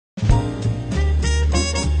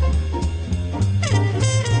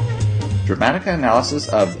Dramatica analysis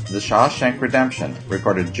of The Shawshank Redemption,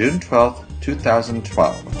 recorded June 12,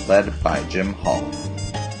 2012, led by Jim Hall.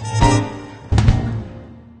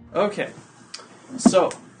 Okay,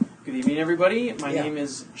 so, good evening everybody. My name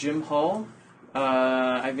is Jim Hall.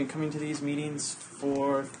 I've been coming to these meetings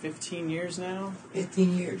for 15 years now.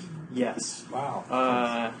 15 years? Yes.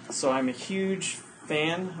 Wow. So I'm a huge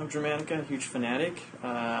fan of Dramatica, a huge fanatic.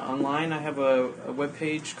 Online I have a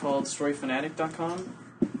webpage called storyfanatic.com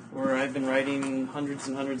where I've been writing hundreds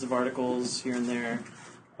and hundreds of articles here and there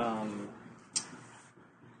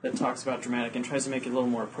that talks about Dramatica and tries to make it a little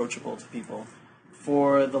more approachable to people.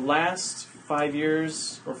 For the last 5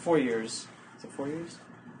 years, or 4 years, is it 4 years?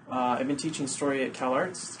 I've been teaching story at Cal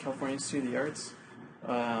Arts, California Institute of the Arts,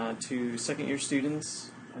 to second-year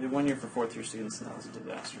students. I did 1 year for fourth-year students, and that was a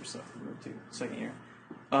disaster, so I moved to second year.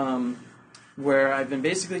 Where I've been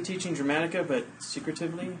basically teaching Dramatica, but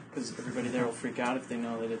secretively, because everybody there will freak out if they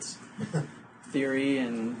know that it's theory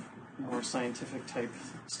and more scientific-type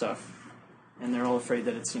stuff. And they're all afraid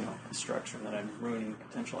that it's, a structure and that I'm ruining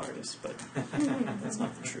potential artists, but that's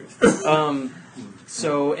not the truth.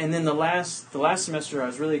 And then the last semester I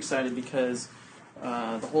was really excited because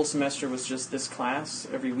the whole semester was just this class.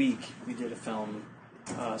 Every week we did a film,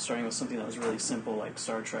 starting with something that was really simple like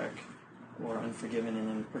Star Trek or Unforgiven, and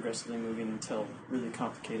then progressively moving until really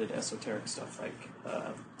complicated esoteric stuff like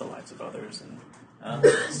The Lives of Others and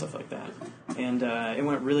stuff like that. And it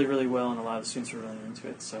went really, really well, and a lot of the students were really into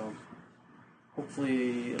it, so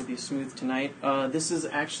hopefully it'll be smooth tonight. This is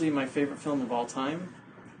actually my favorite film of all time.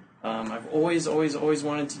 I've always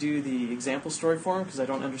wanted to do the example story form because I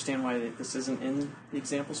don't understand why this isn't in the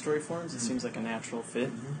example story forms. It seems like a natural fit.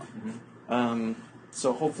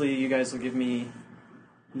 So hopefully you guys will give me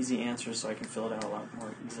easy answers so I can fill it out a lot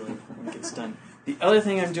more easily when it gets done. The other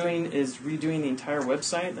thing I'm doing is redoing the entire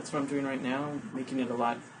website. That's what I'm doing right now, making it a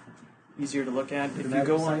lot easier to look at. If you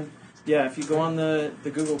go on the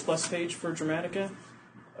Google Plus page for Dramatica,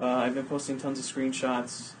 I've been posting tons of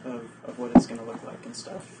screenshots of what it's going to look like and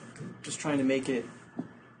stuff. Just trying to make it,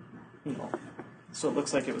 so it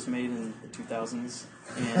looks like it was made in the 2000s.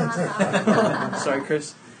 And sorry,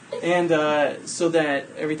 Chris. And so that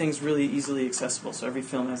everything's really easily accessible. So every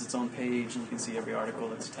film has its own page, and you can see every article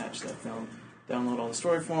that's attached to that film. Download all the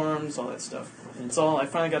story forms, all that stuff. And I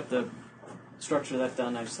finally got the structure of that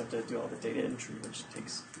done. I just have to do all the data entry, which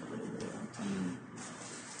takes a really, really long time.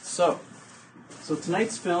 So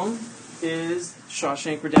tonight's film is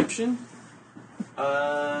Shawshank Redemption.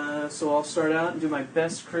 So I'll start out and do my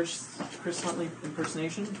best Chris Huntley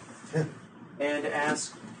impersonation, and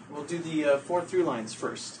we'll do the 4 through lines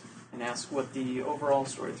first, and ask what the overall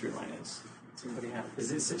story through line is. Does anybody have?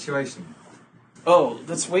 Is it situation? Oh,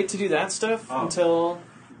 let's wait to do that stuff until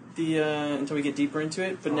we get deeper into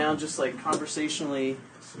it. But now, just like conversationally,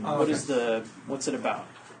 what's it about?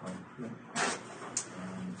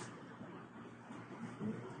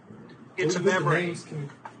 It's a memory.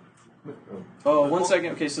 Oh, 1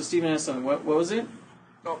 second. Okay, so Stephen asked something. What was it?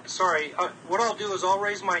 Oh, sorry. What I'll do is I'll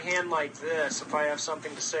raise my hand like this if I have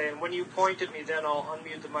something to say, and when you point at me, then I'll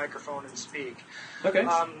unmute the microphone and speak. Okay.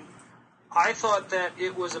 I thought that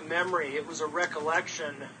it was a memory. It was a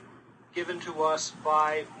recollection given to us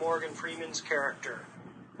by Morgan Freeman's character.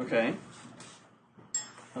 Okay.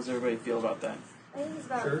 How's everybody feel about that? I think it's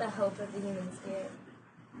about the hope of the human spirit.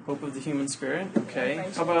 Hope of the human spirit? Okay.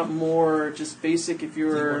 How about more just basic if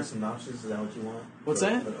you're... Do you want a synopsis? Is that what you want? What's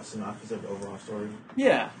that? A synopsis of the overall story?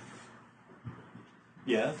 Yeah.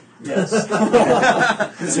 Yeah? Yes.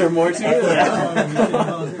 Is there more to it?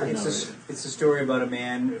 Yeah. It's a story about a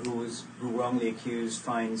man who wrongly accused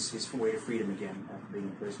finds his way to freedom again after being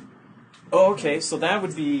in prison. Oh, okay. So that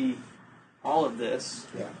would be all of this.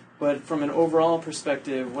 Yeah. But from an overall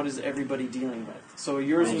perspective, what is everybody dealing with? So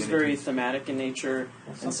yours was very thematic in nature,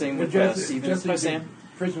 and same with Stephen's. Hi, Sam.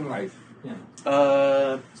 Prison life. Yeah.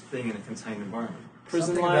 Being in a contained environment.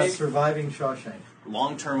 Prison Something life. about surviving Shawshank.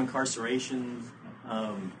 Long-term incarceration.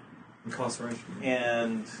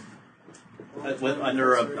 And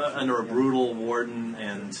under a brutal warden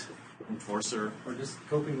and enforcer. Or just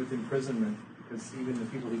coping with imprisonment, because even the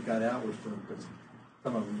people who got out were still in prison.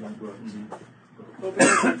 Some of them won't grow up to see. Coping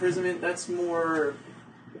with imprisonment, that's more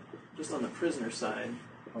just on the prisoner side.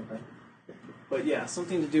 Okay. But yeah,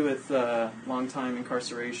 something to do with long time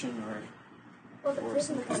incarceration or... Well, the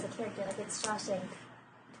prison becomes a character, like it's Shawshank.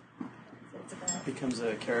 So it's about... Becomes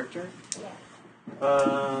a character? Yeah.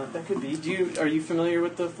 That could be. Are you familiar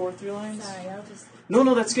with the 4 through lines? Sorry, I'll just...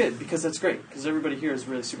 No, that's good, because that's great, because everybody here is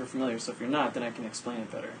really super familiar, so if you're not, then I can explain it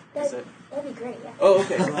better. That'd be great, yeah. Oh,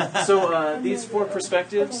 okay. So these 4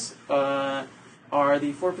 perspectives, are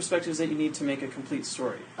the 4 perspectives that you need to make a complete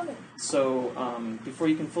story. Okay. So before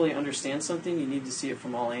you can fully understand something, you need to see it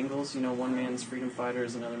from all angles. You know, one man's freedom fighter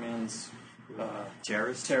is another man's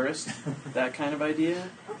terrorist, that kind of idea,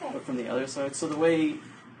 Okay. but from the other side. So the way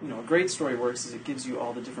a great story works is it gives you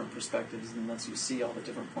all the different perspectives and lets you see all the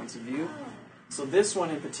different points of view. Oh. So this one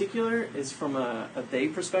in particular is from a they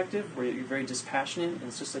perspective, where you're very dispassionate, and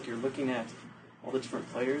it's just like you're looking at all the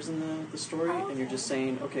different players in the story, and you're just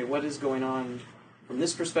saying, okay, what is going on from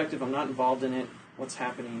this perspective? I'm not involved in it. What's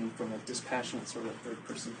happening from a dispassionate sort of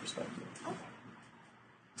third-person perspective? Okay.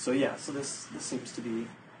 So yeah, so this seems to be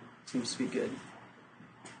good.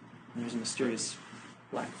 And there's a mysterious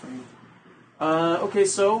black frame. Okay,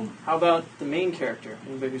 so how about the main character?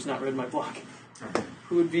 Anybody who's not read my blog? Okay.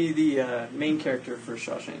 Who would be the main character for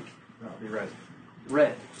Shawshank? That'll be Red.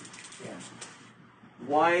 Red. Yeah.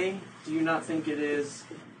 Why do you not think it is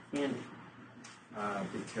Andy?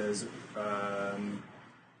 Because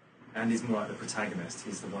Andy's more like the protagonist.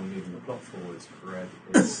 He's the one moving the plot forward. Red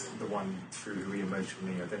is the one through who we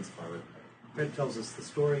emotionally identify with. Red tells us the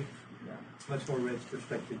story. Yeah. It's much more Red's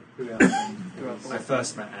perspective throughout. Throughout the I whole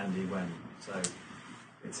first met Andy when, so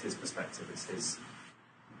it's his perspective. It's his.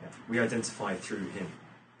 Yeah. We identify through him.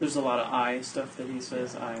 There's a lot of I stuff that he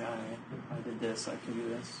says. I did this. I can do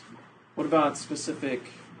this. What about specific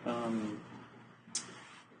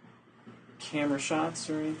camera shots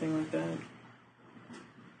or anything like that?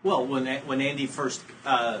 Well, when Andy first,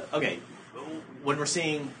 when we're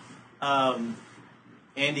seeing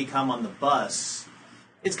Andy come on the bus,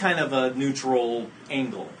 it's kind of a neutral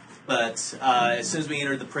angle. But as soon as we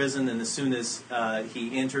entered the prison, and as soon as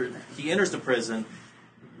he enters the prison,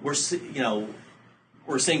 we're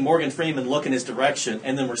seeing Morgan Freeman look in his direction,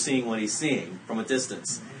 and then we're seeing what he's seeing from a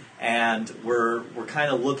distance, and we're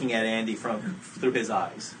kind of looking at Andy through his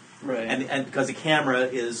eyes, Right. and because the camera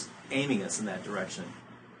is aiming us in that direction.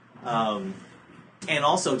 And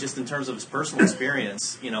also, just in terms of his personal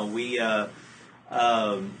experience, we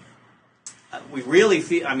really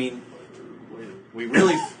feel. I mean, we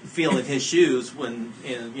really feel in his shoes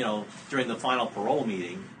during the final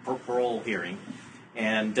parole hearing,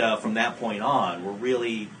 and from that point on, we're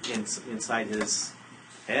really inside his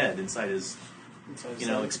head, inside his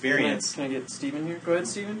experience. Can I get Stephen here? Go ahead,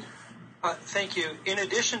 Stephen. Thank you. In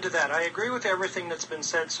addition to that, I agree with everything that's been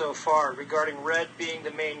said so far regarding Red being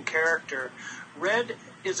the main character. Red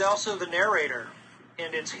is also the narrator,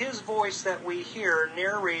 and it's his voice that we hear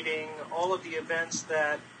narrating all of the events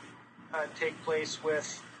that take place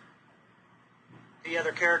with the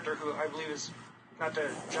other character, who I believe is, not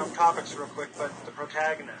to jump topics real quick, but the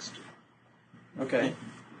protagonist. Okay.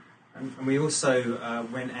 And we also,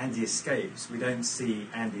 when Andy escapes, we don't see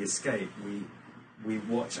Andy escape. We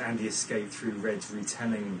watch Andy escape through Red's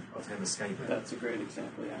retelling of him escaping. That's a great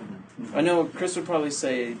example, yeah. I know Chris would probably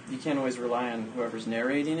say you can't always rely on whoever's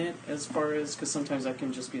narrating it because sometimes that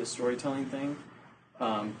can just be a storytelling thing.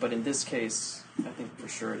 But in this case, I think for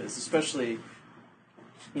sure it is. Especially,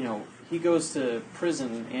 he goes to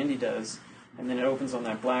prison, Andy does, and then it opens on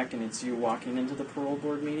that black and it's you walking into the parole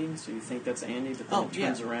board meeting, so you think that's Andy, but then it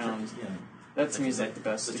turns around. Sure, yeah. That to me is like the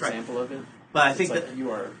best example of it. But I think that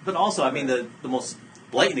you are. But also, I mean, the most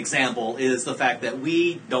blatant example is the fact that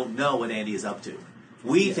we don't know what Andy is up to.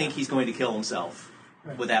 We think he's going to kill himself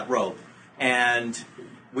with that rope, and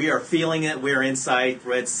we are feeling it. We're inside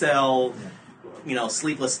Red's cell,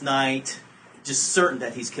 sleepless night, just certain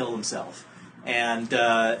that he's killed himself, and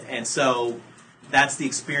so that's the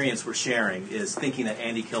experience we're sharing, is thinking that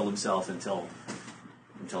Andy killed himself until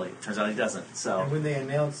it turns out he doesn't. So, And when they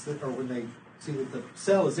announce that, or when they see that the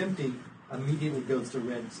cell is empty, immediately goes to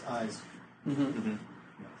Red's eyes. Mm-hmm. Mm-hmm.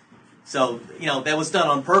 So, that was done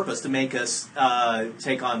on purpose to make us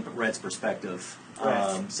take on Red's perspective,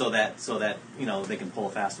 Right. so that they can pull a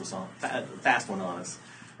fast one on us.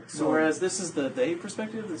 So whereas this is the they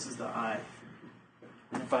perspective, this is the I.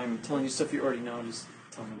 And if I'm telling you stuff you already know, just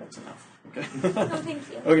tell me that's enough. Okay. No, thank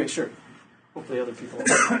you. Okay, sure. Hopefully other people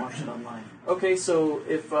will watch it online. Okay, so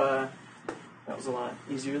if that was a lot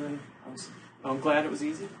easier than I'm glad it was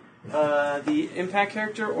easy. The impact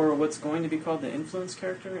character, or what's going to be called the influence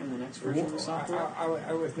character in the next version of the software?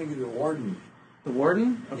 I was thinking the warden. The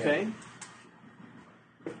warden? Okay.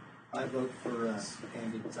 I vote for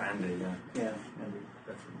Andy. It's Andy, yeah. Yeah.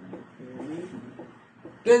 Definitely.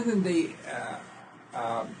 Doesn't the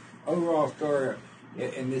overall story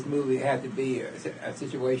in this movie have to be a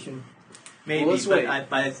situation? Maybe, Well, let's but wait.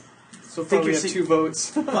 I So far think we you're have 2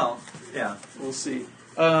 votes. well, yeah. We'll see.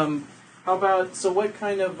 How about, so what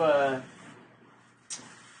kind of, what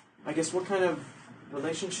kind of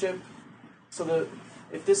relationship,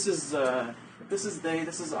 if this is if this is they,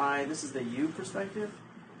 this is I, this is the you perspective,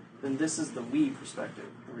 then this is the we perspective,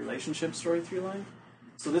 the relationship story through line.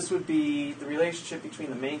 So this would be the relationship between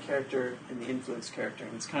the main character and the influence character.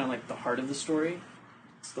 And it's kind of like the heart of the story.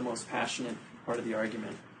 It's the most passionate part of the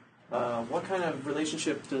argument. What kind of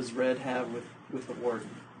relationship does Red have with the warden?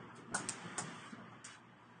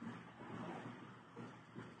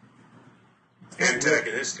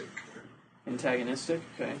 Antagonistic. Antagonistic,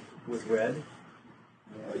 okay. With Red?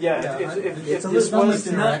 Yeah, if It's this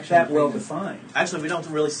was not that well defined. Actually, we don't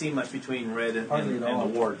really see much between Red and the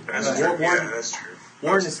warden. That's true. Yeah, that's true.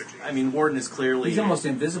 Warden is clearly... He's almost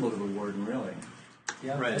invisible to the warden, really.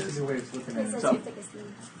 Yeah, Right, that's a good way of looking at Because it. that's your thickest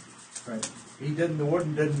thing. Right. The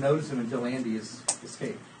warden doesn't notice him until Andy has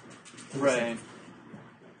escaped. right.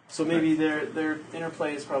 So maybe their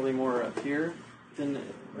interplay is probably more up here than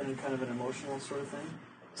kind of an emotional sort of thing.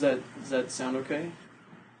 Does that sound okay?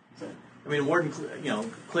 I mean, Warden,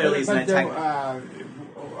 clearly is an antagonist.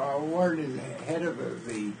 Warden is head of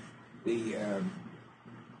the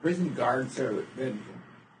prison guard, so that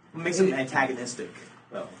Makes him antagonistic,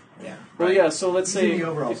 though. yeah. Well, yeah. So let's say in the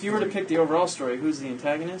overall if you were to story. pick the overall story, who's the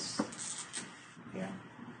antagonist? Yeah.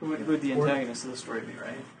 Who would the antagonist of the story be,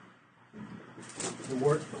 right? The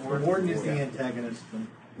warden is the antagonist. And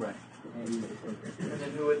Right. Andy's the protagonist. And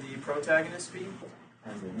then who would the protagonist be?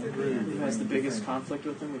 Who has the biggest conflict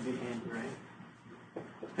with him would be Andy, right?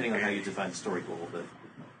 Depending on how you define the story goal, but...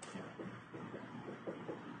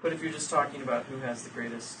 But if you're just talking about who has the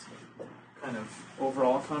greatest kind of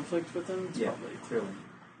overall conflict with him, it's probably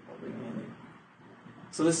Andy.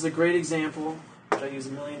 So this is a great example, which I use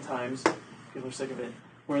a million times, people are sick of it,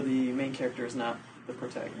 where the main character is not the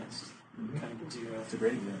protagonist. It kind of gives you It's a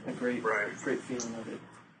great example. a great Right. feeling of it.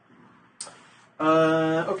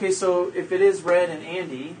 Okay, so if it is Red and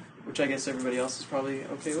Andy, which I guess everybody else is probably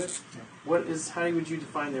okay with, how would you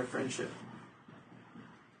define their friendship?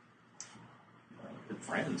 Good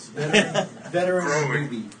friends. Veteran Growing.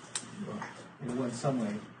 movie. In some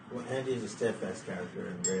way. Well, Andy is a steadfast character,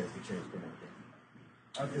 and Ray is the change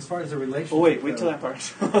connector. As far as the relationship. Oh wait till goes, that part.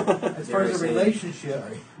 As far as the relationship,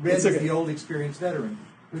 Red It's is okay. the old experienced veteran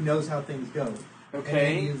who knows how things go. Okay.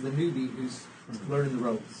 And Andy is the newbie who's learning the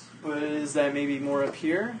ropes. But is that maybe more up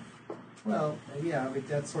here? Well, yeah, I mean,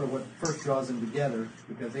 that's sort of what first draws them together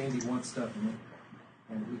because Andy wants stuff and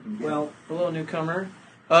he can get Well, A little newcomer.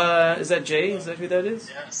 Is that Jay? Is that who that is?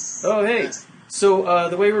 Yes. Oh, hey. Yes. So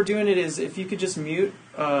the way we're doing it is if you could just mute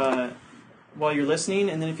while you're listening,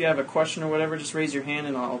 and then if you have a question or whatever, just raise your hand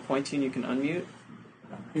and I'll point to you and you can unmute.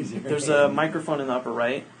 There's a microphone in the upper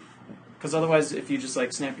right. Because otherwise, if you just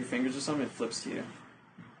like snap your fingers or something, it flips to you.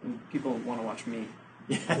 And people want to watch me.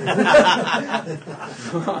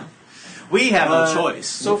 We have no choice.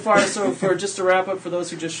 So far, so for just to wrap up, for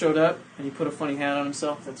those who just showed up, and he put a funny hat on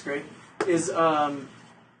himself, that's great, is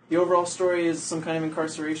the overall story is some kind of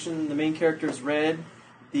incarceration. The main character is Red.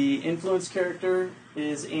 The influence character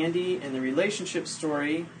is Andy. And the relationship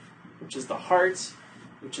story, which is the heart,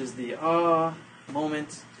 which is the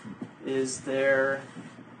moment, is their...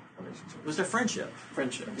 It was their friendship.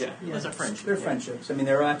 Friendship, yeah. It was a friendship. they're friendships. I mean,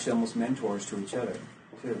 they're actually almost mentors to each other,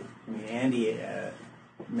 too. I mean, Andy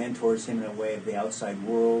mentors him in a way of the outside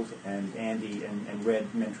world, and Andy and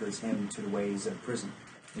Red mentors him to the ways of prison.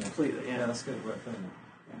 Completely, Yeah, yeah. that's good. Right, putting it.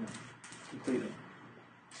 Completely.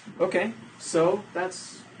 Okay, so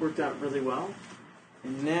that's worked out really well.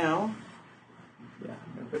 And now, yeah,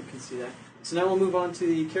 everybody can see that. So now we'll move on to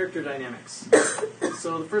the character dynamics.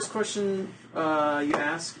 So the first question you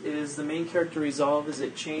ask is the main character resolve, is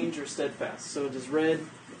it change or steadfast? So does Red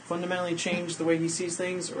fundamentally change the way he sees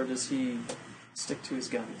things, or does he stick to his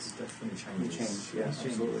guns? Definitely He changes. changed, yeah,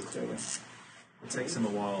 absolutely, clearly. It takes him a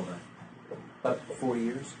while, though. About 4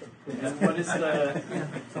 years. And what is the...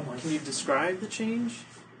 Can you describe the change?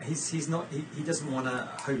 He's not. He doesn't want to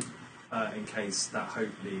hope in case that hope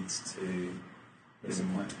leads to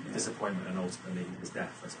disappointment and ultimately his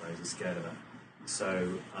death. I suppose he's scared of it.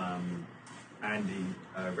 So Andy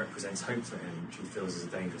represents hope for him, which he feels is a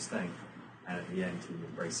dangerous thing, and at the end he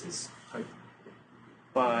embraces hope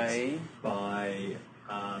By...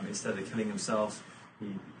 instead of killing himself, he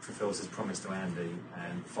fulfills his promise to Andy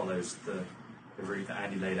and follows the route that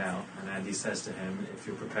Andy laid out. And Andy says to him, "If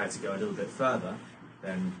you're prepared to go a little bit further,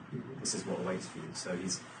 then this is what awaits for you." So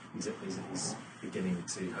he's beginning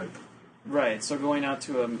to hope. Right, so going out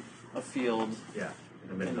to a field Yeah, in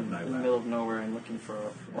the middle of in the nowhere. middle of nowhere and looking for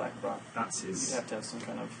a black rock. That's You'd his. have to have some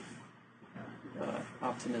kind of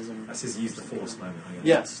optimism. That's his use the force moment. I guess.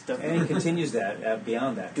 Yes, And he definitely. continues that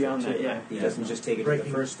beyond that. Beyond too. that, yeah. He doesn't just take it to the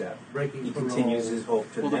Breaking- first step. breaking He parole. continues his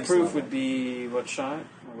hope to Well, the the next proof level. would be what shot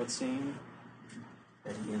or what scene?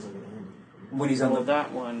 And he ends up with Andy. When he's on well, the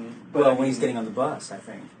that one. But well, I when he's mean- getting on the bus, I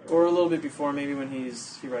think. or a little bit before, maybe when he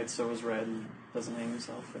writes "So Was Red" and doesn't hang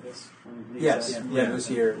himself for this. And leaves Yes, that. Red was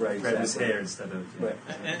here, right? Red was exactly. here instead of Right.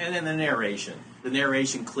 And then the narration. The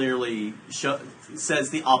narration clearly says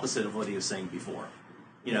the opposite of what he was saying before.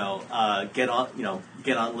 Get on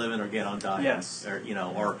living or get on dying. Yes. Or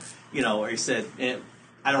or he said,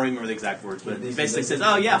 I don't remember the exact words, but he basically says,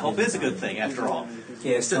 "Oh yeah, hope is a good thing after all."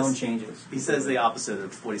 Yeah, his tone changes. He says the opposite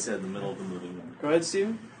of what he said in the middle of the movie. Go ahead,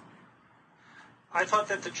 Steven. I thought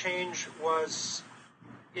that the change was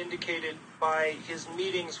indicated by his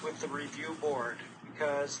meetings with the review board,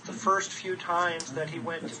 because the first few times that he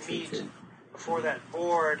went to meet before that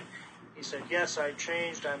board, he said, "Yes, I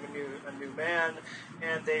changed. I'm a new man,"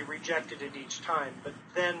 and they rejected it each time. But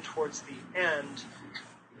then, towards the end,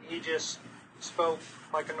 he just spoke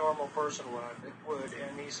like a normal person would,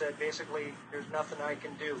 and he said, basically, "There's nothing I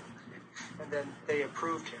can do," and then they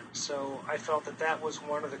approved him. So I felt that was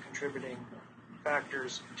one of the contributing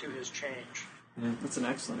factors to his change. That's an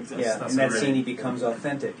excellent example. Yeah, That's in that really- scene he becomes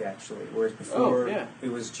authentic, actually, whereas before yeah. it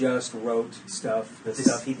was just rote stuff, the This-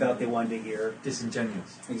 stuff he thought they wanted to hear.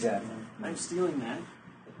 disingenuous. Exactly. I'm stealing that.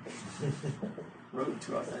 Road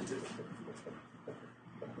to authentic.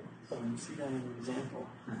 See that in an example.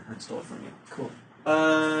 Stole it from you. Cool.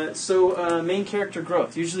 So main character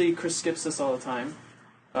growth. Usually Chris skips this all the time.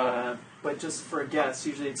 But just for a guess,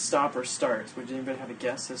 usually it's stop or start. Would anybody have a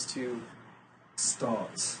guess as to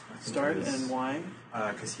Start. start and why?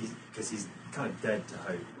 Because he's kind of dead to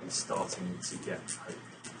hope. He's starting to get hope.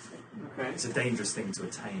 Okay. It's a dangerous thing to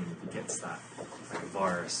attain if he gets that, like a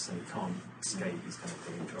virus, and he can't escape. He's kind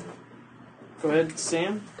of in trouble. Go ahead,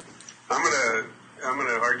 Sam. I'm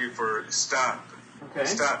gonna argue for stop. Okay.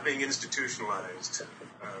 Stop being institutionalized.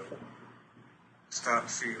 Stop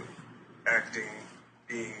acting,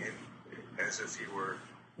 being as if you were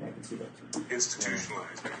Yeah, I can see that too.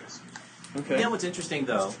 institutionalized. I guess. Okay. You know what's interesting,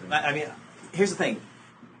 though? I mean, here's the thing.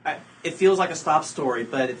 It feels like a stop story,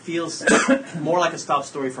 but it feels more like a stop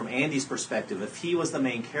story from Andy's perspective. If he was the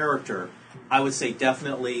main character, I would say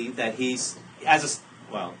definitely that he's,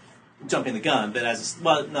 jumping the gun, but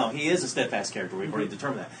he is a steadfast character. We've already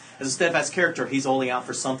determined that. As a steadfast character, he's holding out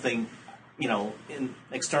for something,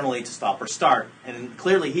 externally to stop or start. And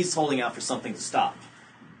clearly he's holding out for something to stop.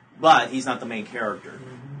 But he's not the main character.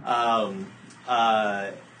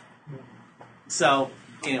 So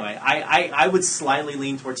anyway, I would slightly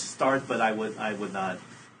lean towards start, but I would not.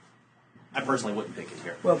 I personally wouldn't pick it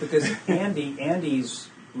here. Well, because Andy's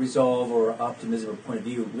resolve or optimism or point of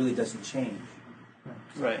view really doesn't change,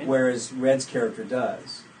 Right. whereas Red's character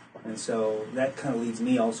does, and so that kind of leads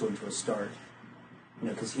me also into a start.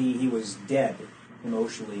 Because he was dead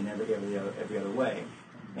emotionally in every other way,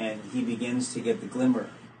 and he begins to get the glimmer,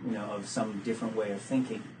 of some different way of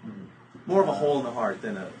thinking. More of a hole in the heart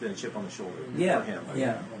than a chip on the shoulder Yeah, for him.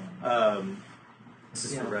 yeah. This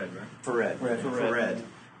is for Red, right? For Red. Red. For Red.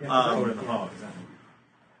 Yeah, Hole in the heart, exactly.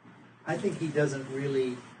 I think he doesn't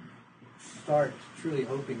really start truly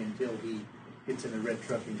hoping until he gets in the red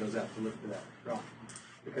truck and goes out to look for that rock,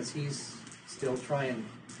 because he's still trying.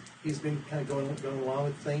 He's been kind of going along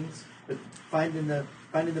with things, but finding the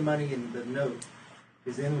money in the note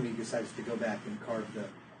is then when he decides to go back and carve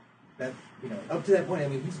that. Up to that point, I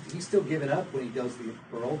mean, he's still giving up when he does the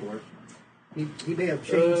parole board. He may have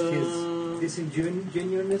changed his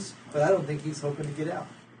disingenuousness, but I don't think he's hoping to get out.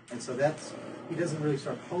 And so he doesn't really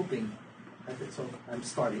start hoping. So I'm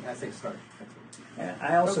starting. I say start. And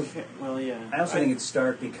I also think it's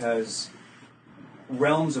start because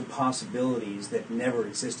realms of possibilities that never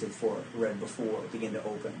existed for Red before begin to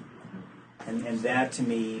open. And that, to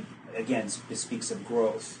me, again, speaks of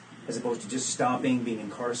growth. As opposed to just stopping, being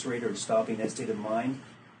incarcerated, or stopping that state of mind,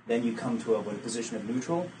 then you come to a position of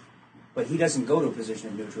neutral. But he doesn't go to a position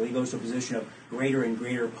of neutral. He goes to a position of greater and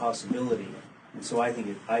greater possibility. And so I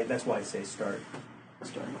think that's why I say start. I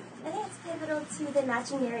think it's pivotal to the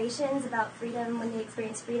matching narrations about freedom when they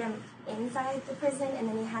experience freedom inside the prison, and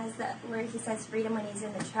then he has where he says freedom when he's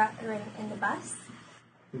in the truck or in the bus.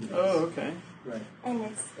 Oh, okay. Right. And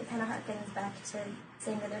it kind of harkens back to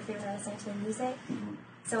saying that they're free when I was listening to music. Mm-hmm.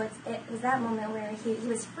 So it was that moment where he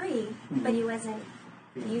was free, but he wasn't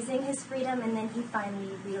using his freedom, and then he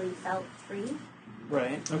finally really felt free.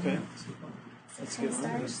 Right. Okay. So it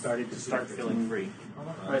kind of starts. Start feeling free.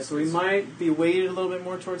 All right. So we might be weighted a little bit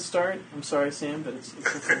more towards start. I'm sorry, Sam, but it's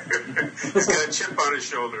He's got a chip on his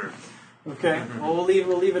shoulder. okay. Well, we'll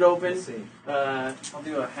leave it open. Let's see. I'll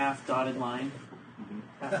do a half dotted line.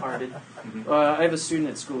 Half-hearted. I have a student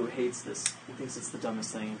at school who hates this. He thinks it's the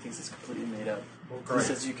dumbest thing. He thinks it's completely made up. He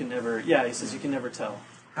says you can never. Yeah, he says you can never tell.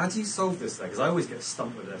 How do you solve this though? Because I always get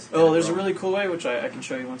stumped with this. Oh, there's a really cool way, which I can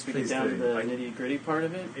show you once we Please get down do. to the nitty-gritty part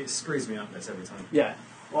of it. It screws me up this every time. Yeah.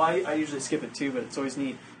 Well, I usually skip it too, but it's always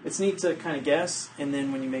neat. It's neat to kind of guess, and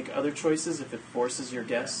then when you make other choices, if it forces your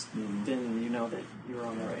guess, then you know that you were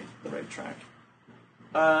on the right track.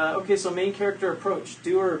 Okay, so main character approach.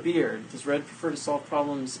 Doer or beer? Does Red prefer to solve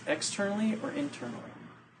problems externally or internally?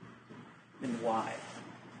 And why?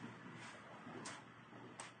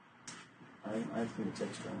 I think it's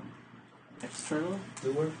external. External?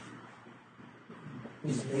 Doer?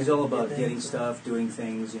 He's all about getting stuff, doing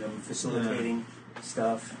things, facilitating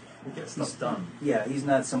stuff. He gets stuff done. Yeah, he's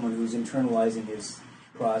not someone who's internalizing his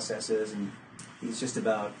processes, and he's just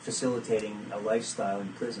about facilitating a lifestyle in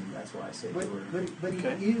prison. That's why I say doer. But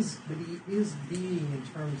Okay. he is being in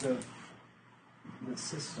terms of the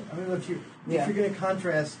system. I mean, if you're going to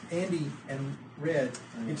contrast Andy and Red,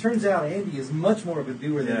 it turns out Andy is much more of a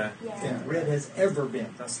doer than Red has ever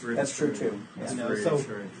been. That's true too. That's really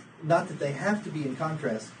true. Not that they have to be in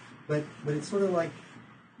contrast, but it's sort of like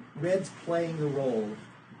Red's playing the role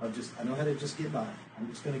of just, I know how to just get by. I'm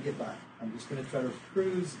just going to get by. I'm just going to try to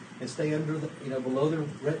cruise and stay under below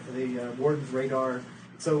the warden's radar.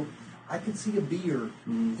 So I can see a beer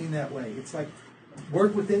in that way. It's like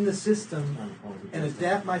work within the system and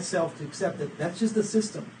adapt myself to accept that that's just the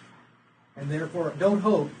system. And therefore, don't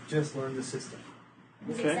hope, just learn the system.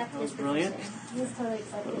 Okay, that was brilliant. He's totally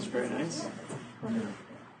accepted. That was very nice.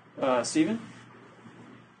 Stephen?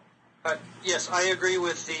 Yes, I agree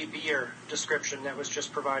with the beer description that was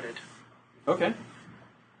just provided. Okay.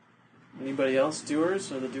 Anybody else?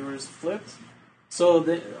 Doers? Or the doers flipped? So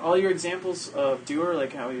all your examples of doer,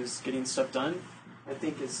 like how he was getting stuff done, I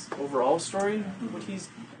think his overall story, would you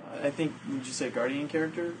say guardian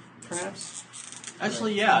character, perhaps?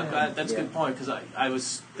 Actually, yeah, that's a good point, because I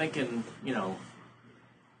was thinking, we have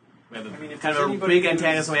kind of a big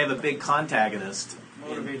antagonist and we have a big contagonist.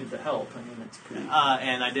 Motivated to help. I mean, it's pretty...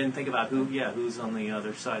 and I didn't think about who's on the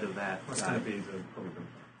other side of that. That's going to be probably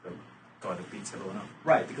the guy that beats everyone up.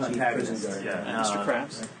 Right, the contagonist. Yeah, Mr.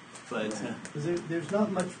 Krabs. But there's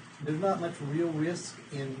not much real risk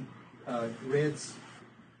in Red's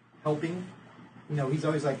helping. He's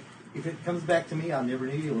always like, if it comes back to me, I'll never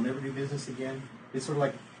need you. We'll never do business again. It's sort of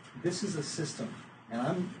like, this is a system,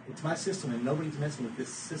 and it's my system, and nobody's messing with this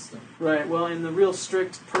system. Right. Well, in the real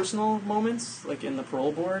strict personal moments, like in the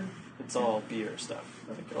parole board, it's all beer stuff.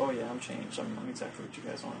 Like, oh yeah, I'm changed. I'm exactly what you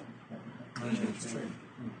guys want. It's true.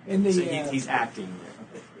 So he's acting.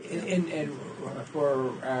 And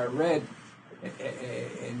for Red,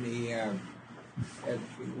 in the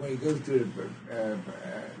when he goes to the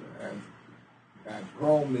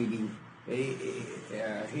parole meeting, he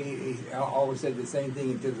always said the same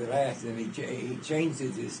thing until the last, and he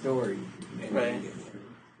changes his story. Right.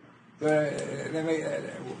 So that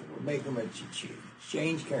would make him a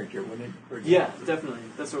change character, wouldn't it? Yeah, definitely.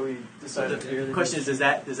 That's what we decided. So the question is, does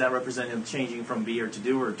that represent him changing from beer to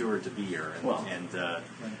doer or doer to beer?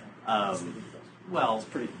 Well, it's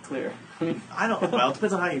pretty clear. I don't. Well, it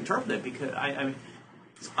depends on how you interpret it, because I mean,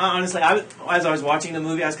 honestly, as I was watching the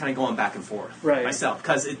movie, I was kind of going back and forth myself,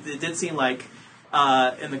 because it did seem like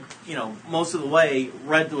in the most of the way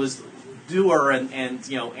Red was doer and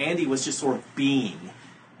Andy was just sort of being.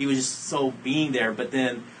 He was just so being there, but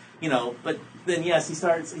then yes, he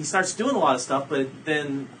starts doing a lot of stuff, but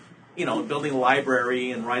then building a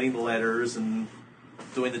library and writing the letters and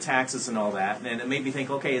doing the taxes and all that, and it made me think,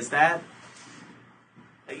 okay, is that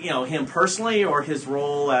him personally or his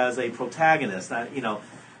role as a protagonist? I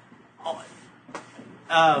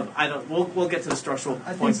don't. We'll get to the structural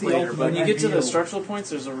points later. But when you get to the structural points,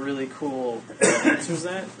 there's a really cool answers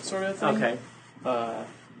that sort of thing. Okay. But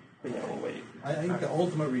yeah, we'll wait. I think the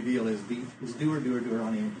ultimate reveal is doer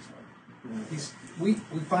on Andy's part. We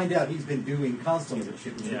find out he's been doing constantly.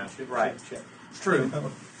 Right. It's true.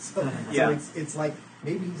 So it's like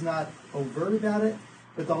maybe he's not overt about it,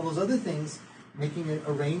 but all those other things, making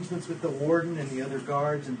arrangements with the warden and the other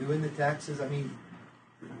guards and doing the taxes. I mean,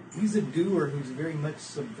 he's a doer who's very much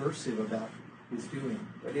subversive about his doing.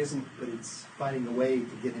 But it's finding a way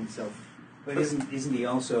to get himself. But isn't he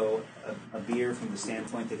also a beer from the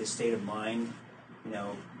standpoint that his state of mind,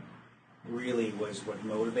 really was what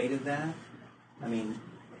motivated that? I mean,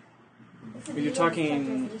 you're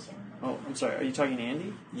talking. Oh, I'm sorry. Are you talking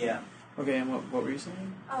Andy? Yeah. Okay, and what were you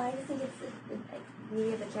saying? Oh, I just think it's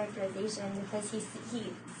really the characterization, because he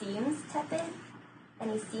seems tepid,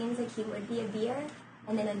 and he seems like he would be a beer,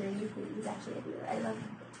 and then underneath he's actually a beer. I love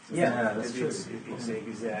him. Yeah, that's true.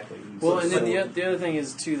 Exactly. Well, and then the other thing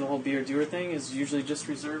is, too, the whole beer doer thing is usually just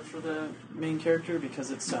reserved for the main character,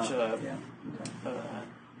 because it's such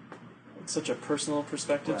such a personal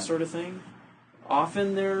perspective Right. sort of thing.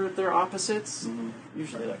 Often they're opposites.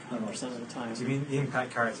 Usually like 100% of the time. Do you mean the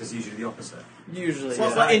impact character is usually the opposite? Usually, Well,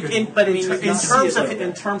 yeah. but I mean, in not terms see it of like that.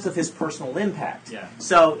 in terms of his personal impact. Yeah.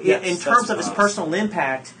 So Yes, in that's terms of his what- personal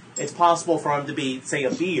impact, it's possible for him to be, say,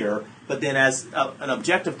 a beer, but then as an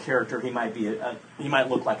objective character, he might be he might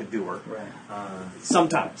look like a doer. Right.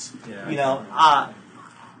 Sometimes, Yeah, you know.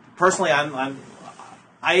 Personally,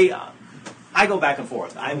 I go back and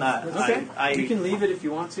forth. I'm not. Okay, I you can leave it if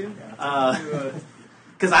you want to.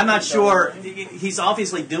 because I'm not sure. He's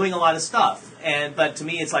obviously doing a lot of stuff, but to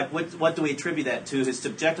me, it's like, what do we attribute that to? His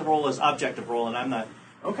subjective role, his objective role, and I'm not.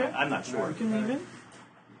 Okay, I'm not sure. You can leave it.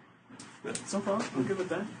 It's no problem. I'm good with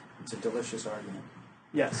that. It's a delicious argument.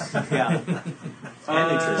 Yes. Yeah.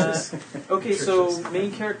 And nutritious. Okay, so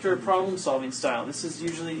main character problem-solving style. This is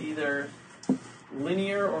usually either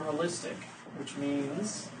linear or holistic, which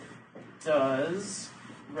means does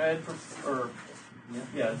Red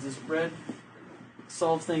does Red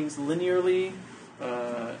solve things linearly,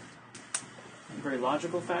 in very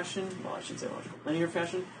logical fashion? Well, I should say logical, linear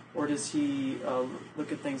fashion, or does he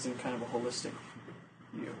look at things in kind of a holistic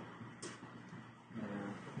view?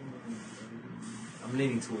 I'm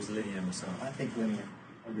leaning towards linear myself. I think linear.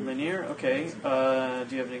 Linear, okay.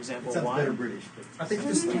 Do you have an example Sounds of why? better British. But I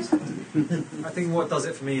think what does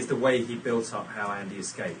it for me is the way he built up how Andy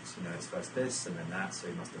escaped. You know, it's first this and then that, so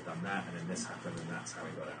he must have done that, and then this happened, and that's how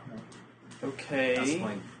he got out. Okay. That's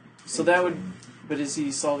my So that would, but is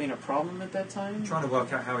he solving a problem at that time? I'm trying to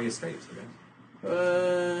work out how he escaped, I guess.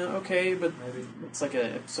 Okay, but Maybe. it's like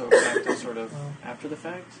a ipso facto sort of after the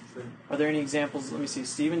fact. Are there any examples? Let me see.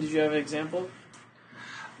 Stephen, did you have an example?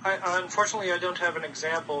 Unfortunately, I don't have an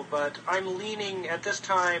example, but I'm leaning, at this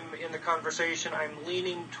time in the conversation, I'm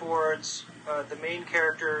leaning towards the main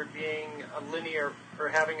character being a linear, or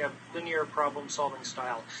having a linear problem-solving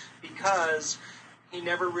style, because he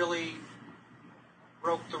never really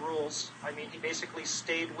broke the rules. I mean, he basically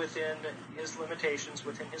stayed within his limitations,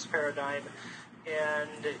 within his paradigm,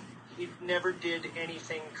 and he never did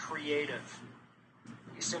anything creative.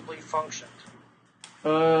 He simply functioned.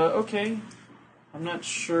 Okay. I'm not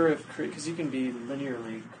sure if because you can be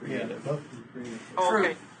linearly creative. both are creative. Oh,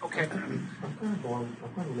 okay. I'm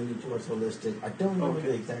kind of leaning towards holistic. I don't remember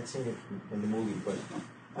the exact scene in the movie, but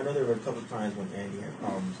I know there were a couple of times when Andy had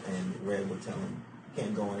problems and Red would tell him, "You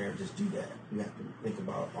can't go in there and just do that. You have to think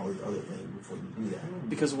about all these other things before you do that."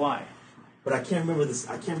 Because why? But I can't remember this.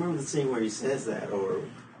 I can't remember the scene where he says that, or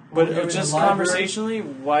But in just the library? conversationally,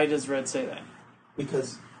 why does Red say that?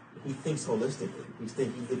 because he thinks holistically. He's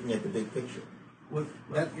looking at the big picture. Are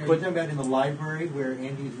you talking about in the library where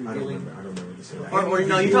Andy's I don't revealing? remember the scene. Or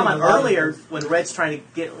no, you're talking about earlier when Red's trying to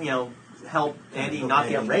get help Andy not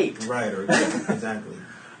get raped. Right, or exactly.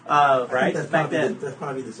 Right? That's Back then. That's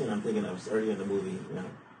probably the scene I'm thinking of earlier in the movie. You know.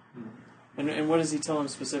 And what does he tell him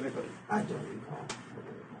specifically? I don't recall.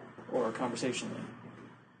 Or conversationally?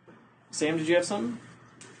 Sam, did you have something?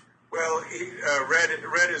 Well,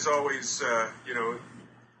 Red is always,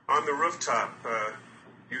 on the rooftop.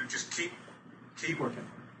 You just keep Working.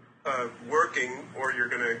 Working, or you're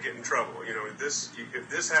going to get in trouble. You know, if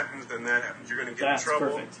this happens, then that happens. You're going to get That's in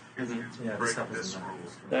trouble. perfect. If you break this rule.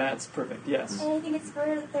 That's perfect. Yes. And I think it's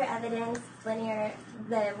for their evidence, linear,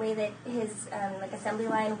 the way that his assembly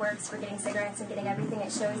line works for getting cigarettes and getting everything.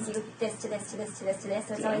 It shows you this to this to this to this to this.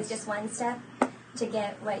 So it's always just one step to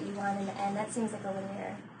get what you want in the end. That seems like a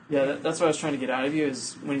linear. Yeah, that's what I was trying to get out of you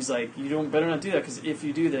is when he's like, you better not do that because if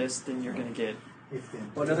you do this, then you're going to get.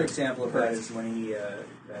 Well, another example of that is when he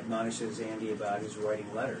admonishes Andy about his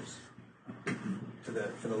writing letters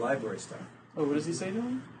for the library stuff. Oh, what does he say to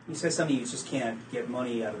him? He says something you just can't get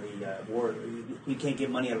money out of the warden. You can't get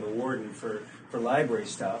money out of the warden for library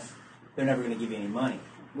stuff. They're never going to give you any money.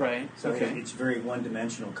 Right. So Okay. it's very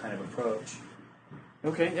one-dimensional kind of approach.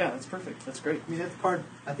 Okay. Yeah, that's perfect. That's great. I mean,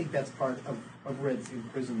 I think that's part of Red's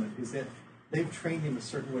imprisonment is that they've trained him a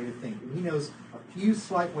certain way to think. And he knows a few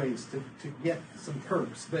slight ways to get some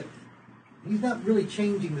perks, but he's not really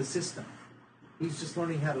changing the system. He's just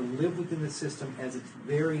learning how to live within the system as it's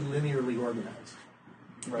very linearly organized.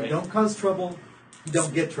 Right. You don't cause trouble, you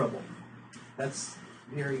don't get trouble. That's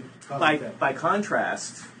very cause-effect. By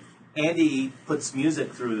contrast, Andy puts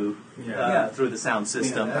music through the sound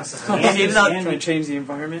system. And even though trying to change the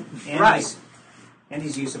environment.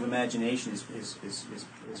 Andy's use of imagination is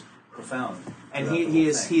profound. And he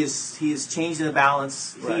is changing the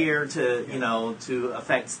balance here to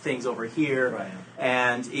affect things over here. Right.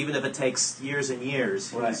 And even if it takes years and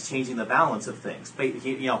years, he's changing the balance of things. But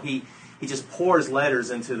he just pours letters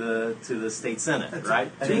into the state senate, right?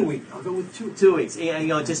 2 weeks. I'll go with 2. 2 weeks.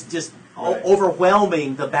 Just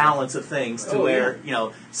overwhelming the balance of things to where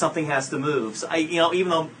something has to move. So even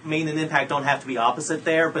though main and impact don't have to be opposite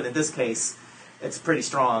there, but in this case, it's a pretty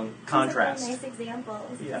strong contrast. That's a nice example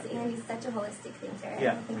because Andy's such a holistic thinker.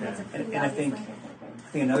 Yeah. I think that's a pretty And I obvious think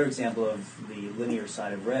thinker. another example of the linear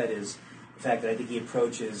side of Red is the fact that I think he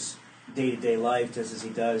approaches day-to-day life just as he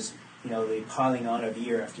does, the piling on of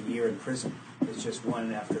year after year in prison. It's just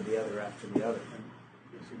one after the other after the other.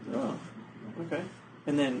 Oh, okay.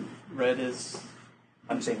 And then Red is...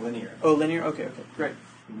 I'm saying linear. Oh, linear? Okay, great.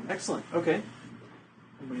 Excellent, okay.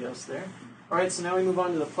 Anybody else there? Alright, so now we move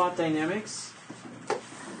on to the plot dynamics.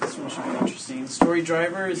 This one should be interesting. Story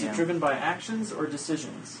driver, is it driven by actions or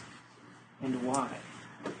decisions? And why?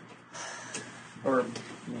 Or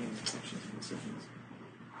maybe actions and decisions.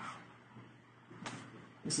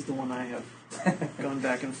 This is the one I have gone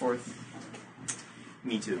back and forth.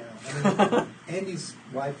 Me too. Yeah, Andy's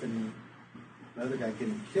wife and the other guy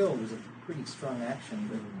getting killed was a pretty strong action,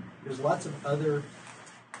 but there's lots of other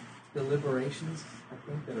deliberations, I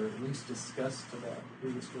think, that are at least discussed about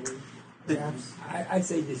through the story. Perhaps. I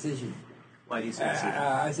say decision. Why do you say decision?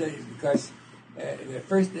 I say because the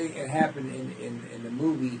first thing that happened in the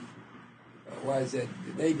movie was that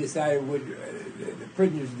they decided the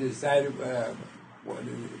prisoners decided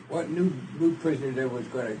what new prisoner they was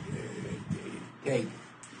going to take.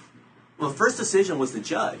 Well, the first decision was the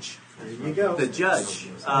judge. There you go. The judge.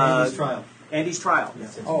 Andy's trial. Andy's trial.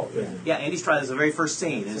 Yeah. Andy's trial is the very first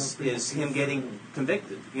scene. Is him getting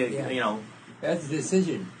convicted. That's a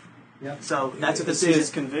decision. Yeah. So that's a Is decision. his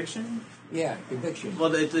conviction? Yeah, conviction.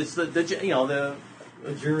 Well, it's the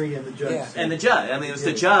jury and the judge. Yeah. And the judge. I mean, it was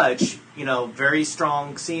the judge. Very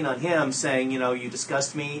strong scene on him saying, you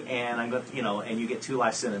disgust me, and I'm going, and you get 2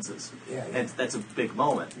 life sentences. Yeah. And that's a big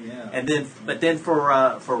moment. Yeah. And then,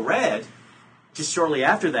 for Red, just shortly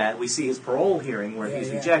after that, we see his parole hearing where he's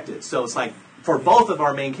rejected. So it's like for both of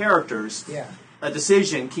our main characters, a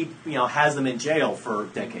decision has them in jail for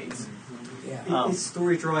decades. Yeah. Is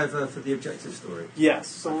story driver for the objective story? Yes,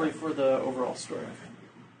 solely for the overall story.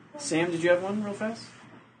 Sam, did you have one real fast?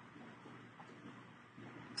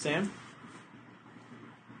 Sam?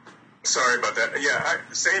 Sorry about that. Yeah,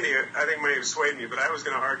 Sandy, I think may have swayed me, but I was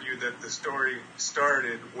going to argue that the story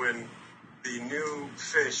started when the new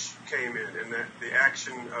fish came in, and that the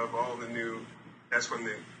action of all the new, that's when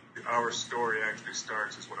our story actually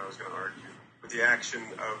starts, is what I was going to argue, with the action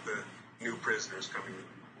of the new prisoners coming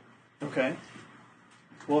in. Okay.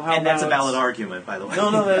 Well, how And that's a about- valid argument, by the way. No,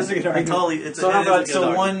 that is a good argument. How about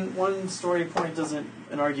argument. one story point doesn't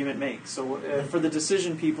an argument make? So for the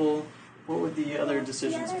decision people, what would the other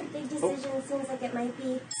decisions The other be? big decision seems like it might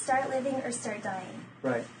be start living or start dying.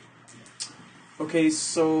 Right. Okay,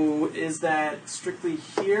 so is that strictly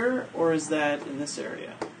here, or is that in this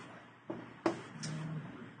area?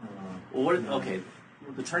 Okay,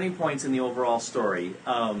 the turning points in the overall story.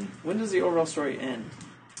 When does the overall story end?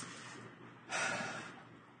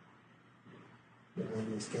 When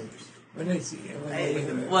he escapes. When they see,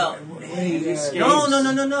 No.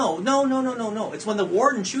 It's when the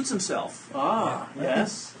warden shoots himself. Ah,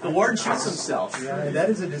 yes. The warden shoots himself. Yeah, that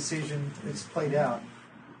is a decision that's played out.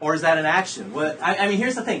 Or is that an action? Well, I mean,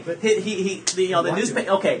 here's the thing. The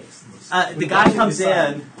newspaper. Okay, the guy comes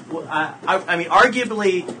in. I mean,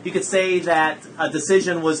 arguably, you could say that a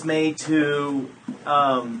decision was made to,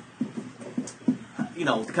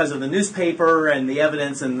 because of the newspaper and the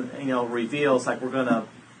evidence, and reveals like we're gonna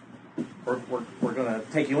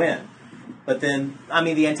take you in. But then, I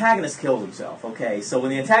mean, the antagonist kills himself. Okay, so when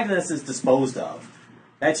the antagonist is disposed of,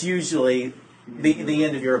 that's usually the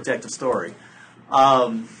end of your objective story.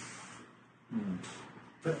 I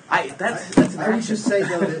would just say,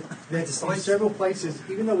 though, that in several places,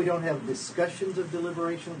 even though we don't have discussions of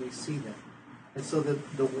deliberation, we see them. And so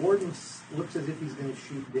the warden looks as if he's going to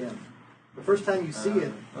shoot them. The first time you see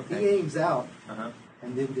it, he aims out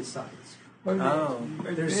and then decides.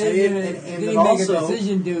 There's he didn't make a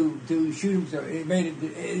decision to shoot himself. He made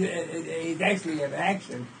it's actually an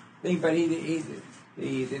action thing, but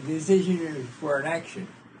the decision is for an action.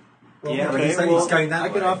 Well, Yeah, okay, okay. he's going that I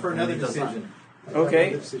could way, offer and another he does that. decision.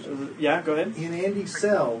 Okay. Yeah, go ahead. In Andy's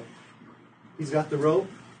cell, he's got the rope,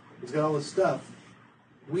 he's got all the stuff.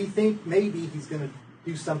 We think maybe he's going to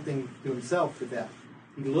do something to himself with that.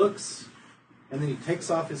 He looks, and then he takes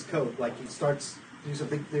off his coat, like he starts to do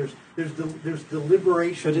something. There's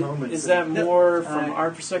deliberation moments. Is that more from our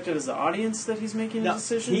perspective as the audience that he's making a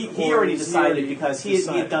decision? He already decided because he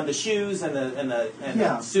had done the shoes and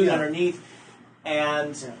the suit underneath,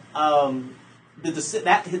 and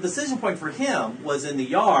his decision point for him was in the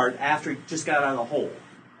yard after he just got out of the hole.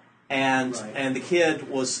 and Right. and the kid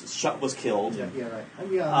was killed. Yeah,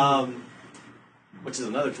 right. Which is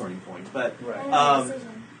another turning point. But Right.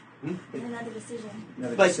 Another decision.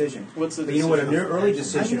 Another But- decision. What's the But you know what an decision? early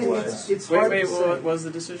decision I mean, was? It's Wait, hard wait, to say. what was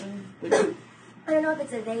the decision? I don't know if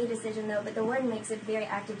it's a they decision though, but the warden makes a very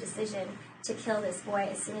active decision to kill this boy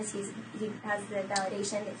as soon as he has the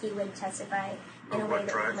validation that he would testify in a way What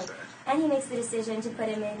that drives would, that? and he makes the decision to put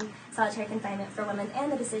him in solitary confinement for 1 month,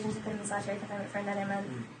 and the decision to put him in solitary confinement for another month,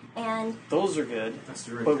 and Those are good. That's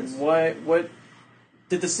But terrific. what?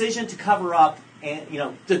 the decision to cover up and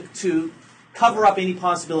to cover up any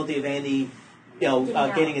possibility of Andy,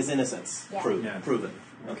 getting his innocence Yeah. proven.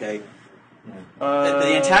 Okay, Uh,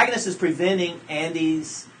 the antagonist is preventing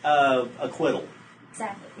Andy's acquittal.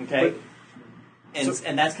 exactly. Okay, So-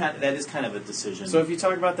 and that is kind of a decision. So if you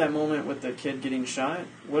talk about that moment with the kid getting shot,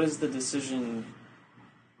 what is the decision?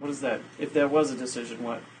 What is that? If there was a decision,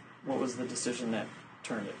 what was the decision that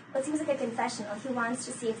turned it? Well, it seems like a confessional. He wants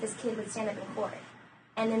to see if this kid would stand up in court.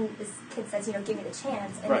 And then this kid says, give me the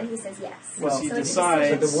chance. And Right. then he says yes. Well, he so it's a decides-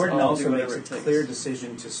 decision. But the warden I'll also do makes whatever a it takes. clear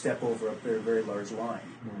decision to step over a very, very large line.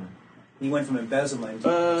 He went from embezzlement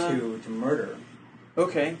Uh, to murder.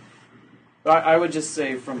 Okay. I would just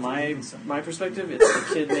say, from my perspective, it's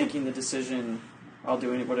the kid making the decision. I'll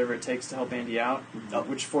do whatever it takes to help Andy out,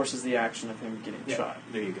 which forces the action of him getting shot.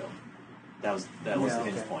 There you go. That was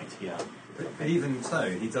his okay. point. Yeah. But even so,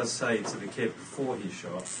 he does say to the kid before he's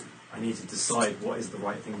shot, I need to decide what is the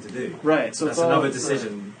right thing to do. Right. So That's it's all- another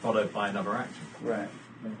decision followed by another action. Right.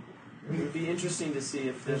 It would be interesting to see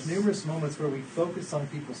if There's this. numerous moments where we focus on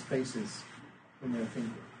people's faces when they're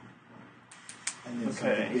thinking. And then Okay.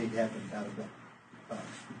 something big happens out of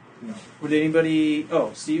that. Would anybody?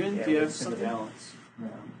 Oh, Steven, Yeah, do you have it's in the something? balance.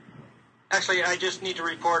 Actually, I just need to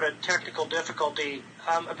report a technical difficulty.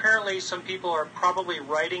 Apparently, some people are probably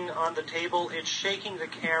writing on the table. It's shaking the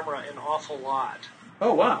camera an awful lot.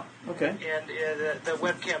 Oh, wow. Okay. And the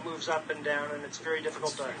webcam moves up and down, and it's very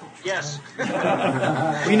difficult to... Yes.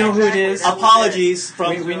 We know who it is. Apologies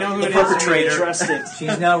from We know who the it is. and we perpetrator. Trust it.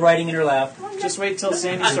 She's now writing in her lap. Just wait till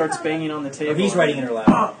Sandy starts banging on the table. Or he's writing in her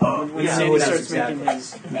lap. When Yeah, Sandy that's starts exactly. making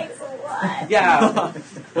his. Thanks a lot. Yeah.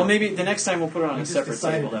 Well, maybe the next time we'll put it on a just separate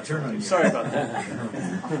decided table. to turn on you. Sorry about that.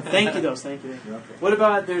 Thank you, though. Thank you. What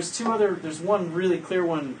about? There's one really clear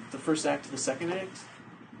one. The first act to the second act.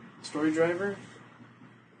 Story driver.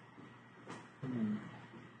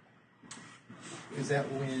 Is that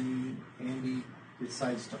when Andy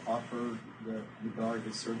decides to offer the guard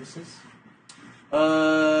his services?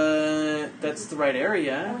 That's the right And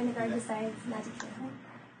area. when the guard decides not to kill him.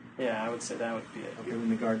 Yeah, I would say that would be it. Okay, when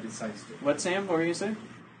the guard decides to. What, Sam? What were you saying?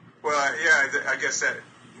 Well, yeah, I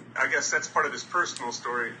guess that's part of his personal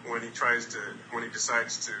story when he decides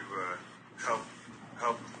to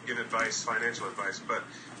help give advice, financial advice. But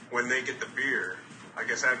when they get the beer, I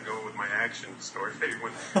guess I'd go with my action story.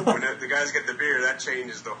 When the guys get the beer, that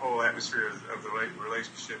changes the whole atmosphere of the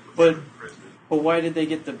relationship with the prisoner But why did they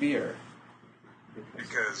get the beer?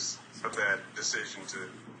 because of that decision to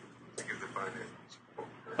give the finance.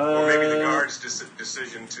 Or maybe the guard's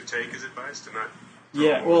decision to take his advice, to not...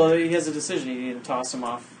 Yeah, well, he has a decision. He needed to toss him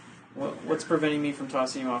off. What's preventing me from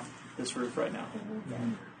tossing him off this roof right now?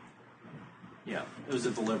 Yeah. It was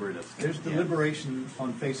a deliberative. There's deliberation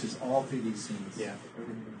on faces all through these scenes. Yeah.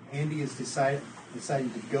 Andy has decided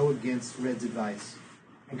to go against Red's advice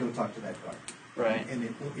and go talk to that guard. Right. And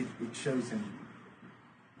it shows him,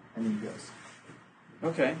 and then he goes.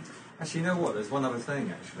 Okay. Actually, you know what? There's one other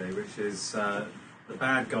thing, actually, which is the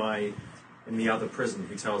bad guy in the other prison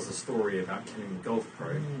who tells the story about killing the golf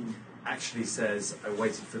pro actually says, I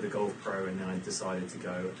waited for the golf pro and then I decided to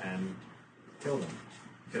go and kill them.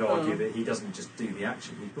 You could argue that he doesn't just do the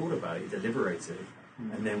action, he thought about it, he deliberated,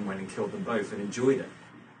 and then went and killed them both and enjoyed it.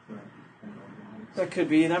 That could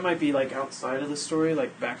be. That might be like outside of the story,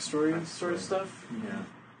 like backstory sort of stuff. Yeah.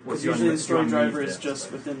 Because usually the story driver is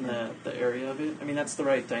just within the area of it. I mean, that's the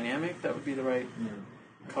right dynamic. That would be the right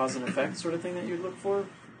cause and effect sort of thing that you'd look for.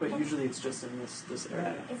 But usually it's just in this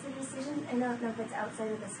area. Is the decision, I don't know if it's outside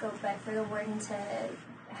of the scope, but for the warden to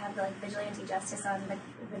have the vigilante justice on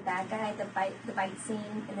the bad guy, the bite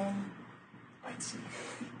scene, and then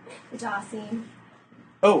the jaw scene.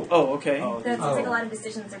 Oh, okay. It's like a lot of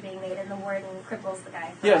decisions are being made, and the warden cripples the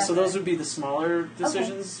guy. Yeah, so those would be the smaller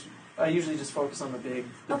decisions. I usually just focus on the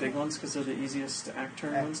big ones because they're the easiest act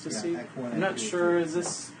turn ones to see. I'm not sure. Is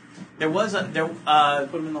this? There was put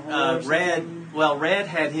them in the hole. Red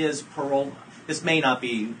had his parole. This may not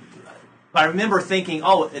be. I remember thinking,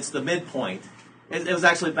 it's the midpoint. It was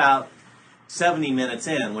actually about 70 minutes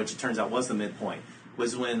in, which it turns out was the midpoint.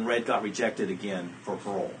 Was when Red got rejected again for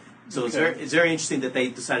parole. So it's very interesting that they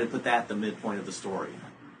decided to put that at the midpoint of the story.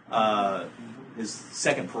 His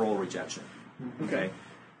second parole rejection. Okay.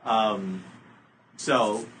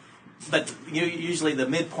 But usually the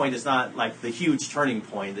midpoint is not like the huge turning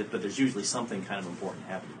point, but there's usually something kind of important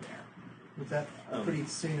happening there. Was that a pretty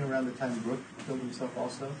scene around the time Brooke killed himself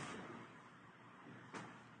also?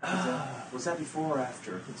 Was that before or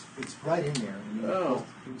after? It's right in there. He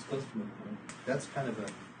was close to midpoint. That's kind of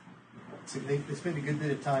they spend a good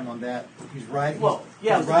bit of time on that. He's writing. Well,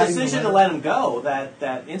 yeah, the decision to let him go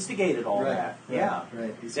that instigated all that. Right, yeah,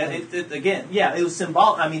 right. It was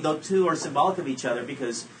symbolic. I mean, the two are symbolic of each other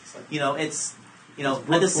because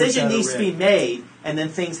a decision needs to be made, and then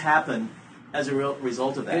things happen as a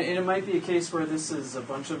result of that. And it might be a case where this is a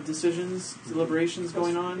bunch of decisions, deliberations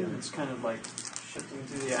going on. Yeah. It's kind of like shifting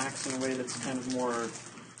through the acts in a way that's kind of more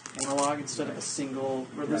analog instead of a single,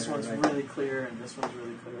 where this one's really clear and this one's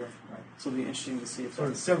really clear. Right. So it'll be interesting to see if sort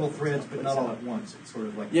of several threads, but not all at once. It's sort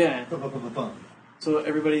of like So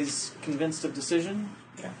everybody's convinced of decision?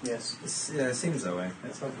 Yeah. Yes. It seems that way.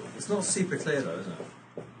 It's not super clear though, is it?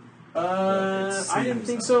 I didn't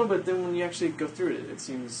think so, but then when you actually go through it, it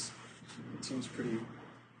seems pretty.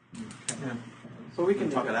 Yeah. So we can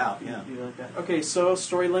talk it out. Yeah. Like that. Okay. So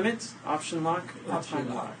story limit, option lock, time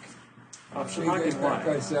lock. Option lock and why?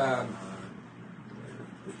 Because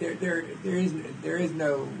there is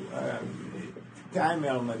no time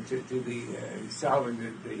element to the solving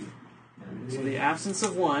the. So the absence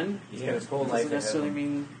of one doesn't necessarily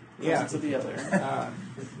mean the presence of the other.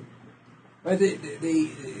 But the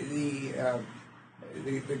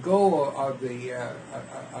goal of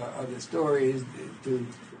the story is to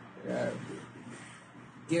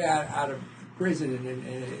get out of prison,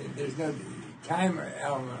 and there's no time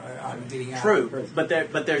element on getting out of prison.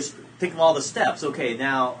 But there's think of all the steps. Okay,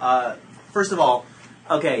 now first of all,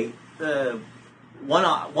 one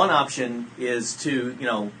option is to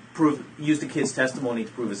use the kid's testimony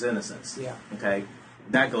to prove his innocence. Yeah. Okay.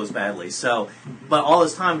 That goes badly. So, but all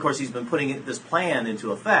this time, of course, he's been putting this plan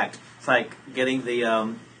into effect. It's like getting the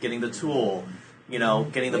tool,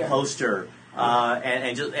 getting the poster,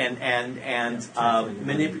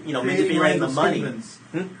 manipulating the money,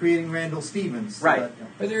 creating Randall Stevens, right?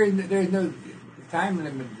 But there is no time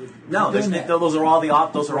limit. No, those are all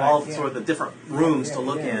sort of the different rooms to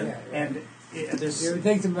look in. And if it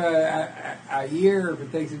takes him a year, if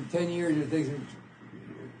it takes him 10 years, if it takes him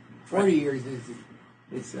 40 years, it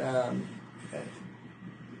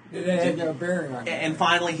has no bearing on it. And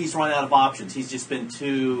finally, he's run out of options. He's just been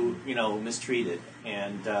too, mistreated,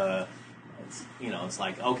 and it's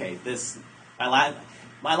like, okay, this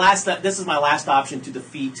is my last option to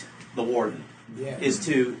defeat the warden is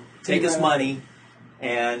to take his money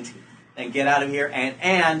and get out of here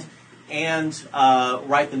and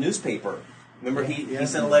write the newspaper. Remember, he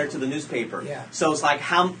sent a letter to the newspaper. Yeah. So it's like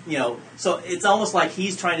so it's almost like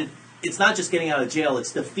he's trying to. It's not just getting out of jail;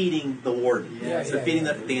 it's defeating the warden. It's defeating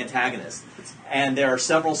the antagonist. And there are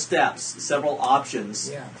several steps, several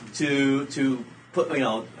options to put the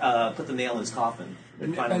nail in his coffin. But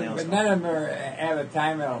none of them have a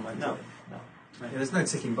time element. No. Yeah, there's no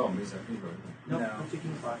ticking bomb, is there? No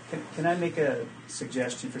ticking clock. Can I make a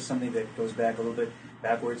suggestion for something that goes back a little bit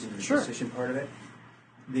backwards into the decision part of it?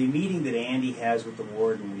 The meeting that Andy has with the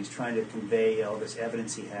warden when he's trying to convey all this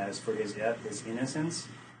evidence he has for his innocence,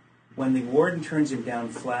 when the warden turns him down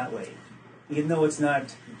flatly, even though it's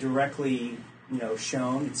not directly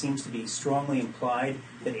shown, it seems to be strongly implied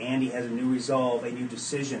that Andy has a new resolve, a new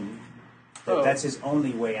decision, that's his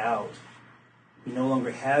only way out. He no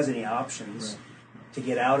longer has any options to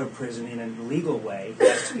get out of prison in a legal way. He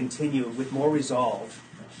has to continue with more resolve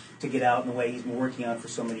to get out in the way he's been working on for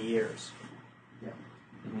so many years.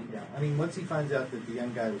 Yeah, I mean, once he finds out that the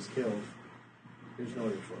young guy was killed, there's no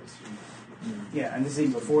other choice. Yeah, and this is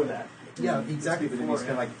even before that. Yeah, exactly. But he's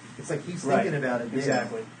kind of like, it's like he's thinking about it.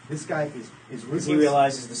 Exactly. This guy is ruthless. He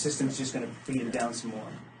realizes the system's just going to beat him down some more.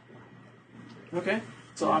 Okay,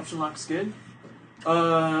 so option lock's good.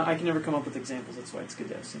 I can never come up with examples. That's why it's good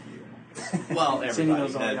to have Cindy. Well, Cindy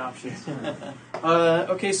knows all the options.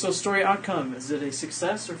 Okay, so story outcome. Is it a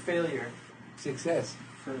success or failure? Success.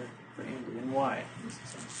 For Andy, and why?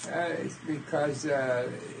 It's because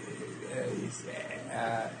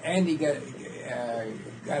Andy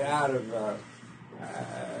got out of,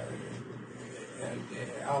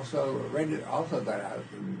 also Red also got out,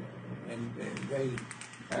 and they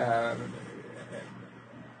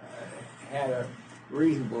had a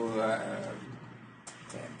reasonable,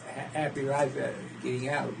 happy life getting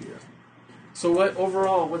out here. So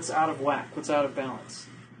what's out of whack? What's out of balance?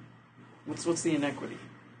 What's the inequity?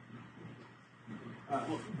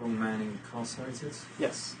 Wrong man incarcerated?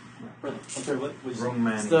 Yes. I'm sorry, what was Wrong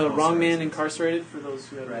man. It's the wrong man incarcerated, for those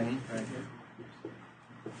who haven't Right.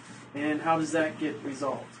 And how does that get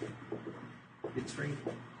resolved? It's free.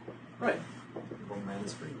 Right. Wrong man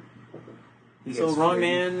is free. So wrong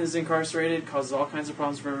man is incarcerated, causes all kinds of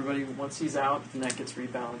problems for everybody. Once he's out, then that gets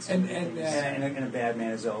rebalanced. And a bad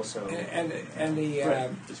man is also And the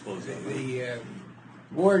disclosing. the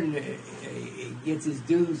warden gets his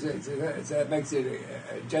dues, so that makes it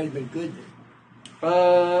a judgment good.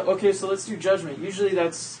 Okay, so let's do judgment. Usually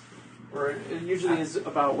it usually is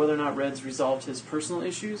about whether or not Red's resolved his personal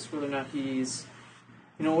issues, whether or not he's,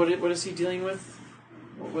 what is he dealing with?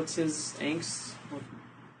 What's his angst?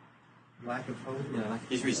 Lack of hope. Yeah.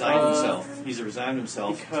 He's resigned himself. He's resigned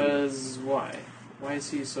himself. Because why? Why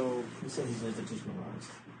is he so... He said he's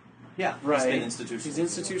institutionalized. Yeah, Right. he's been institutionalized. He's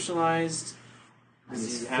institutionalized.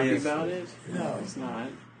 Is he happy about it? No. He's not.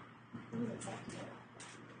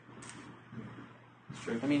 It's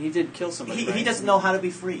true. I mean, he did kill somebody. He right? doesn't know how to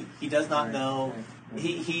be free. He does not know.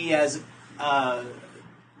 He has, the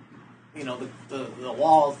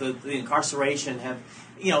walls, the incarceration have,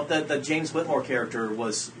 the James Whitmore character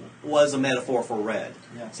was a metaphor for Red.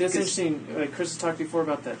 Yeah. See, that's interesting. Chris has talked before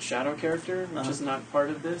about that shadow character, which is not part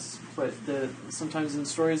of this. But sometimes in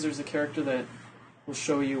stories, there's a character that will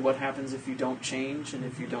show you what happens if you don't change and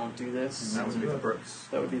if you don't do this. And that would be the Brooks.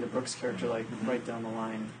 That would be the Brooks character, like right down the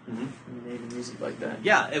line. Mm-hmm. And they even use it like that.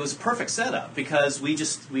 Yeah, it was a perfect setup because we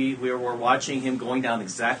were watching him going down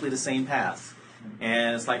exactly the same path,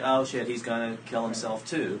 and it's like, oh shit, he's gonna kill himself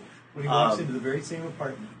too. When he walks into the very same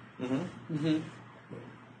apartment. Mm-hmm. Mm-hmm.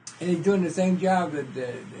 And he's doing the same job that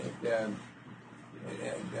the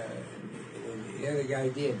other guy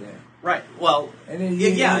did. Right. Well, And then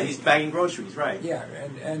he's bagging groceries, right? Yeah,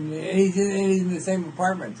 and he's in the same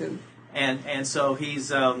apartment too. And so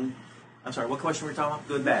he's I'm sorry, what question were we talking about?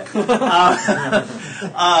 Good, bad.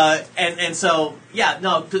 And so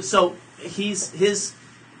so he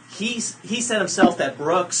said himself that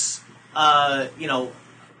Brooks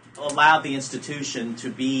allowed the institution to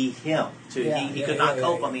be him. He could not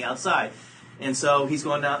cope on the outside, and so he's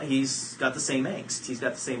going down. He's got the same angst. He's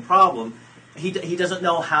got the same problem. He doesn't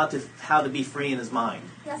know how to be free in his mind.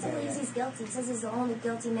 He also believes he's guilty. He says he's the only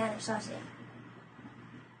guilty man at Shawshank.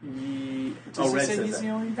 Does he Red say says he's that. the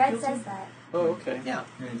only? Red says that. Oh, okay. Yeah.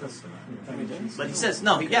 Yeah, he does say that. He does? But he says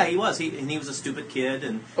no. He was. He was a stupid kid,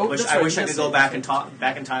 and Oh, I that's right, wish I he could does go say back that. and talk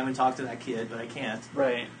back in time and talk to that kid, but I can't.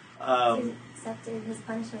 Right. He accepted his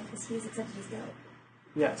punishment because he's accepted his guilt.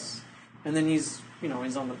 Yes. And then he's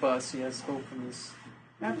on the bus. He has hope and he's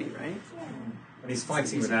happy, right? Yeah. And he's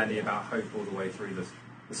fighting with Andy about hope all the way through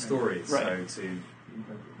the story. Right. So to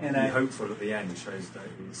And be I hopeful at the end shows that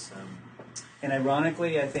he's. and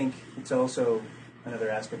ironically, I think it's also another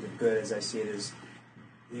aspect of good, as I see it, is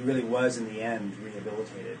he really was in the end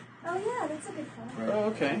rehabilitated Oh yeah, that's a good point. Oh,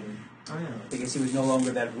 okay. Oh yeah. because he was no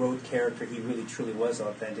longer that rote character. He really truly was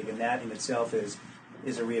authentic, and that in itself is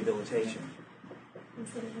a rehabilitation.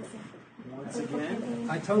 Instead of his Once again.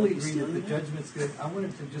 I totally agree that the judgment's good. I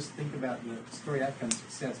wanted to just think about the story outcome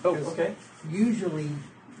success. Oh, Because okay. usually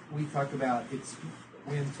we talk about it's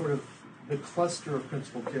when sort of the cluster of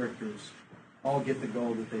principal characters all get the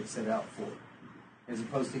goal that they've set out for. As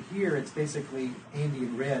opposed to here, it's basically Andy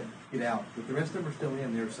and Red get out, but the rest of them are still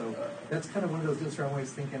in there. So that's kind of one of those deals where I'm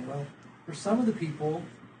always thinking, well, for some of the people,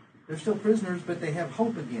 they're still prisoners, but they have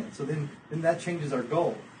hope again. So then that changes our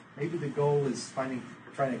goal. Maybe the goal is trying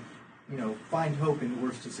to find hope in the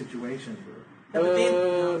worst of situations.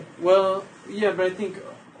 Well, yeah, but I think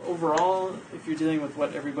overall, if you're dealing with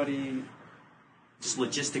what everybody Just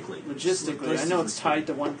logistically. I know it's tied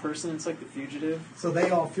to one person. It's like The Fugitive. So they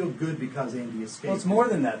all feel good because Andy escaped. Well, it's more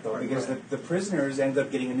than that, though, Right, because right. the prisoners end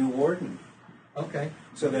up getting a new warden. Okay.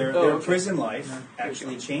 So their okay. prison life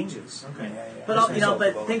actually changes. Okay. But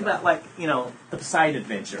think about the Poseidon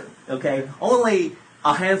Adventure. Okay, only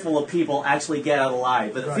a handful of people actually get out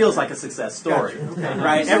alive, but it Right. feels like a success story, Gotcha. Okay.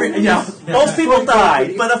 right? Most people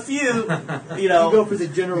died, but a few, You go for the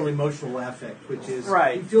general emotional affect, which is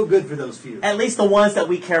Right. you feel good for those few. at least the ones that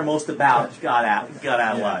we care most about Gotcha. got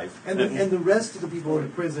out alive. And the rest of the people in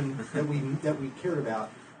prison that we cared about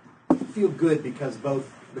feel good because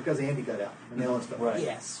Andy got out and Ellis got out. Right.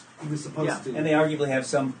 Yes. He was supposed to. And they arguably have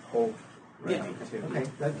some hope. Yeah. Too. Okay,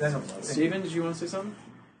 that helps. Steven, did you want to say something?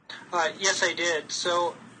 Yes, I did.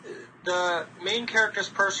 So the main character's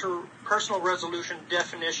personal resolution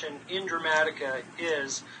definition in Dramatica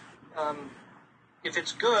is, if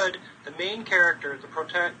it's good, the main character,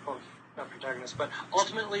 not protagonist, but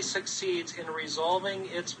ultimately succeeds in resolving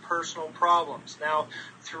its personal problems. Now,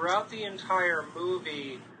 throughout the entire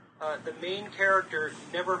movie, the main character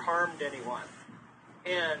never harmed anyone.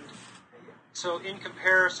 And so in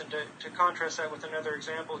comparison, to contrast that with another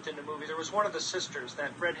example within the movie, there was one of the sisters,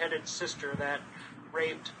 that redheaded sister that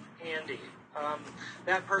raped Andy.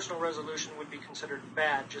 That personal resolution would be considered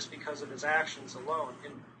bad just because of his actions alone,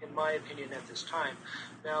 in my opinion, at this time.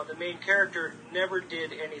 Now, the main character never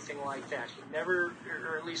did anything like that. He never,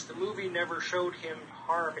 or at least the movie never showed him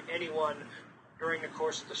harm anyone during the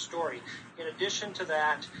course of the story. In addition to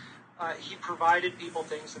that, he provided people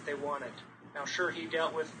things that they wanted. Now, sure, he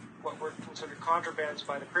dealt with what were considered contrabands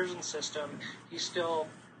by the prison system. He still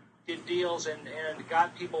did deals and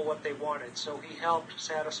got people what they wanted. So he helped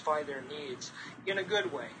satisfy their needs in a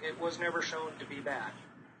good way. It was never shown to be bad.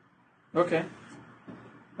 Okay.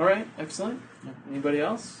 All right. Excellent. Anybody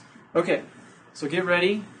else? Okay. So get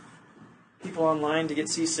ready. People online to get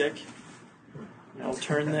seasick. I'll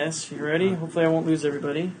turn this. You ready? Hopefully I won't lose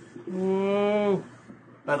everybody. Whoa.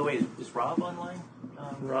 By the way, is Rob online?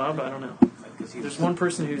 Rob? I don't know. There's one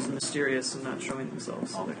person who's mysterious and not showing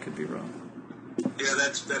themselves, so that could be Rob. Yeah,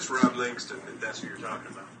 that's Rob Langston, if that's who you're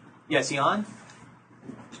talking about. Yeah, is he on?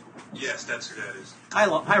 Yes, that's who that is. Hi,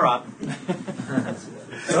 Rob.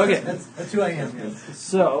 Okay. That's who I am. Yes.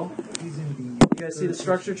 So, He's in the. you guys see the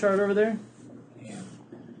structure chart over there? Yeah.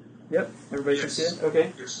 Yep. Everybody can see it?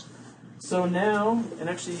 Okay. Yes. So now, and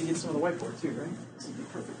actually you get some of the whiteboard too, right? This would be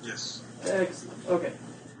perfect. Yes. Excellent. Okay.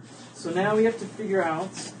 So now we have to figure out,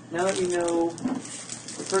 now that we know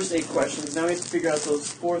the first 8 questions, now we have to figure out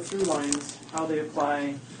those 4 through lines, how they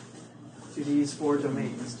apply to these 4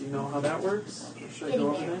 domains. Do you know how that works? Or should I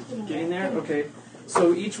go over that? Getting there? Okay.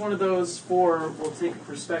 So each one of those 4 will take a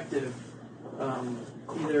perspective.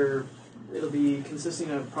 Either it'll be consisting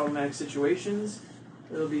of problematic situations,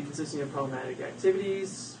 it'll be consisting of problematic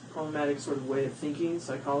activities, problematic sort of way of thinking,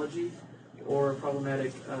 psychology, or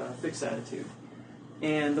problematic fixed attitude.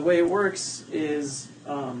 And the way it works is,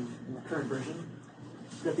 in the current version,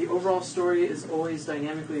 that the overall story is always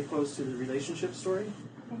dynamically opposed to the relationship story,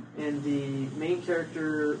 and the main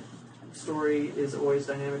character story is always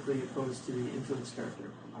dynamically opposed to the influence character.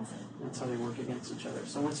 That's how they work against each other.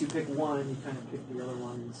 So once you pick one, you kind of pick the other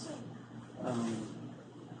ones.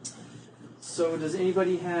 So does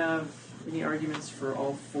anybody have any arguments for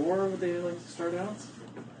all 4? Would they like to start out?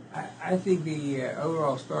 I think the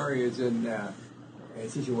overall story is in a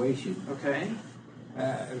situation. Okay.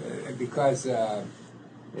 Because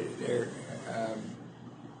their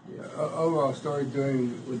overall story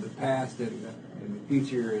dealing with the past and the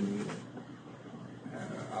future and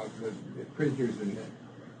of the prisoners in the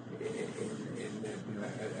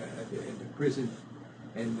prison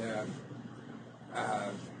and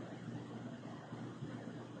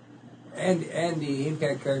the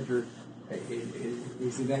impact character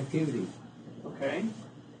is an activity. Okay.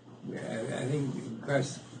 I think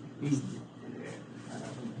because he's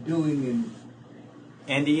doing and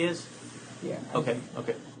Andy is? yeah. Okay.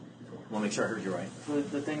 Want to make sure I heard you right.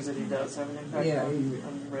 The things that he does have an impact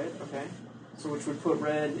on Red? Okay. So which would put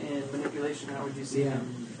Red in manipulation. How would you see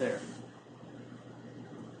him there?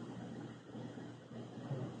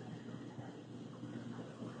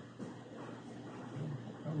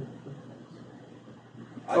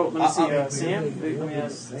 Oh, let me see. Sam? Let me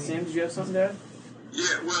ask. Sam, did you have something to add?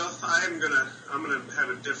 Yeah, well, I'm gonna have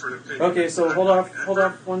a different opinion. Okay, so hold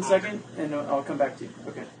off 1 second, and I'll come back to you.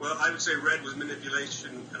 Okay. Well, I would say Red was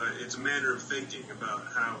manipulation. It's a manner of thinking about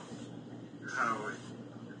how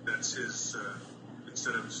that's his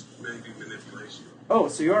instead of maybe manipulation. Oh,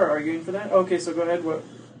 so you are arguing for that? Okay, so go ahead. What?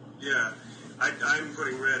 Yeah, I'm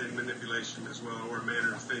putting Red in manipulation as well, or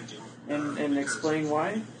manner of thinking. And explain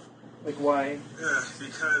why. Like why?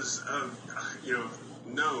 Because of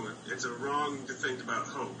no, it's a wrong to think about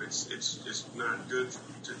hope. It's just not good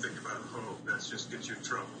to think about hope. That's just gets you in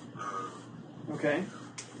trouble. Okay.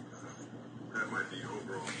 That might be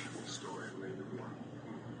overall story.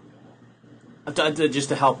 Just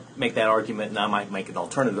to help make that argument, and I might make an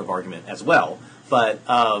alternative argument as well, but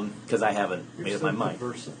because I haven't made up my mind.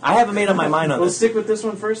 I haven't made up my mind on this. We'll stick with this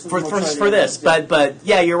one first. For this, but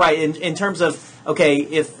yeah, you're right. In terms of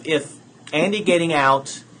if Andy getting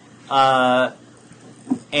out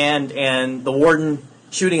and the warden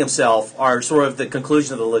shooting himself are sort of the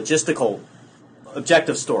conclusion of the logistical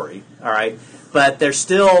objective story, all right, but there's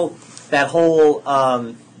still that whole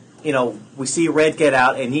we see Red get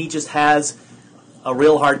out and he just has a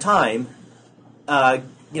real hard time. So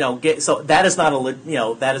that is not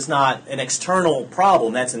that is not an external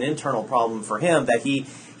problem. That's an internal problem for him that he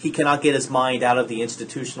cannot get his mind out of the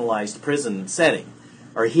institutionalized prison setting,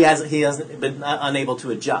 or he hasn't been unable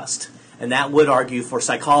to adjust, and that would argue for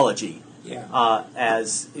psychology,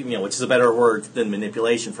 as which is a better word than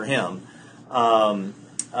manipulation for him.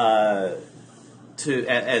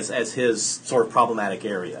 as his sort of problematic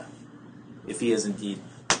area, if he is indeed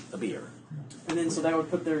a beer. And then, so that would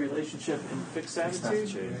put their relationship in fixed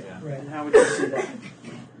attitude? Yeah. Right. And how would you see that?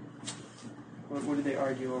 What do they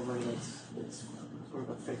argue over that's sort of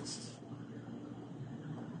a fixed?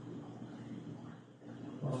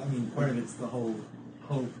 Well, I mean, part of it's the whole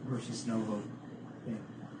hope versus no hope thing.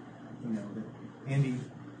 You know, that Andy,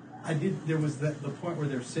 there was the point where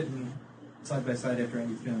they're sitting side by side after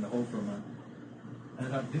Andy's been in the hole for a month. And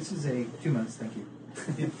I thought, this is 2 months, thank you,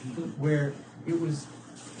 where it was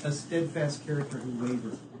a steadfast character who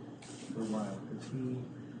wavered for a while, because he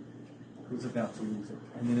was about to lose it.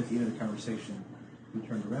 And then at the end of the conversation, he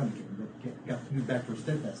turned around again, but got moved back to a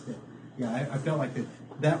steadfast state. Yeah, I felt like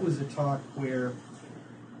that was a talk where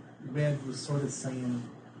Red was sort of saying,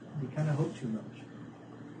 you kind of hope too much.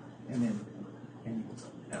 And then Andy was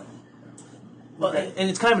like, no. Well, and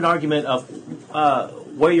it's kind of an argument of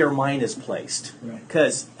where your mind is placed. Right.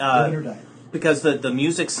 Because the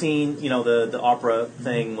music scene, the opera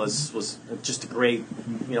thing was just a great,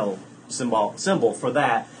 symbol for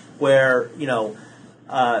that. Where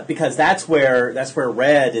because that's where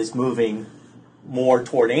Red is moving more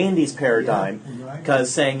toward Andy's paradigm.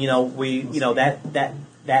 Because saying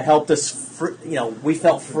that helped us. We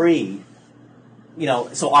felt free.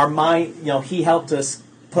 So our mind. He helped us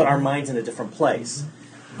put our minds in a different place.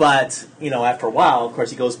 But, after a while, of course,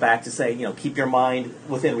 he goes back to say, keep your mind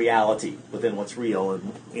within reality, within what's real,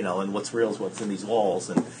 and, and what's real is what's in these walls.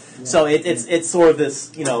 And so it's sort of this,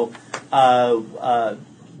 dueling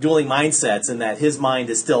mindsets, in that his mind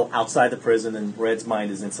is still outside the prison and Red's mind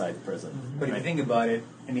is inside the prison. But if you think about it,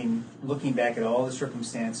 I mean, looking back at all the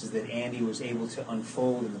circumstances that Andy was able to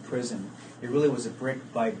unfold in the prison, it really was a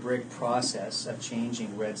brick-by-brick process of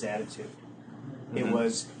changing Red's attitude. It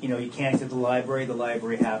was, you can't get to the library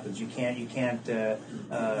happens. You can't,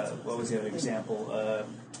 what was the other example?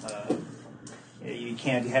 You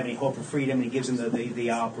can't have any hope for freedom, and he gives him the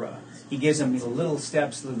opera. He gives him little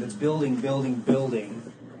steps that's building,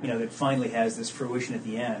 that finally has this fruition at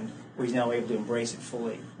the end, where he's now able to embrace it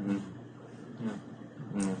fully. Mm-hmm.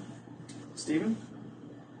 Mm-hmm. Stephen?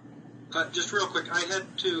 Just real quick, I had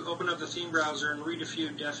to open up the theme browser and read a few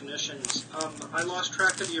definitions. I lost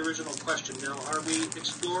track of the original question. Now, are we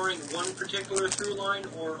exploring one particular through line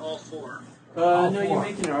or all four? No, you're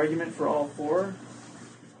making an argument for all four.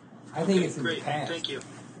 I think it's in the past. Thank you.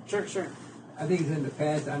 Sure. I think it's in the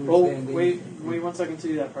past. Understanding. Wait 1 second to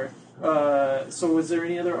do that part. So, was there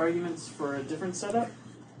any other arguments for a different setup?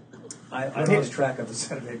 I lost track of the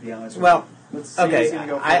setup, to be honest with you. Well, okay,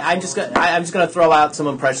 I'm just gonna throw out some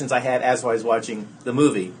impressions I had as I was watching the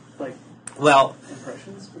movie.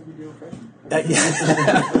 Impressions? What did you do impressions?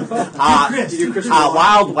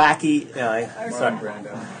 Wild, wacky.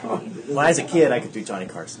 When I was a kid, I could do Johnny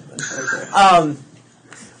Carson. But,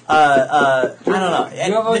 I don't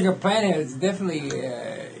know. Your Planet is definitely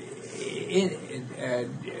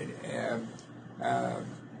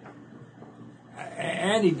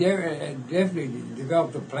Andy definitely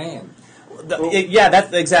developed a plan.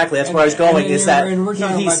 That's exactly. That's where I was going. And we're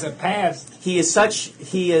talking about the past. He is such.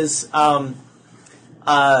 He is. That's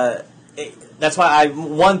why I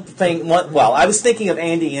was thinking of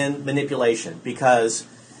Andy in manipulation, because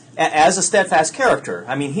as a steadfast character,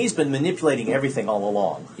 I mean, he's been manipulating everything all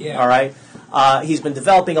along. Yeah. All right. He's been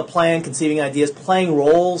developing a plan, conceiving ideas, playing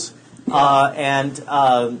roles, and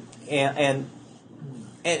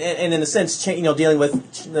in a sense, dealing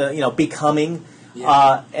with becoming.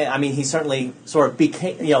 Yeah. I mean, he certainly sort of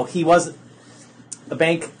became. He was a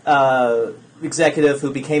bank executive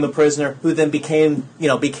who became a prisoner, who then became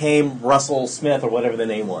Russell Smith or whatever the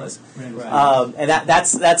name was. Right. And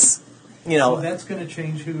that's. So that's going to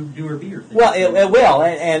change who do or be or things. Well, it will,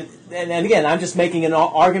 and again, I'm just making an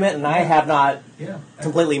argument, and I have not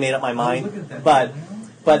completely made up my mind. But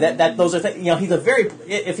that those are he's a very,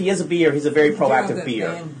 if he is a beer, he's a very proactive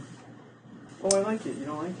beer. Oh, I like it. You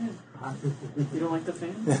don't like it? You don't like the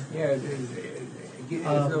fan? Yeah.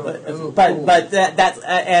 But that's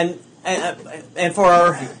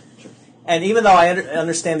and even though I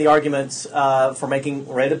understand the arguments for making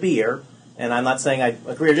Red a beer. And I'm not saying I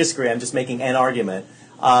agree or disagree. I'm just making an argument.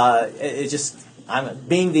 I'm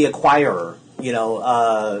being the acquirer.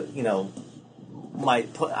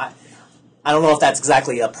 Might put. I don't know if that's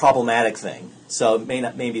exactly a problematic thing. So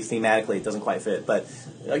maybe thematically it doesn't quite fit. But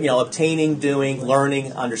obtaining, doing,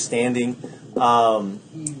 learning, understanding. I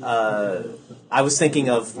was thinking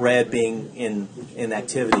of Red being in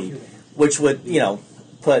activity, which would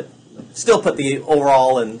still put the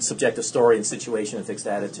overall and subjective story and situation in fixed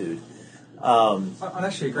attitude. I'd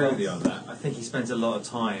actually agree with you on that. I think he spends a lot of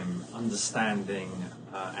time understanding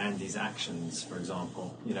Andy's actions, for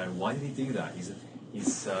example. Why did he do that?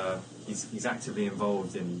 He's actively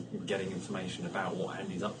involved in getting information about what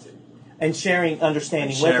Andy's up to. And sharing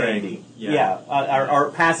understanding with Andy.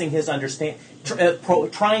 Or passing his understanding,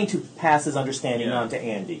 trying to pass his understanding on to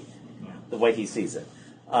Andy, the way he sees it.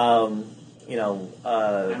 And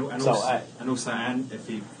also, if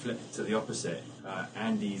you flip to the opposite,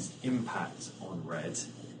 Andy's impact on Red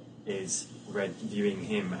is Red viewing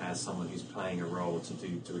him as someone who's playing a role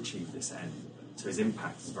to achieve this end. So his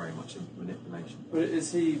impact is very much in manipulation. But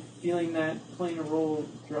is he feeling that playing a role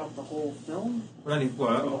throughout the whole film? Only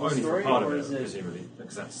story, for part of or it, is it presumably,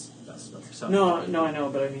 because that's No, I know,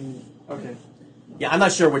 but I mean, okay. Yeah, I'm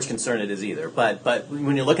not sure which concern it is either, but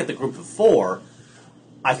when you look at the group of four,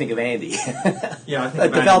 I think of Andy. Yeah, I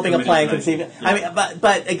think developing a plan, conceiving. Yeah. I mean,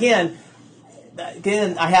 but again,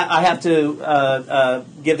 I have to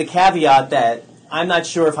give the caveat that I'm not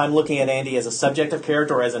sure if I'm looking at Andy as a subjective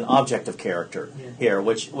character or as an objective character here.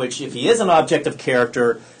 Which if he is an objective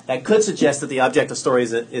character, that could suggest that the objective story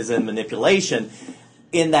is in manipulation.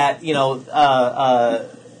 In that,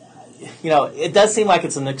 it does seem like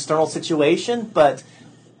it's an external situation, but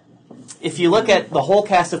if you look at the whole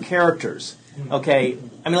cast of characters, okay,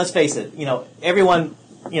 I mean, let's face it,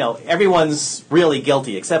 everyone's really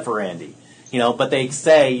guilty except for Andy, but they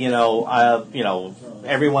say,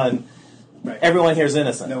 everyone here is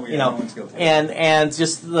innocent, no one's guilty. and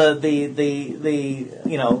just the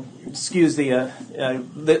excuse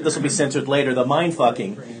this will be censored later, the mind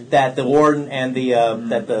fucking that the warden and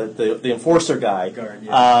the enforcer guy.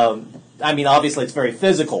 I mean, obviously it's very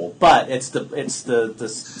physical, but it's the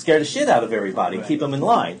scare the shit out of everybody, keep them in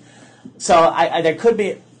line. So there could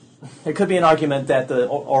be an argument that the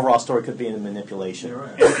overall story could be in manipulation.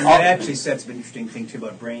 Right. And that actually sets an interesting thing too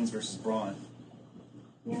about brains versus brawn.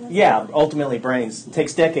 Yeah, ultimately brains. It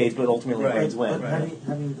takes decades, but ultimately brains win. But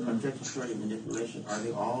having the objective story of manipulation, are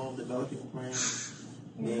they all developing plans,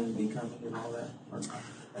 becoming and all that? Or not?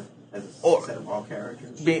 As a set of all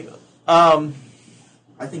characters? I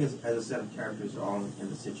think as a set of characters, they're all in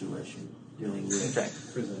the situation, dealing with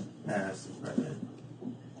past and present.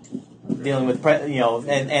 Dealing with,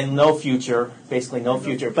 and no future, basically no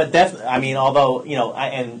future. But definitely, I mean, although,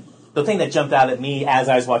 and the thing that jumped out at me as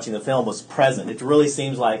I was watching the film was present. It really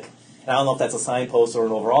seems like, and I don't know if that's a signpost or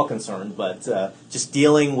an overall concern, but just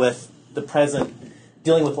dealing with the present,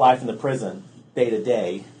 dealing with life in the prison day to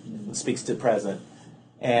day speaks to present.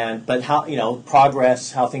 But how,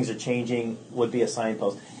 progress, how things are changing would be a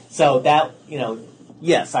signpost. So that,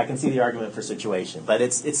 yes, I can see the argument for situation, but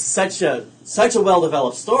it's such a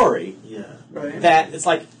well-developed story that it's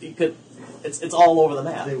like it's all over the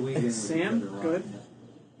map. Sam, good.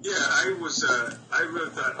 Yeah, I really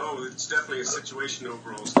thought, it's definitely a situation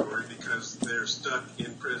overall story because they're stuck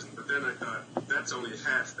in prison. But then I thought, that's only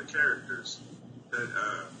half the characters.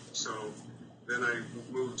 So then I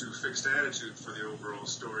moved to fixed attitude for the overall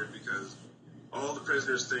story because all the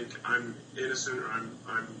prisoners think I'm innocent or I'm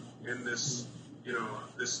in this,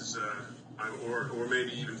 this is or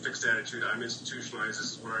maybe even fixed attitude, I'm institutionalized,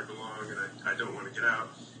 this is where I belong and I don't want to get out.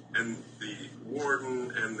 And the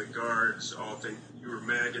warden and the guards all think you're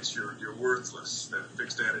maggots, you're worthless, that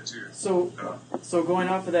fixed attitude. So going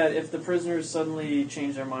off of that, if the prisoners suddenly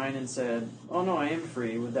changed their mind and said, oh no, I am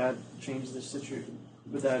free, would that change the situation?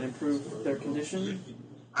 Would that improve their condition?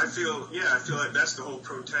 I feel like that's the whole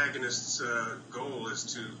protagonist's goal is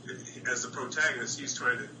to, as the protagonist, he's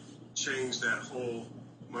trying to change that whole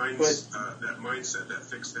that mindset, that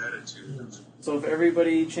fixed attitude. So if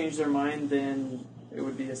everybody changed their mind, then it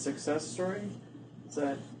would be a success story? Is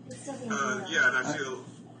that... yeah, and I feel...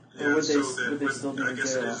 Yeah, would so they still be I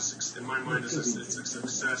guess in it jail? is, in my mind, it's a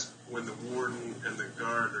success when the warden and the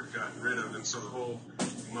guard are gotten rid of, and so the whole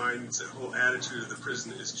mindset, whole attitude of the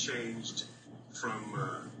prison is changed from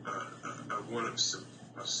one of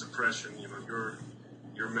suppression.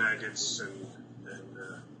 You're maggots, and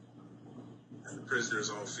the prisoners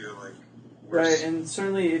all feel like right. And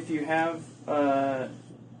certainly, if you have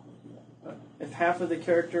if half of the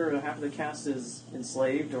character or half of the cast is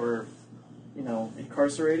enslaved or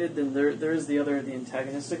incarcerated, then there is the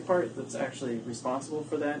antagonistic part that's actually responsible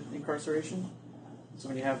for that incarceration. So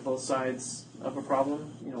when you have both sides of a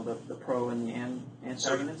problem, the pro and the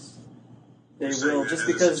antagonist, they will just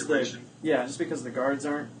because the guards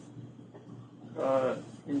aren't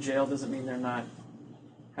in jail doesn't mean they're not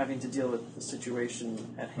having to deal with the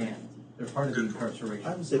situation at hand. They're part of the incarceration.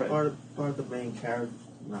 I would say part of the main character,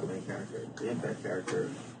 not main character, the impact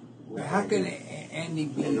character. How can Andy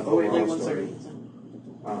be in the overall story?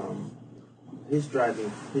 His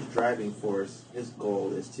driving force, his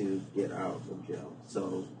goal is to get out of jail.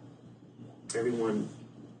 So everyone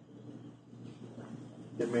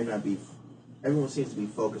there may not be. Everyone seems to be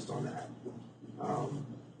focused on that,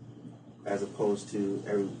 as opposed to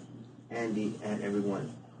Andy and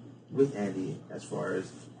everyone with Andy as far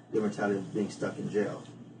as the mentality of being stuck in jail.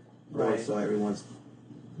 Right. So everyone's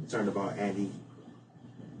concerned about Andy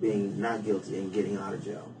being not guilty and getting out of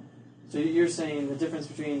jail. So you're saying the difference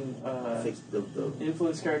between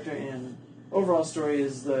influence character and overall story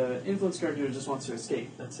is the influence character just wants to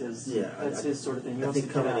escape. That's his. Yeah, that's his sort of thing. I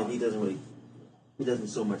think coming in, he doesn't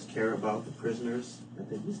so much care about the prisoners. I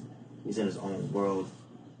think he's in his own world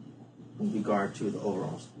in regard to the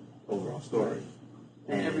overall story.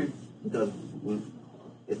 Right. And because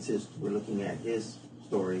we're looking at his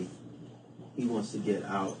story, he wants to get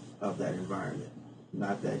out of that environment.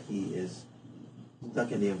 Not that he is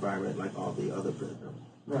stuck in the environment like all the other prisoners.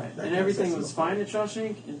 Right. And everything was fine at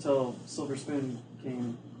Shawshank until Silver Spoon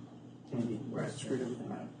came and screwed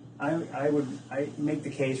everything up. I make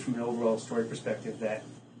the case from an overall story perspective that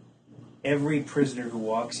every prisoner who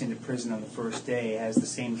walks into prison on the first day has the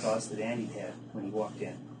same thoughts that Andy had when he walked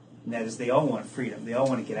in. And that is, they all want freedom. They all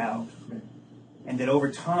want to get out. And that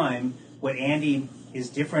over time, what Andy is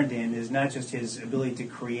different in is not just his ability to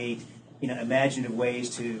create, imaginative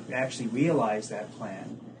ways to actually realize that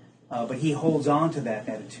plan, but he holds on to that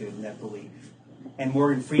attitude and that belief. And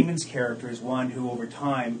Morgan Freeman's character is one who, over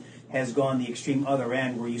time, has gone the extreme other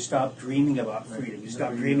end, where you stop dreaming about freedom, you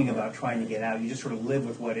stop dreaming about trying to get out, you just sort of live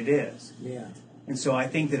with what it is. Yeah. And so I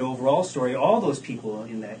think that overall story, all those people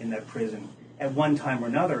in that prison, at one time or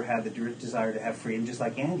another, had the desire to have freedom, just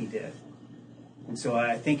like Andy did. And so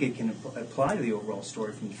I think it can apply to the overall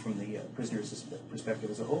story from the prisoner's perspective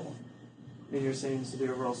as a whole. And you're saying so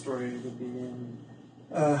the overall story would be in...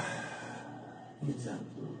 I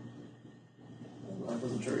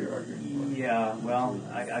wasn't sure you're arguing. Yeah, well,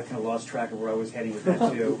 I kind of lost track of where I was heading with that,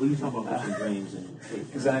 too. What are you talking about with dreams?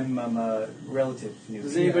 Because I'm a relative new.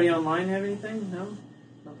 Does anybody online have anything? No?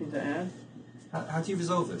 Nothing to add? How do you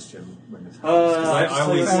resolve this, Jim?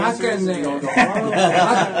 How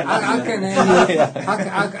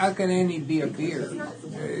can Andy be a beer?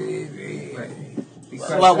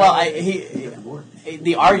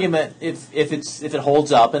 The argument, if it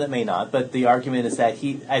holds up, and it may not, but the argument is that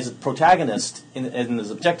he, as a protagonist, in his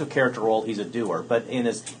objective character role, he's a doer, but in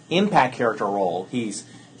his impact character role, he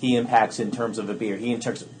impacts in terms of a beer. He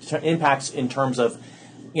impacts in terms of,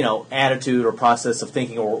 attitude or process of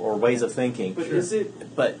thinking or ways of thinking. But is it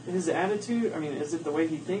his attitude? I mean, is it the way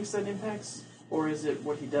he thinks that impacts, or is it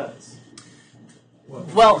what he does?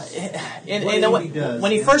 Well,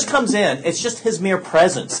 when he first comes in, it's just his mere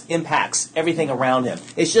presence impacts everything around him.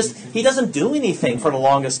 It's just he doesn't do anything for the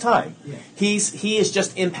longest time. He is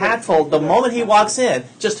just impactful. The moment he walks in,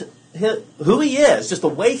 just who he is, just the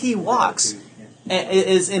way he walks,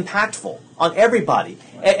 is impactful on everybody.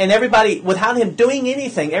 And everybody, without him doing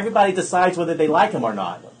anything, everybody decides whether they like him or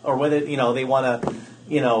not, or whether they want to.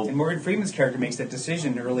 And Morgan Freeman's character makes that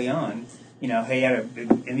decision early on. He had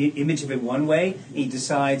an image of him one way, he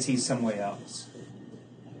decides he's some way else.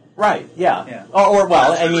 Right. Yeah.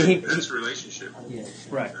 That's relationship. Yeah.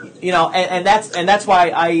 Right. And that's why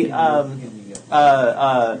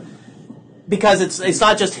because it's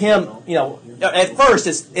not just him. At first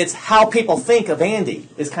it's how people think of Andy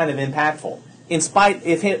is kind of impactful. In spite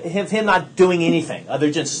of him not doing anything, other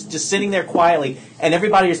than just sitting there quietly, and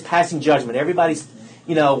everybody is passing judgment. Everybody's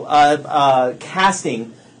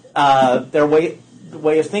casting their way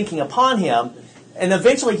of thinking upon him, and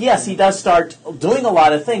eventually, yes, he does start doing a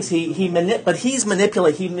lot of things. He manipulates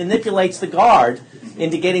the guard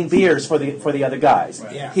into getting beers for the other guys.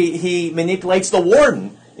 Right. Yeah. He manipulates the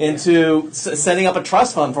warden into setting up a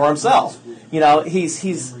trust fund for himself.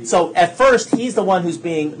 So at first he's the one who's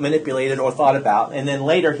being manipulated or thought about, and then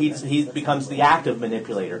later he becomes the active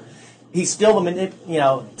manipulator. He's still the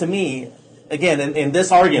to me, again in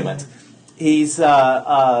this argument. He's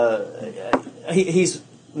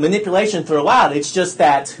manipulation throughout. It's just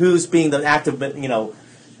that who's being the active,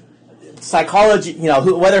 psychology.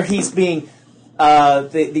 Whether he's being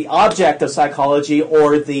the object of psychology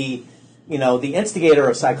or the instigator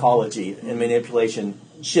of psychology and manipulation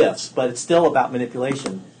shifts. But it's still about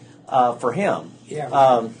manipulation for him.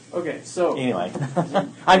 Yeah. Okay. So anyway,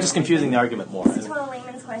 I'm just confusing the argument more. This is a total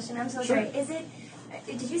layman's question. I'm so sorry. Is it?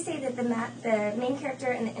 Did you say that the main character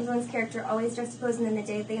and the influence character always juxtapose, and then the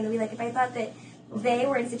day thing and the we? Like, if I thought that they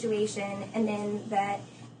were in situation, and then that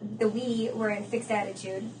the we were in fixed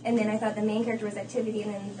attitude, and then I thought the main character was activity,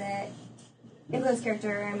 and then the influence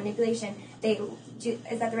character and manipulation, is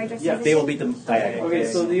that the right juxtaposition? Yeah, they will be the diagonal.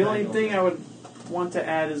 Okay, so the only thing I would want to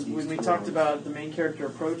add is when we talked about the main character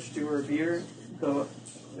approach to her beer,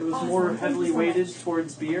 it was more heavily weighted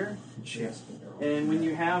towards beer. And when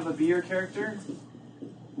you have a beer character,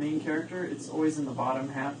 main character, it's always in the bottom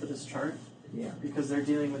half of this chart. Yeah. Because they're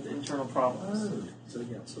dealing with internal problems. So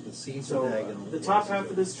the C's So are diagonal. the top half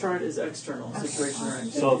of this chart is external, situation or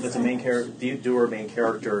activity. So if it's a main character, doer main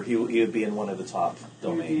character, he would be in one of the top He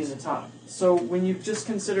would be in domains. the top. So when you just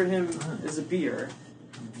consider him as a beer,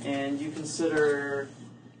 and you consider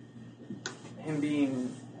him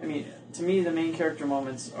being, I mean, to me the main character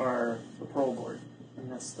moments are the parole board.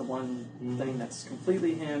 And that's the one thing that's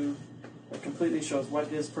completely him, that completely shows what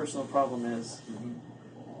his personal problem is.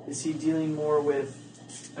 Is he dealing more with,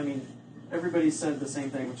 I mean, everybody said the same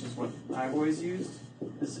thing, which is what I've always used,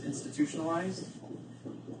 is institutionalized.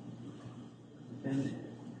 And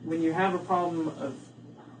when you have a problem of,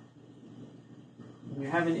 when you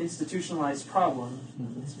have an institutionalized problem,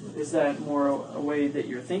 is that more a way that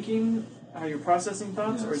you're thinking, how you're processing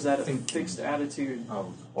thoughts, or is that a fixed attitude?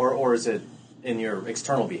 Or is it in your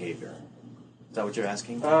external behavior? Is that what you're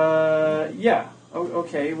asking? Yeah.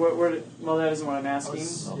 Okay. Well, that isn't what I'm asking.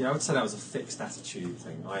 I would say that was a fixed attitude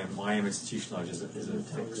thing. I am institutionalized is a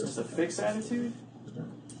fixed. It's a fixed attitude.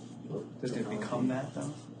 Does it become that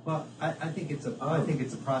though? Well, I think it's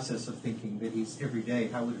a process of thinking that he's every day.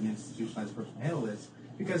 How would an institutionalized person handle this?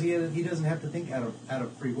 Because he doesn't have to think out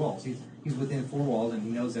of free walls. He's within four walls and he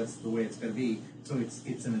knows that's the way it's going to be. So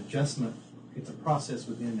it's an adjustment. It's a process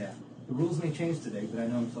within that. The rules may change today, but I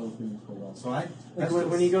know I'm still within this four walls. So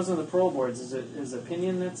when he goes on the parole boards, is it his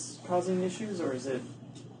opinion that's causing issues, or is it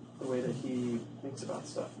the way that he thinks about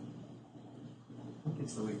stuff? I think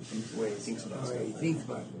it's the way he thinks about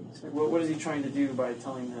stuff. What is he trying to do by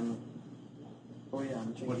telling them? Oh yeah,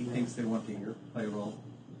 I'm what he thinks they want to hear, play a role.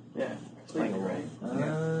 Yeah, playing a role.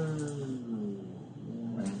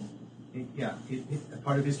 Right.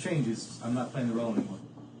 Part of his change is I'm not playing the role anymore.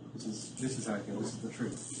 This is how I feel. This is the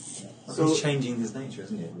truth. So he's changing his nature,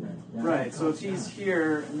 isn't he? Right. So if he's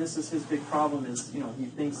here, and this is his big problem, is he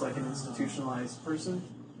thinks like an institutionalized person,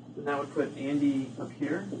 then that would put Andy up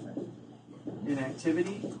here in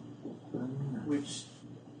activity, which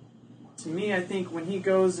to me, I think when he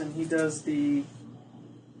goes and he does the,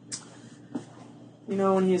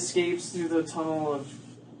 when he escapes through the tunnel of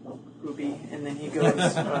Poopy, and then he goes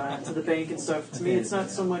to the bank and stuff. To me, it's not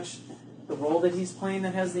so much the role that he's playing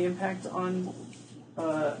that has the impact on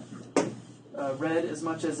Red as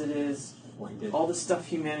much as it is all the stuff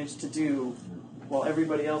he managed to do while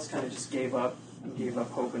everybody else kind of just gave up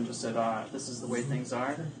hope and just said, this is the way things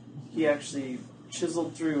are. He actually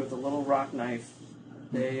chiseled through with a little rock knife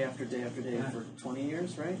day after day after day for 20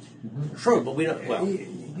 years, right? True, but we don't. Well,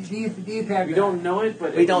 we don't know it,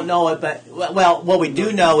 but we don't know it. But what we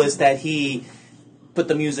do know is that he put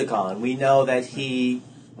the music on. We know that he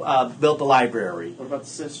built the library. What about the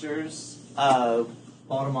sisters? Bought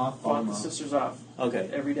them off. Bought the sisters off. Okay.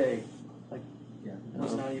 Every day. Like, it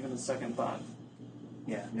was not even a second thought.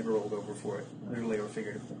 Yeah, never rolled over for it, literally or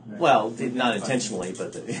figuratively. Well, not intentionally,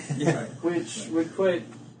 but which would put.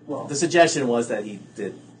 Well, the suggestion was that he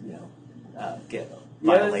did, get.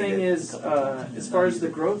 The other thing is, as far as the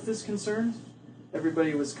growth is concerned,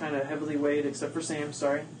 everybody was kind of heavily weighed except for Sam.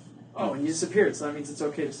 Sorry. Oh, and you disappeared, so that means it's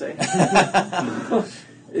okay to say.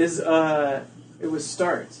 It was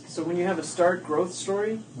start. So when you have a start growth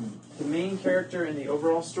story, the main character and the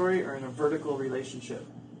overall story are in a vertical relationship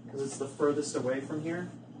because it's the furthest away from here.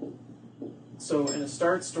 So in a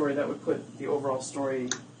start story, that would put the overall story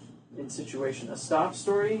in situation. A stop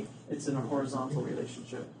story, it's in a horizontal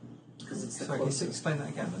relationship because it's the closest. Can you explain that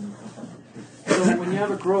again? So when you have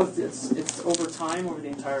a growth, it's over time, over the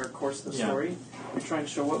entire course of the story. You're trying to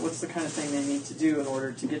show what's the kind of thing they need to do in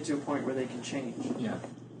order to get to a point where they can change. Yeah.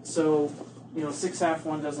 So, 6.5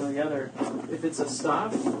 one dozen the other. If it's a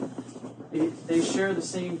stop, they share the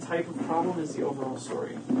same type of problem as the overall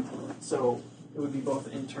story. So it would be both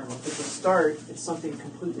internal. If it's a start, it's something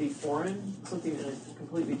completely foreign, something in a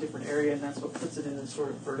completely different area, and that's what puts it in a sort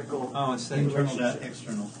of vertical. Oh, it's internal to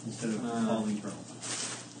external instead of all internal.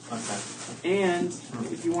 Okay. And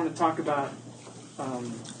if you want to talk about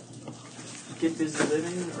get busy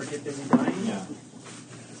living or get busy dying, to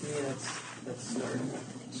me that's start.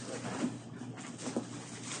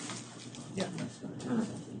 Yeah.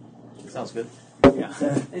 Sounds good. Yeah.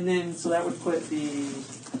 And then, so that would put the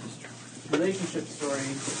relationship story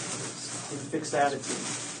in fixed attitude.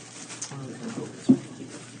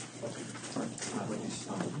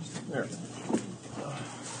 There.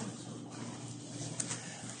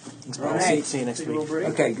 All right. See you next week.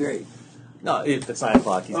 Okay, great. No, it's 9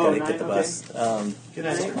 o'clock. He's got to get the bus. Good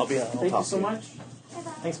night. I'll Thank you so much.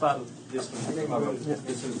 Thanks, Bob. This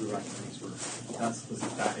is the right place.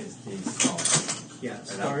 That is the start. Yeah,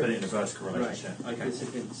 and I'll put it in a vertical relationship. Right. Okay.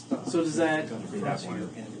 So does that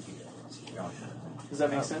Gotcha. does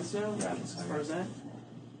that make sense now? As far as that?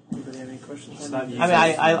 Anybody have any questions? I mean,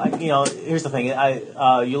 I here's the thing.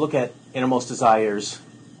 You look at innermost desires.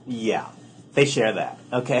 Yeah, they share that.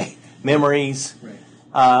 Okay, memories.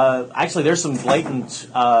 Right. Actually, there's some blatant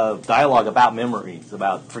dialogue about memories,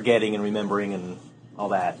 about forgetting and remembering and all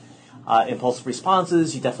that. Impulsive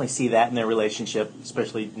responses, you definitely see that in their relationship,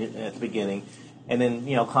 especially at the beginning. And then,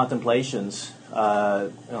 contemplations,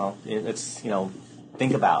 it's,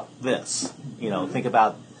 think about this, think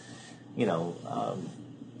about, you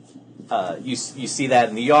see that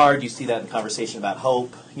in the yard, you see that in conversation about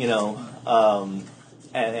hope,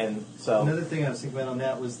 and so. Another thing I was thinking about on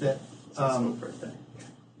that was that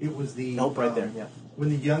it was the hope right there, yeah. When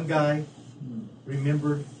the young guy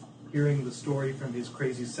remembered hearing the story from his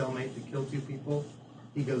crazy cellmate that killed 2 people,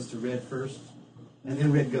 he goes to Red first, and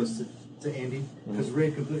then Red goes to Andy, because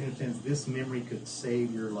Red completely understands this memory could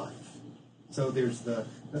save your life. So there's a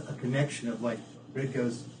connection of like, Red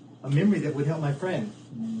goes, a memory that would help my friend.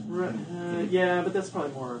 Right. Yeah, but that's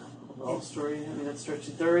probably more overall story. I mean, that's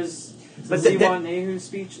stretchy. There is the But Ziwa Nehu's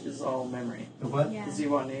speech is all memory. The what? Yeah. The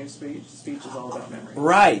Ziwa Nehu's speech is all about memory.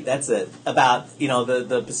 Right, that's it. About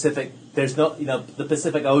the Pacific. There's no the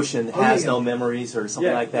Pacific Ocean has no memories or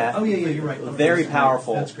something like that. Oh yeah, you're right. Very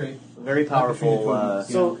powerful. That's great. Very powerful.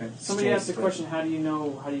 So somebody asked the question: how do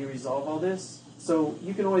you resolve all this? So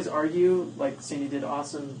you can always argue, like Sandy did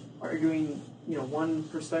awesome, arguing one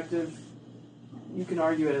perspective. You can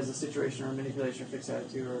argue it as a situation or a manipulation or fixed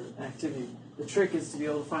attitude or an activity. The trick is to be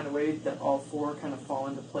able to find a way that all 4 kind of fall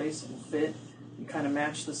into place and fit. You kind of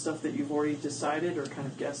match the stuff that you've already decided or kind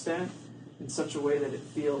of guessed at in such a way that it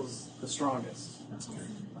feels the strongest.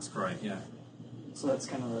 That's great, yeah. So that's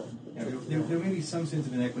kind of There may be some sense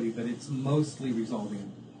of inequity, but it's mostly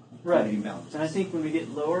resolving imbalance. And I think when we get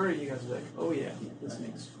lower, you guys are like, oh yeah, this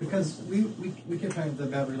makes because we kept talking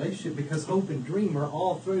about the relationship because hope and dream are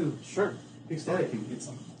all through fixed attitude. It's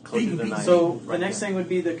so the next thing would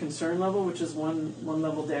be the concern level, which is one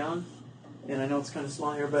level down. And I know it's kind of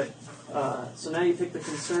small here, but so now you pick the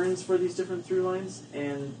concerns for these different through lines,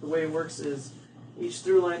 and the way it works is each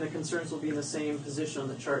through line, the concerns will be in the same position on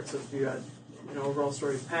the chart. So if you had overall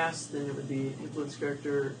story of past, then it would be influence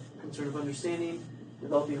character, concern of understanding,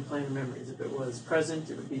 developing a plan of memories. If it was present,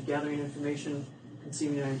 it would be gathering information,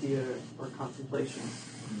 conceiving an idea, or contemplation.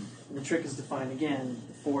 And the trick is to find, again,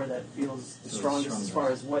 the 4 that feels the strongest as far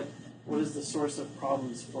as what is the source of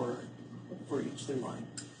problems for each through line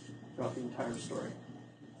throughout the entire story.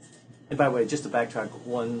 And by the way, just to backtrack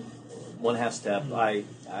one half step, I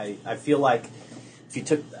feel like if you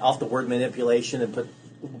took off the word manipulation and put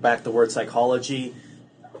back the word psychology,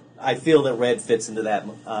 I feel that Red fits into that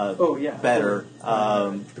better.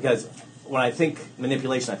 Because when I think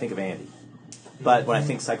manipulation, I think of Andy. But when I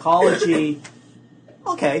think psychology,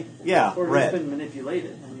 okay, yeah, or Red. He's been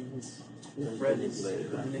manipulated. I mean, Red is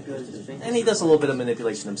manipulated to think. And he does a little bit of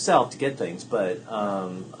manipulation himself to get things, but...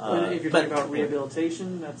 if you're talking about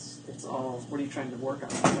rehabilitation, it's all, what are you trying to work on?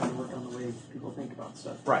 You're trying to work on the way people think about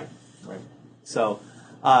stuff. Right. So,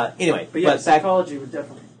 anyway. But psychology would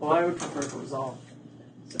definitely... Well, I would prefer if it was all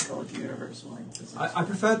psychology universe. I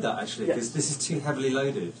preferred that, actually, because this is too heavily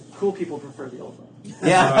loaded. Cool people prefer the old way.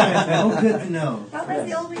 Yeah. Oh, good to know. What was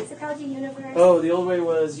the old way? Psychology, universe? Oh, the old way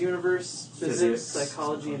was universe, physics,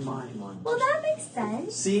 psychology, and mind. Well, that makes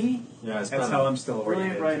sense. See? Yeah, that's how I'm still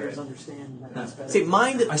Brilliant oriented. writers understand that better. See,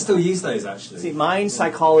 mind... I still use those, actually. See, mind,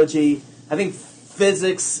 psychology, I think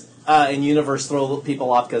physics and universe throw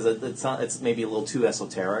people off because it's maybe a little too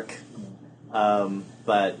esoteric.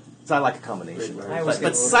 But I like a combination.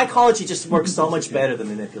 But psychology just works so much better than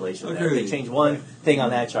manipulation. If they change one thing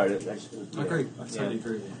on that chart. I agree. I totally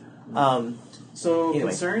agree. So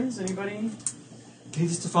anyway. Concerns? Anybody? Can you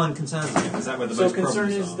just define concerns again? Is that where the most concern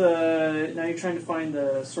problems is are? now you're trying to find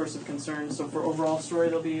the source of concern. So for overall story,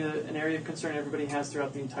 there'll be an area of concern everybody has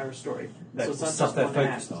throughout the entire story. So it's not Stuff just they're one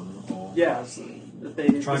focused act. on? Or Yeah. So that they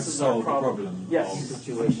trying to solve the problem. Yes.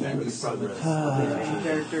 Situation. The main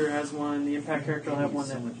character has one. The impact character will have one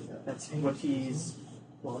that's what he's,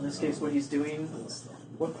 well, in this case, what he's doing.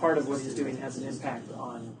 What part of what he's doing has an impact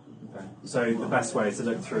on. Okay. So the best way is to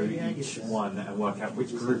look through each one and work out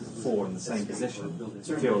which group of 4 in the same position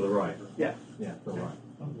feel the right. Yeah. Yeah, feel right.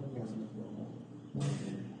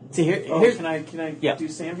 See here's can I do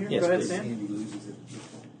Sam here? Yes, Go ahead, please. Sam.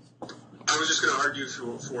 I was just going to argue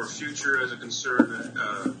for future as a concern,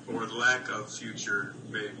 or the lack of future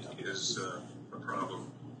maybe is a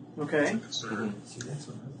problem. Okay. Concern.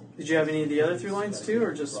 Did you have any of the other 3 lines too,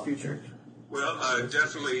 or just future? Well,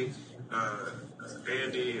 definitely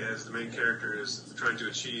Andy, as the main character, is trying to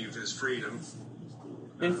achieve his freedom.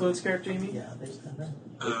 Influence character, you mean? Yeah, they stand up.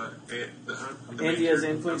 Andy as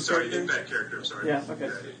influence character? Impact character, I'm sorry. Yeah,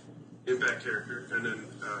 okay. Impact character. And then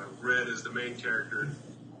Red is the main character.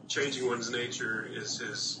 Changing one's nature is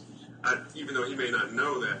his, even though he may not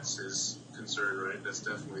know that's his concern, right? That's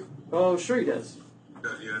definitely... Oh, sure he does.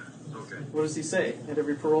 Yeah, okay. What does he say at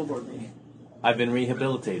every parole board meeting? I've been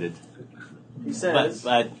rehabilitated. He says...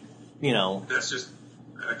 But you know... That's just...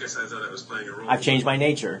 I guess I thought that was playing a role. I've changed my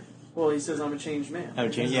nature. Well, he says I'm a changed man. I'm a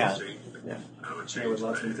changed, yeah. I'm a Yeah, changed with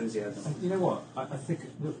lots of man. enthusiasm. You know what? I think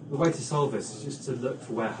the way to solve this is just to look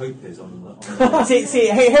for where hope is on the see,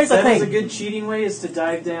 here's the that thing. is a good cheating way, is to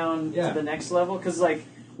dive down Yeah. to the next level. Because, like,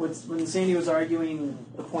 when Sandy was arguing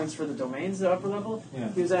the points for the domains, the upper level,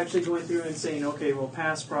 he was actually going through and saying, okay, well,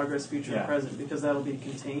 past, progress, future, and present, because that'll be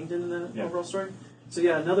contained in the overall story. So,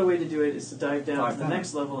 yeah, another way to do it is to dive down to the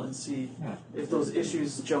next level and see if those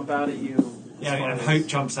issues jump out at you. Yeah, and hope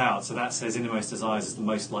jumps out, so that says innermost desires is the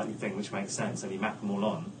most likely thing, which makes sense, and you map them all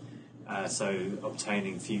on. So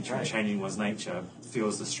obtaining future and changing one's nature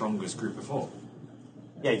feels the strongest group of four.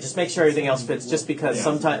 Yeah, just make sure everything else fits. Just because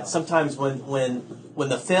sometimes when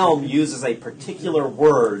the film uses a particular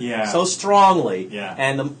word so strongly,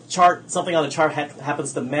 and the chart, something on the chart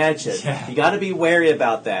happens to match it, you got to be wary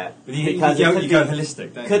about that. But you because go it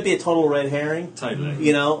holistic. Could be a total red herring. Totally.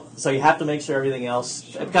 You know, so you have to make sure everything else,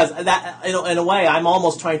 because that, you know, in a way, I'm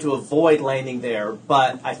almost trying to avoid landing there,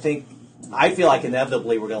 but I feel like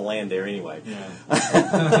inevitably we're going to land there anyway.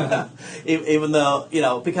 Yeah. Even though, you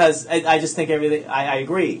know, because I just think everything. I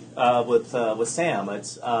agree with Sam.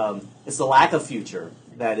 It's the lack of future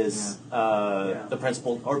that is the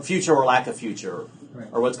principle, or future or lack of future,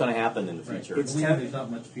 or what's going to happen in the future. There's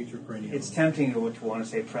not much future for any of It's them. tempting to want to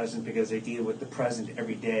say present because they deal with the present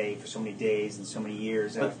every day for so many days and so many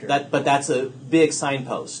years after. But that's a big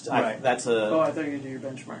signpost. Right. I thought you were going to do your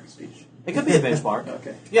benchmark speech. It could be a benchmark.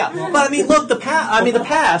 Okay. Yeah, but I mean, look, the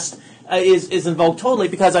past is invoked totally,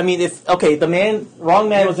 because I mean, if the wrong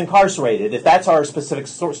man was incarcerated, if that's our specific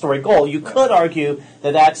story goal, you could argue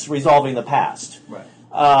that that's resolving the past. Right.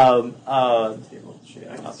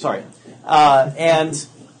 Sorry, and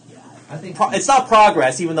I think it's not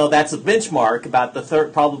progress, even though that's a benchmark about the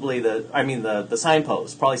third, probably the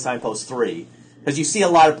signpost, probably signpost 3, because you see a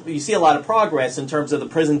lot of progress in terms of the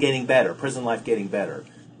prison getting better, prison life getting better.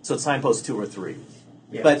 So it's signpost 2 or 3.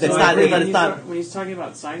 Yeah. But it's not. But it's not. When he's talking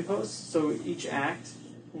about signposts, so each act,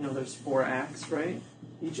 there's 4 acts, right?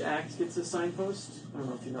 Each act gets a signpost. I don't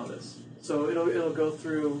know if you know this. So it'll go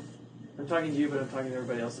through. I'm talking to you, but I'm talking to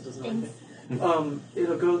everybody else that doesn't know anything.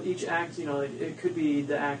 It'll go each act. It could be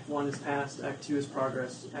the act 1 is past, act 2 is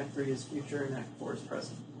progress, act 3 is future, and act 4 is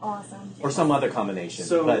present. Awesome. Or some other combination.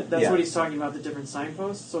 So but, that's what he's talking about, the different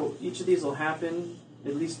signposts. So each of these will happen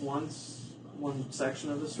at least once. One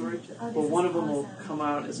section of the story, but one of them will come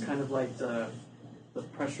out as kind of like the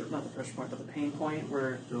pressure, not the pressure point, but the pain point,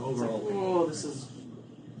 where the overall. It's like, this is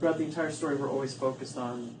throughout the entire story. We're always focused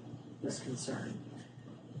on this concern.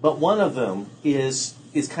 But one of them is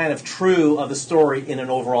kind of true of the story in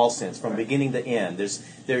an overall sense, from beginning to end.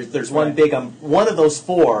 There's one big one of those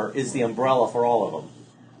 4 is the umbrella for all of them.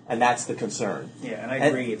 And that's the concern. Yeah, and I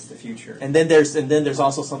agree. It's the future. And then there's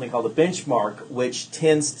also something called the benchmark, which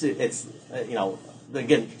tends to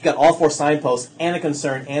again, you got all 4 signposts and a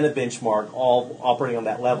concern and a benchmark all operating on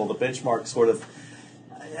that level. The benchmark sort of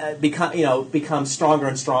becomes stronger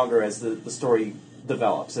and stronger as the story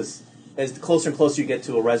develops. As closer and closer you get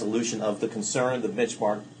to a resolution of the concern, the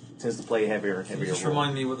benchmark tends to play heavier and heavier. Just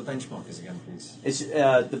remind me what the benchmark is again, please. It's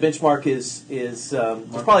the benchmark is there's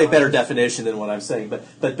probably a better definition than what I'm saying,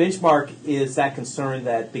 but benchmark is that concern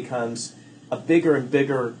that becomes a bigger and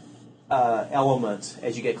bigger element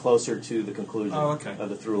as you get closer to the conclusion of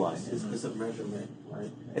the through line. It's a measurement,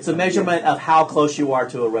 right? It's a measurement of how close you are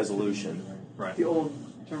to a resolution. Right. The old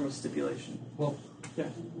term was stipulation. Well,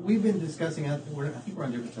 we've been discussing. I think we're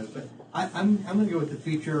on different sides, but I'm going to go with the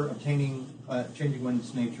future, obtaining, changing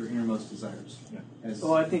one's nature, innermost desires. Yeah.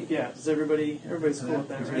 I think Does everybody's cool with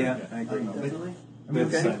that, right? Yeah, I agree. Definitely.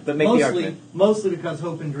 But make the argument. Mostly because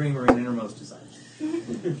hope and dream are in innermost desires.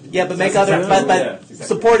 Yeah, but make other, but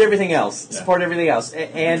support everything else. Support everything else.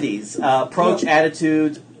 Andy's approach,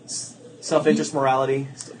 attitude, self-interest, morality.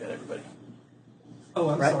 Still got everybody. Oh,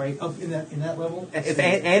 I'm sorry. In that level. If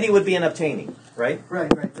Andy would be an obtaining, right?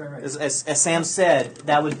 Right. As Sam said,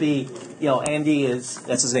 that would be, Andy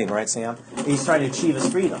that's his name, right, Sam? He's trying to achieve his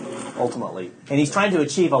freedom, ultimately. And he's trying to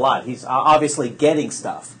achieve a lot. He's obviously getting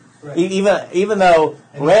stuff. Right. Even though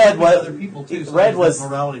Red was... Other people too, so Red was...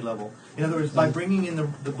 morality level. In other words, by bringing in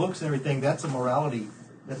the books and everything, that's a morality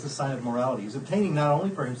That's a sign of morality. He's obtaining not only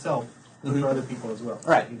for himself, but for other people as well.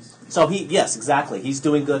 Right. So yes, exactly. He's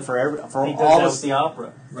doing good for He does all that of with the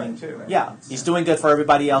opera thing too, right? Yeah, he's doing good for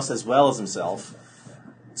everybody else as well as himself.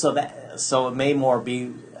 So it may more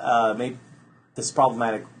be this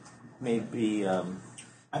problematic may be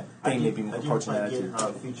thing may be more approaching that attitude.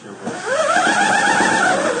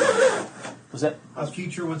 Was that a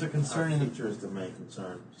future was a concern? The future is the main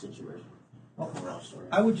concern situation. Well,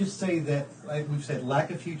 I would just say that, like we've said,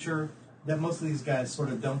 lack of future. That most of these guys sort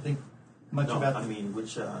of don't think much about. I mean,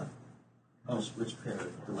 which pair?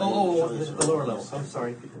 The lower level. I'm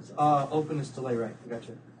sorry. Openness delay, right?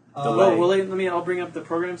 Gotcha. I'll bring up the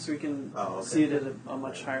program so we can see it at a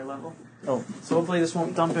much higher level. Oh. So hopefully this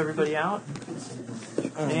won't dump everybody out.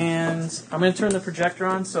 And I'm going to turn the projector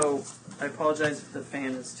on, so I apologize if the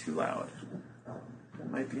fan is too loud.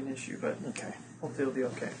 That might be an issue, but okay. Hopefully it'll be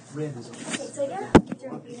okay. Okay, so yeah, future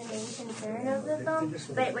would be the main concern of the film,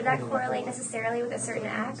 but would that correlate necessarily with a certain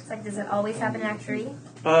act? Like, does it always happen in Act 3?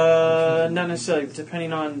 Not necessarily.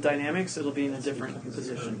 Depending on dynamics, it'll be in a different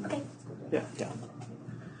position. Okay. Yeah.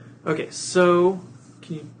 Okay, so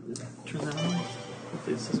can you turn that on?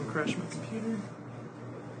 Hopefully this doesn't crash my computer.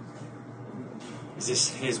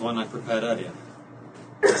 Here's one I prepared earlier.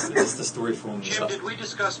 Is this the story form? Jim, did we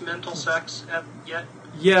discuss mental sex yet?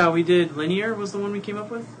 Yeah, we did. Linear was the one we came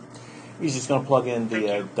up with. He's just going to plug in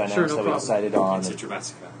the dynamics that we decided on. It's a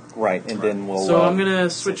Dramatica. Right, and then we'll... So I'm going to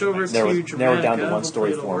switch over to Dramatica. Narrow down to one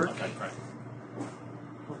story form. Okay, great.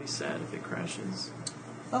 I'll be sad if it crashes.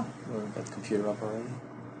 Oh, well, got the computer up already.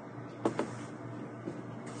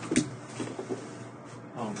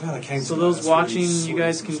 Oh, I'm glad I came so to those that. watching, Really you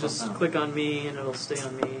guys can stuff just out. click on me and it'll stay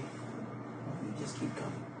on me. You just keep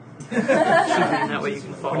going. And that way you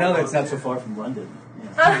can follow. Well, now it's not so far from London.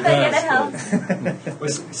 Yeah, that helps. Well,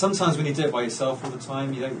 sometimes when you do it by yourself all the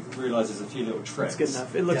time, you don't realise there's a few little tricks. That's good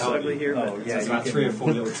enough. It looks ugly here, but there's about 3 or 4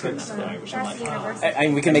 little tricks today, which I'm like, I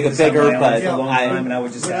mean, we can make it bigger, but I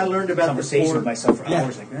would just have a conversation with myself for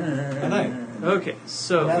hours. Like, I know. Okay,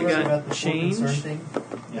 so we got change.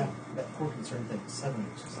 Yeah, that core concern thing, 7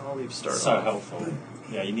 inches. I'll leave start So off. helpful.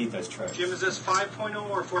 Yeah, you need those tricks. Jim, is this 5.0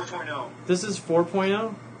 or 4.0? This is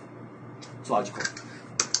 4.0. It's logical.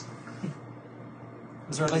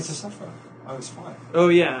 Is there a later software? Oh, it's 5. Oh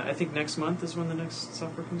yeah, I think next month is when the next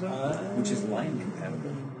software comes out. which is Lion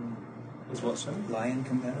compatible. Is what, sorry? Lion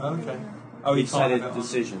compatible. Oh, okay. Oh, you can't decided have it on-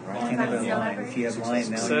 decision, right? You can't have it on Lion. If you have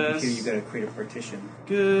Lion now on your computer, you've got to create a partition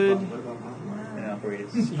Good and operate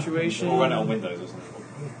it. situation. Or run it on Windows or something.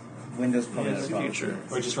 Windows probably Yes, has a problem. future.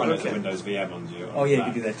 Or just run it Okay. as Windows VM on you. Oh yeah, you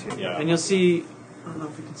can do that too. Yeah. And you'll see. I don't know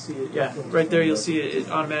if you can see it. Yeah, right there. You'll see it. It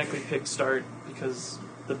automatically picks start because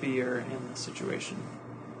the beer and the situation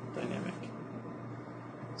dynamic.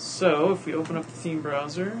 So if we open up the theme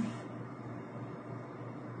browser.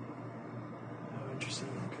 Oh, interesting.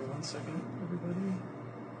 Okay, 1 second, everybody.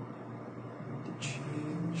 I need to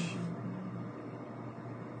change.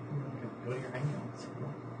 Go to your hangouts.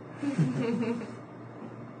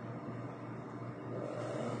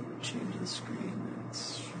 Change the screen.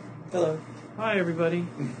 It's... Hello. Hi, everybody.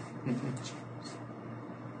 There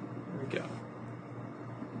we go.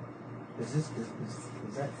 Is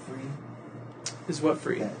that free? Is what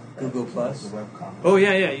free? Google Plus. The webcom. Oh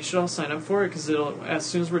yeah. You should all sign up for it because it'll. As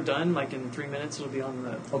soon as we're done, like in 3 minutes, it'll be on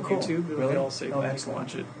the Oh, cool. YouTube. It'll Really? be all saved. Oh, and you can excellent.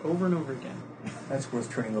 watch it over and over again. That's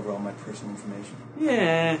worth turning over all my personal information.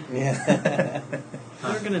 Yeah, Yeah.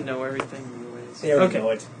 they're gonna know everything anyways. They already Okay. know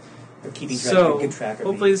it. They're keeping track, So good track of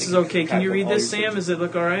hopefully me. this is They keep okay. Can track you of read all this, your Sam? Does it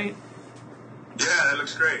look all right? Yeah, that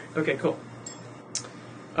looks great. Okay, cool.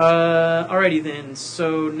 Alrighty then.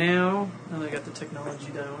 So now that I got the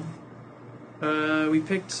technology down, we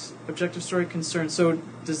picked objective story concern. So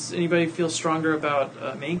does anybody feel stronger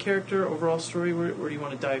about main character, overall story? Where do you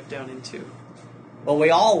want to dive down into? Well, we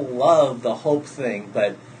all love the hope thing,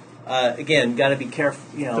 but again, got to be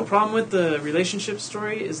careful. You know, The problem with the relationship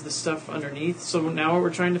story is the stuff underneath. So now what we're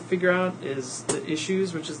trying to figure out is the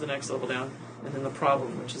issues, which is the next level down, and then the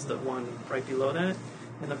problem, which is the one right below that.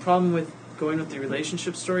 And the problem with going with the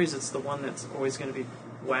relationship story is it's the one that's always going to be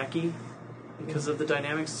wacky because of the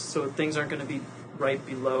dynamics. So things aren't going to be right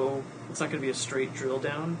below. It's not going to be a straight drill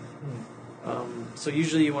down. So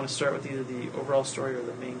usually you want to start with either the overall story or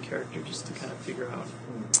the main character just to kind of figure out.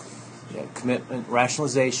 yeah, commitment,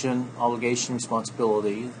 rationalization, obligation,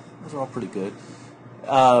 responsibility. Those are all pretty good.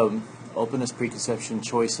 Openness, preconception,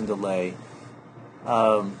 choice, and delay.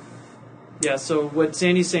 Yeah, so what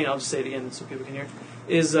Sandy's saying, I'll just say it again so people can hear,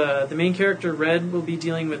 is the main character, Red, will be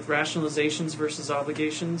dealing with rationalizations versus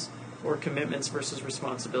obligations or commitments versus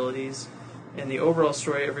responsibilities. In the overall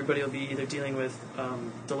story, everybody will be either dealing with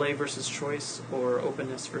delay versus choice or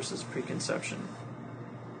openness versus preconception.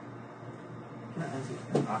 Can I ask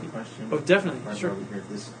an odd question? Oh, definitely. Right Sure. over here,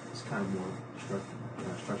 this is kind of more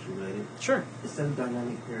structure related. Sure. Instead of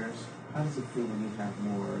dynamic pairs, how does it feel when you have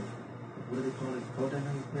more, what do they call it,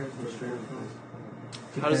 co-dynamic pairs or straight pairs?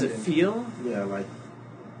 How does it feel? Yeah, like...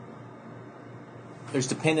 There's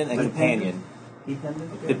dependent and companion.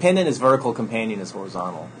 Dependent? Okay. Dependent is vertical, companion is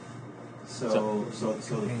horizontal. So the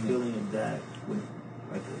feeling of that with,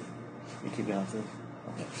 like... You keep going through?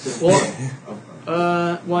 Well,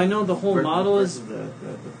 I know the whole model is... The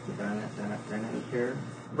dynamic pair.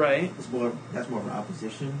 Right. That's more of an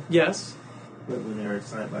opposition. Yes. But when they're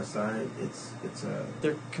side by side, it's a...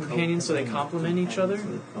 They're companions, so they complement each other?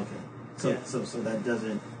 Okay. So that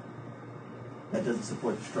doesn't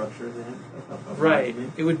support the structure then? Of right.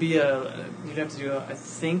 argument? It would be you'd have to do I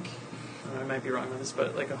think, I might be wrong with this,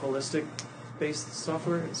 but like a holistic based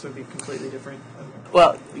software, so it would be completely different.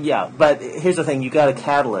 Well, yeah, but here's the thing. You got a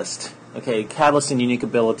catalyst, okay? Catalyst and unique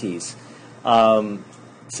abilities. Depending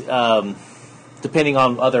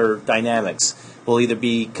on other dynamics, will either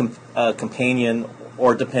be companion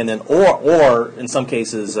or dependent, or in some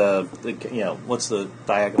cases, what's the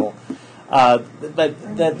diagonal? But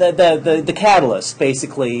the catalyst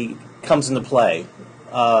basically comes into play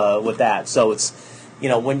with that. So it's,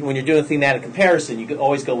 when you're doing thematic comparison, you could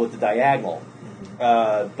always go with the diagonal.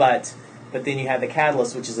 But then you have the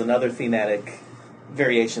catalyst, which is another thematic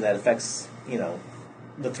variation that affects, the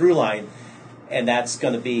through line, and that's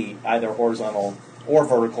going to be either horizontal or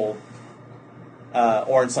vertical,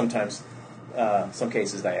 or in some cases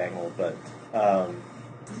diagonal. But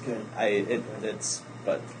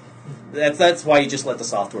that's why you just let the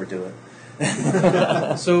software do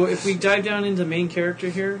it. So if we dive down into main character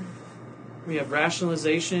here, we have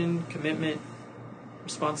rationalization, commitment,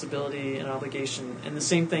 responsibility, and obligation. And the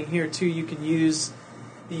same thing here too. You can use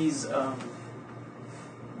these, the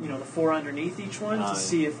four underneath each one to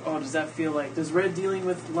see if, does that feel like, does red dealing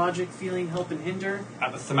with logic, feeling, help, and hinder?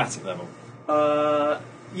 At the thematic level?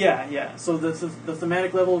 Yeah. So the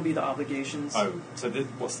thematic level would be the obligations. Oh, so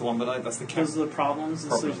what's the one below? That's the Those are the problems.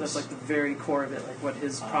 And so problems. that's like the very core of it, like what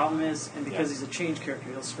his problem is. And because he's a change character,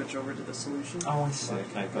 he'll switch over to the solution. Oh, I see.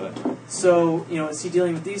 Okay, got it. So, is he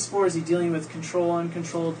dealing with these four? Is he dealing with control,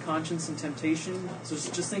 uncontrolled, conscience, and temptation? So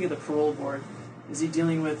just think of the parole board. Is he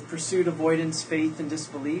dealing with pursuit, avoidance, faith, and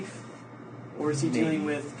disbelief? Or is he dealing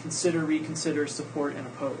with consider, reconsider, support, and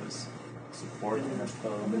oppose? Support and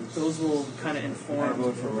oppose. Those will kind of inform I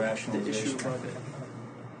vote for the rationalization. issue above it.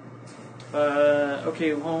 Okay,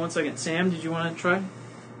 hold on one second. Sam, did you want to try?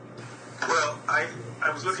 Well, I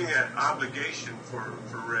was looking at obligation for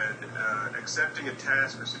Red, accepting a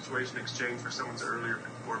task or situation in exchange for someone's earlier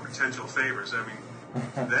or potential favors. I mean,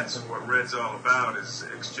 that's what Red's all about, is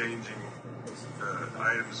exchanging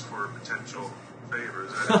items for potential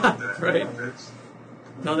favors. I don't know that. Right.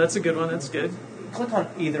 No, that's a good one. That's good. Click on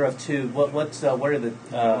either of two. What are the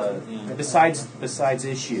besides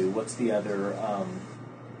issue? What's the other?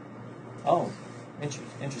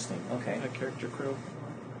 Interesting. Okay. A character crew.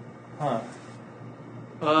 Huh.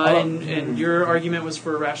 And your argument was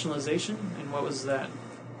for rationalization, and what was that?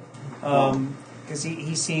 Because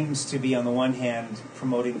he seems to be, on the one hand,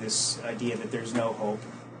 promoting this idea that there's no hope,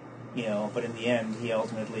 but in the end, he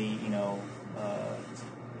ultimately,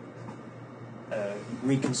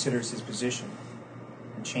 reconsiders his position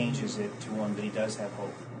and changes it to one that he does have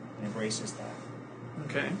hope and embraces that.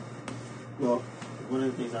 Okay. Well, one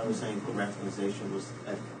of the things I was saying for rationalization was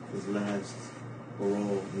at his last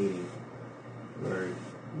parole meeting, where he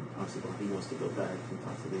wants to go back and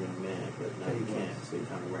talk to the young man, but now he can't, so he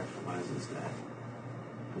kind of rationalizes that,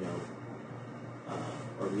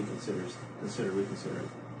 or reconsider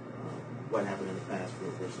what happened in the past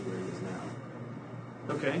versus where he is now.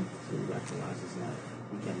 Okay. So he rationalizes that.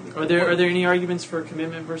 Are there any arguments for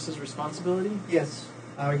commitment versus responsibility? Yes,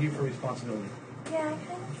 I argue for responsibility. Yeah, I kind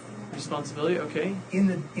of. Responsibility, okay.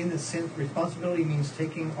 In the sense, responsibility means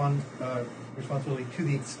taking on responsibility to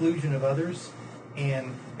the exclusion of others,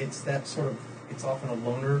 and it's often a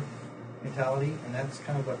loner mentality, and that's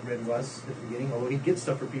kind of what Red was at the beginning. Although he'd get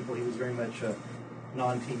stuff for people, he was very much a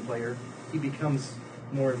non-team player. He becomes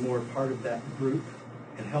more and more part of that group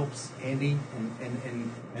and helps Andy,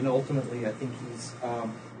 and ultimately I think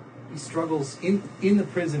he struggles in the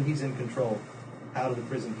prison. He's in control. Out of the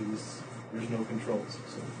prison, there's no controls.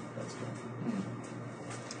 So that's good.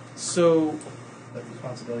 So, that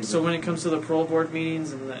responsibility. So when it comes to the parole board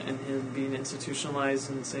meetings and him being institutionalized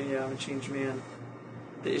and saying, "Yeah, I'm a changed man,"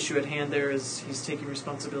 the issue at hand there is he's taking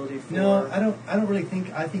responsibility for. No, I don't really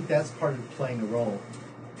think. I think that's part of playing the role,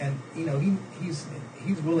 and he's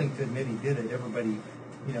willing to admit he did it. Everybody,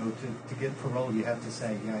 to get parole, you have to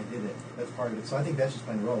say, yeah, I did it. That's part of it. So I think that's just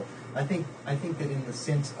playing the role. I think that in the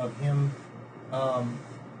sense of him, at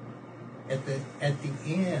the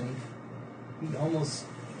end, he almost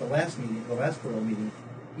the last parole meeting,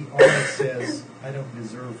 he almost says, I don't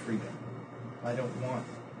deserve freedom. I don't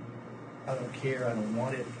care. I don't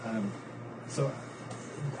want it. So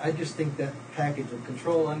I just think that package of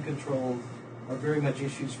control, uncontrolled, are very much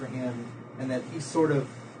issues for him, and that he's sort of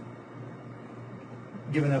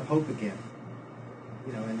given up hope again.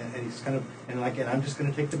 And he's kind of, and I'm just going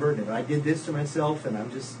to take the burden of it. I did this to myself, and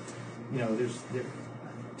I'm just, so, I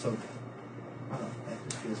don't know. That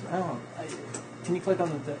just feels Can you click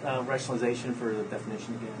on the rationalization for the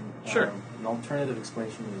definition again? Sure. An alternative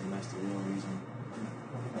explanation is a nice to real reason.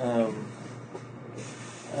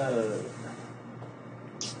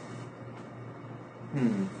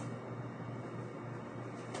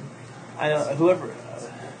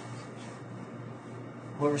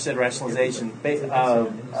 Whoever said rationalization,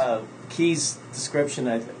 Key's description,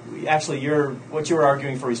 what you were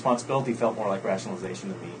arguing for responsibility felt more like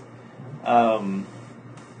rationalization to me.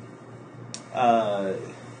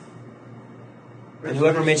 And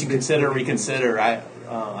whoever mentioned consider, reconsider, I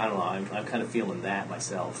don't know, I'm kind of feeling that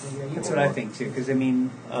myself. That's what I think too, because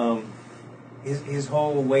his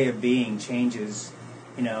whole way of being changes.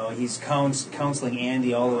 He's counseling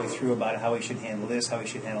Andy all the way through about how he should handle this, how he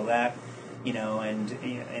should handle that. And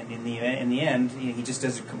in the end, he just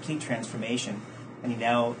does a complete transformation. And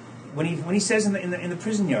when he says in the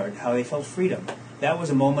prison yard how they felt freedom, that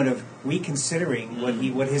was a moment of reconsidering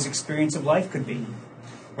what his experience of life could be.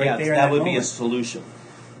 Right there, that would be a solution.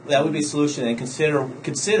 That would be a solution, and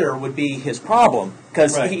consider would be his problem,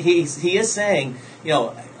 because he is saying,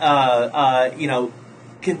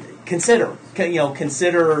 consider,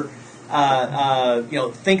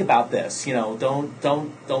 think about this,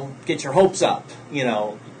 don't get your hopes up,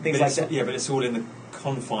 things like that. Yeah, but it's all in the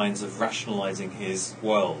confines of rationalizing his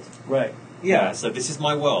world. Right. Yeah, so this is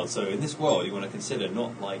my world. So in this world, you want to consider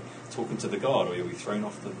not like talking to the guard or you'll be thrown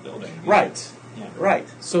off the building. Right. Yeah. Right.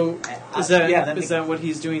 So is that what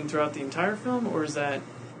he's doing throughout the entire film, or is that,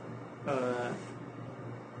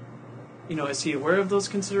 is he aware of those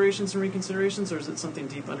considerations and reconsiderations, or is it something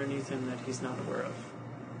deep underneath him that he's not aware of?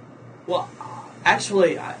 Well,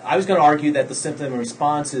 actually, I was going to argue that the symptom and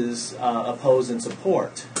responses oppose and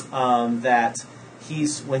support. That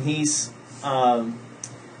when he's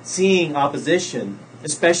seeing opposition,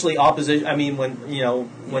 especially opposition. I mean,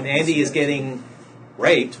 when Andy is getting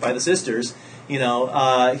raped by the sisters,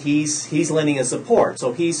 he's lending his support.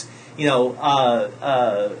 So he's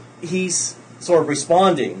sort of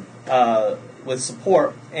responding with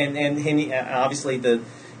support, and obviously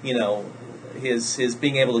his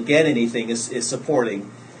being able to get anything is supporting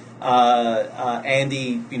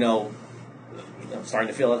Andy. Starting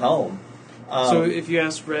to feel at home. So if you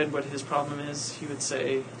asked Red what his problem is, he would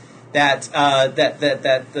say that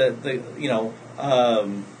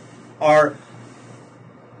our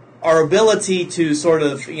ability to sort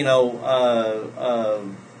of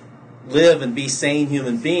live and be sane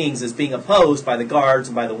human beings is being opposed by the guards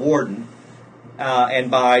and by the warden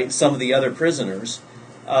and by some of the other prisoners,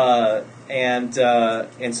 and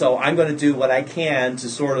so I'm going to do what I can to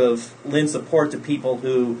sort of lend support to people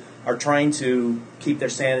who are trying to keep their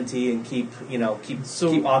sanity and keep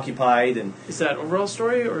occupied. And is that overall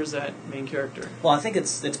story or is that main character? Well, I think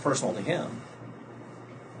it's personal to him.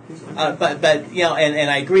 But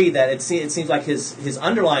and I agree that it seems like his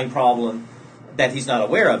underlying problem that he's not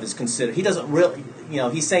aware of is consider. He doesn't really,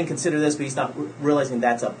 he's saying consider this, but he's not realizing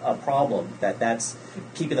that's a problem. That's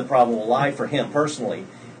keeping the problem alive for him personally.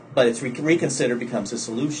 But it's reconsider becomes a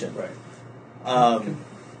solution. Right.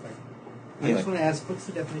 I just want to ask, what's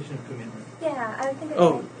the definition of commitment? Yeah, I think.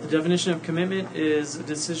 The definition of commitment is a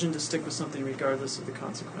decision to stick with something regardless of the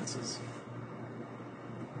consequences.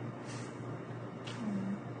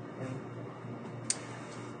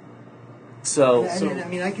 So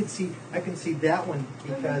I can see that one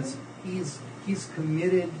because he's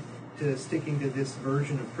committed to sticking to this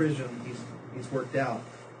version of prison he's worked out,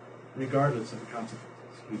 regardless of the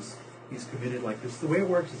consequences. He's committed, like, this is the way it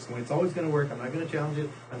works. It's always going to work. I'm not going to challenge it.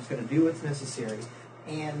 I'm just going to do what's necessary.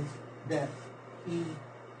 And that he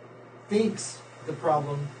thinks the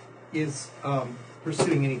problem is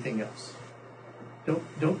pursuing anything else. Don't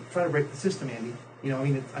try to break the system, Andy.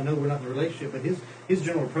 I know we're not in a relationship, but his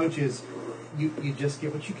general approach is you just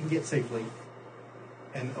get what you can get safely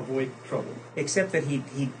and avoid trouble. Except that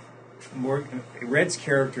Red's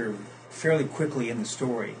character fairly quickly in the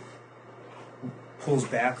story pulls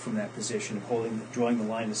back from that position of drawing the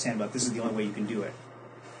line in the sand about this is the only way you can do it.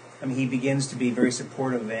 I mean, he begins to be very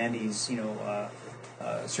supportive of Andy's,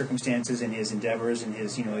 circumstances and his endeavors and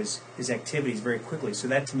his, his activities very quickly. So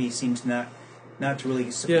that to me seems not to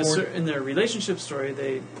really support. Yeah, so in their relationship story,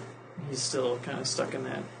 he's still kind of stuck in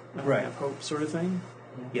that I don't have hope sort of thing.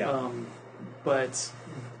 Yeah. But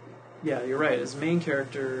yeah, you're right. As main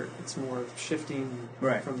character, it's more shifting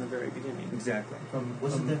from the very beginning. Exactly.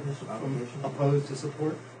 What's the definition of obligation? Opposed to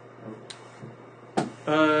support?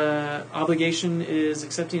 Obligation is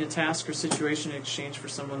accepting a task or situation in exchange for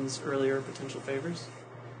someone's earlier potential favors.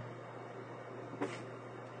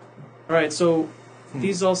 All right, so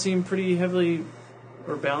these all seem pretty heavily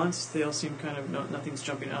or balanced. They all seem kind of nothing's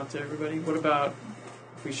jumping out to everybody. What about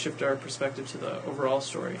if we shift our perspective to the overall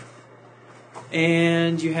story?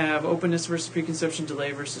 And you have openness versus preconception,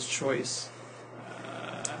 delay versus choice.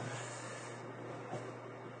 I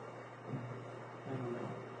don't know.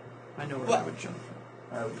 I know where I would jump.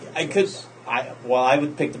 I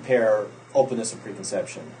would pick the pair openness and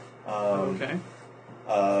preconception. Okay.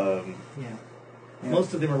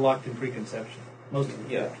 Most of them are locked in preconception. Most of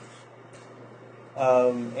them. Yeah.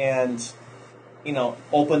 And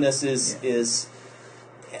openness is,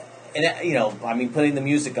 and putting the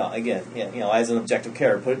music on again. As an objective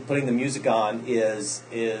character, putting the music on was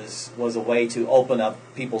a way to open up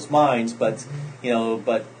people's minds, but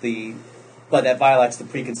but that violates the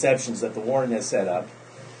preconceptions that the Warren has set up.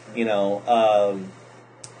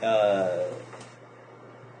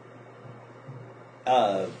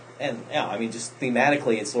 Just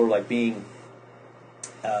thematically, it's sort of like being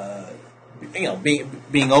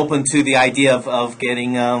open to the idea of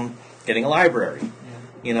getting a library.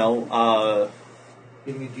 Getting a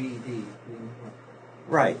GED.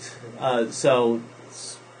 Right. So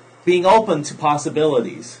being open to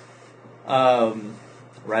possibilities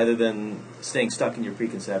rather than staying stuck in your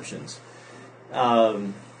preconceptions.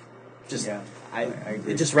 It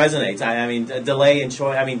just resonates. Delay and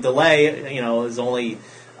choice. Delay, is only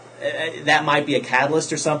that might be a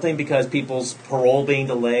catalyst or something because people's parole being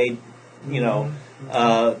delayed,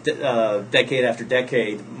 decade after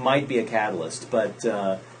decade might be a catalyst, but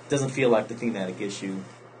it doesn't feel like the thematic issue.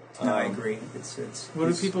 No, I agree. What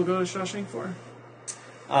do people go to Shawshank for?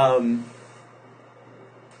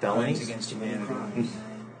 Felonies against humanity.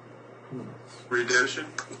 Redemption.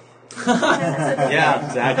 Yeah,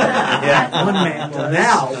 exactly. Yeah. One man does.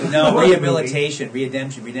 No, rehabilitation,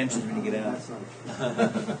 redemption is when you get out.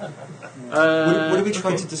 What are we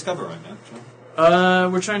trying to discover right now,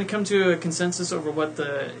 John? We're trying to come to a consensus over what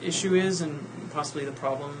the issue is and possibly the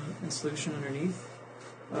problem and solution underneath.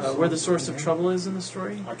 Where the source of trouble is in the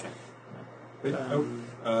story. Okay.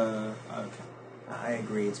 Okay. I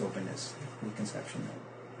agree. It's openness, preconception.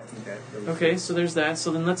 I think that. Okay, so there's that.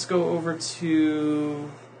 So then let's go over to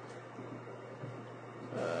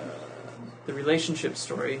the relationship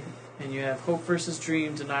story, and you have hope versus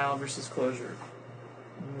dream, denial versus closure.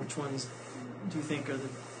 And which ones do you think are the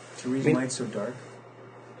reason why it's so dark?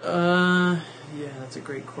 Yeah, that's a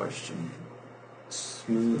great question.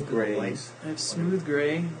 Smooth grays. I have smooth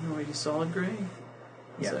gray. No, you solid gray.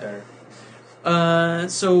 Yeah, better.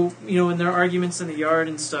 So in their arguments in the yard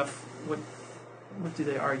and stuff, what do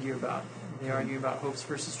they argue about? Do they argue about hopes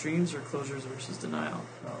versus dreams or closures versus denial?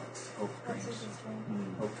 Oh, it's hope dreams.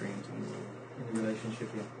 Hope dreams. In the relationship,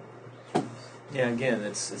 Yeah, again,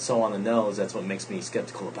 it's so on the nose. That's what makes me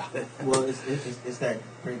skeptical about it. Well, it's that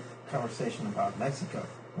great conversation about Mexico,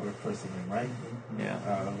 where the first thing, right? Yeah.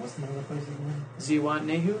 What's the name of the place again?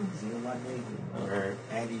 Zihuatanejo? Zihuatanejo. Where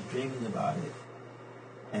Andy's dreaming about it,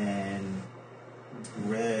 and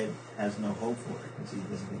Red has no hope for it because he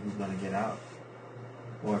doesn't think he's going to get out,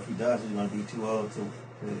 or if he does, he's going to be too old to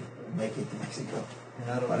make it to Mexico.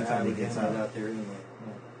 And I don't by know the how time we he gets get out. out there anyway.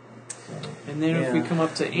 And then if we come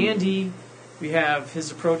up to Andy, we have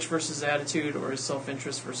his approach versus attitude, or his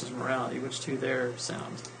self-interest versus morality. Which two there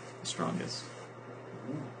sound the strongest?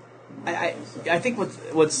 I think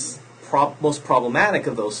what's most problematic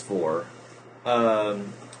of those four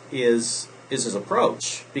is his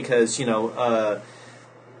approach, because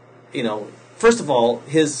first of all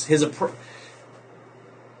his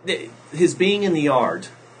being in the yard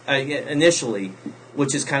initially,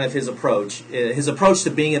 which is kind of his approach. His approach to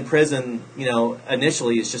being in prison,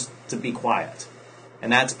 initially is just to be quiet,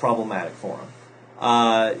 and that's problematic for him.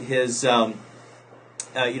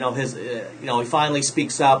 He finally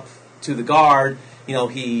speaks up to the guard.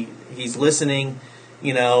 He's listening,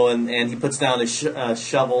 and he puts down his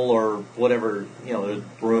shovel or whatever, the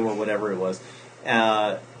broom or whatever it was,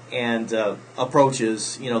 and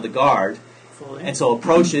approaches, the guard. Fully. And so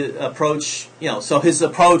so his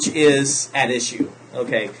approach is at issue,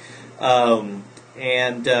 okay,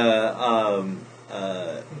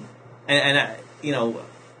 you know,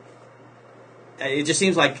 it just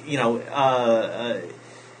seems like his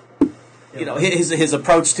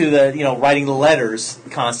approach to the writing the letters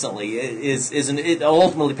constantly it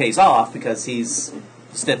ultimately pays off because he's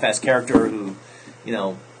a steadfast character who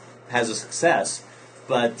has a success.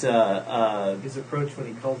 But his approach when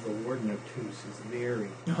he calls the warden obtuse is very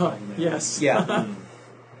yes. Yeah.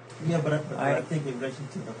 Yeah, but I think in relation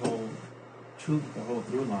to the whole through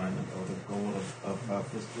line, or the goal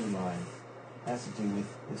of this through line, has to do with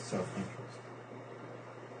his self-interest.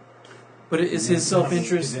 But is his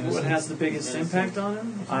self-interest what has the biggest impact on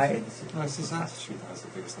him? It's his attitude that has the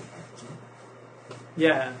biggest impact, isn't it?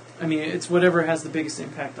 Yeah, I mean, it's whatever has the biggest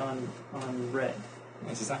impact on Red.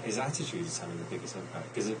 His attitude is having the biggest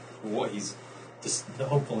impact because what he's just the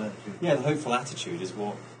hopeful attitude. Yeah, the hopeful attitude is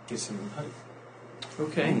what gives him hope.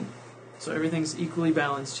 Okay, so everything's equally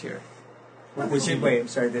balanced here. Wait,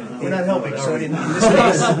 sorry. We're not helping. So in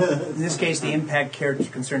this case, the impact character's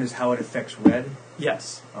concern is how it affects Red?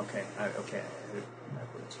 Yes. Okay. Okay.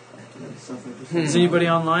 Does anybody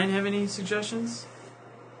online have any suggestions?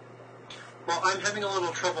 Well, I'm having a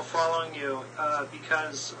little trouble following you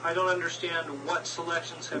because I don't understand what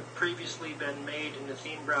selections have previously been made in the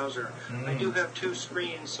theme browser. I do have two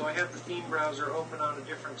screens, so I have the theme browser open on a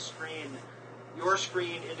different screen. Your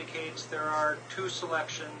screen indicates there are two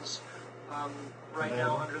selections right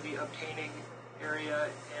now under the obtaining area,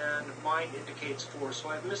 and mine indicates 4. So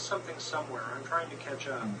I've missed something somewhere. I'm trying to catch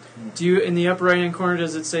up. Do you, in the upper right-hand corner,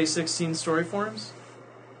 does it say 16 story forms?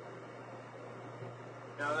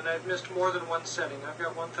 Now then, I've missed more than one setting. I've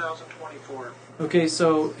got 1024. Okay,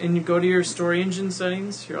 so and you go to your story engine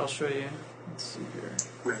settings. Here, I'll show you. Let's see here.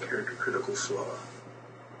 My character critical flaw.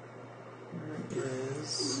 There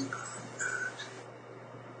is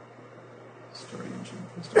story engine.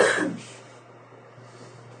 Finish.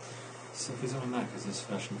 So if he's on Mac, because this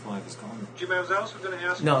version 5 is gone. Jim, I was also going to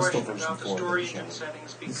ask a question about the story engine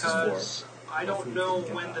settings because I don't know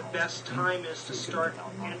when the best time is to start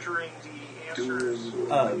entering the answers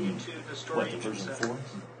into the story engine settings.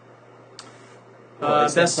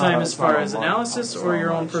 Best time as far as analysis or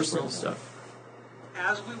your own personal stuff?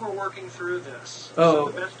 As we were working through this, Oh.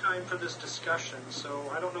 the best time for this discussion, so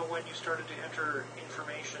I don't know when you started to enter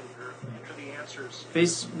information or enter the answers.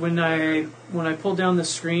 When I pulled down the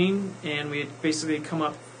screen and we had basically come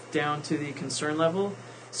up down to the concern level.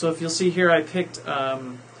 So if you'll see here, I picked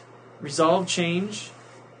resolve change.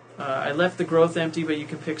 I left the growth empty, but you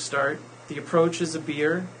can pick start. The approach is a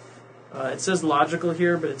beer. It says logical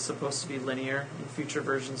here, but it's supposed to be linear. In future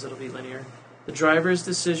versions, it'll be linear. The driver is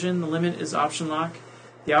decision. The limit is option lock.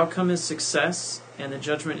 The outcome is success, and the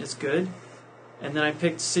judgment is good. And then I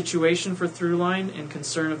picked situation for through line and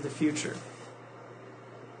concern of the future.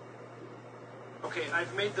 Okay,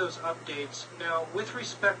 I've made those updates. Now, with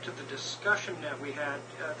respect to the discussion that we had,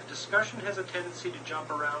 the discussion has a tendency to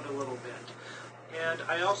jump around a little bit. And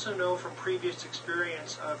I also know from previous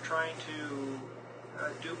experience of trying to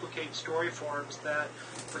duplicate story forms that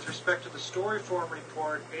with respect to the story form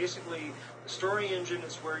report, basically the story engine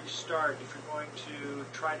is where you start if you're going to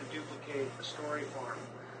try to duplicate a story form.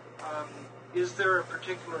 Is there a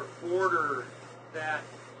particular order that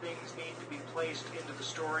things need to be placed into the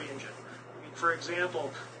story engine? I mean, for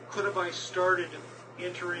example, could have I started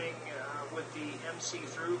entering with the MC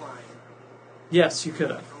through line? Yes, you could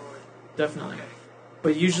have. Definitely. Okay.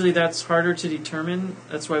 But usually that's harder to determine.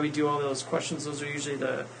 That's why we do all those questions. Those are usually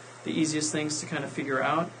the easiest things to kind of figure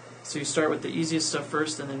out. So you start with the easiest stuff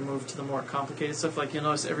first and then move to the more complicated stuff. Like you'll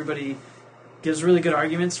notice everybody gives really good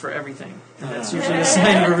arguments for everything. And that's usually a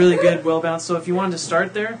sign of a really good, well-balanced. So if you wanted to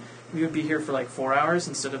start there, we would be here for like 4 hours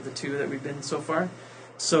instead of the 2 that we've been so far.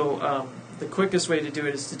 So the quickest way to do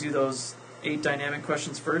it is to do those 8 dynamic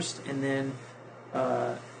questions first and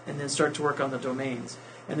then start to work on the domains.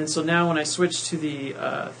 And then so now when I switch to the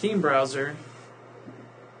theme browser,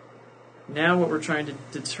 now what we're trying to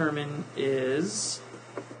determine is,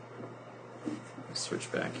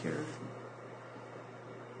 switch back here.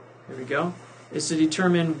 Here we go. Is to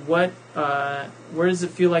determine where does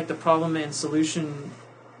it feel like the problem and solution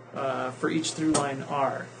for each through line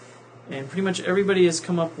are. And pretty much everybody has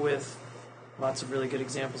come up with lots of really good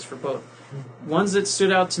examples for both. Ones that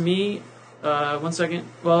stood out to me, 1 second.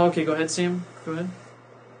 Well, okay, go ahead, Sam. Go ahead.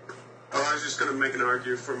 Oh, I was just going to make an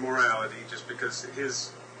argument for morality, just because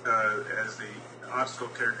his, as the obstacle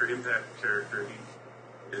character, impact character,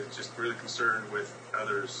 he is just really concerned with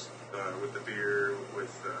others, with the beer,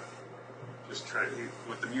 with just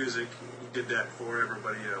with the music. He did that for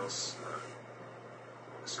everybody else.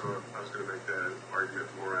 So I was going to make that argument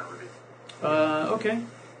for morality. Okay.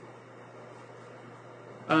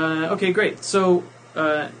 Okay, great. So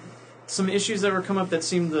some issues that were come up that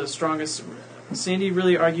seemed the strongest. Sandy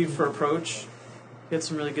really argued for approach. He had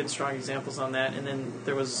some really good, strong examples on that. And then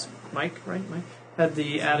there was Mike, right? Mike had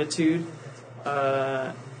the attitude.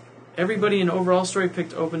 Everybody in overall story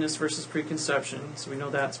picked openness versus preconception, so we know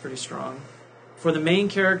that's pretty strong. For the main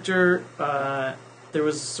character, there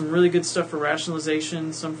was some really good stuff for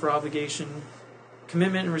rationalization, some for obligation.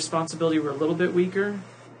 Commitment and responsibility were a little bit weaker.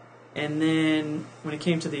 And then when it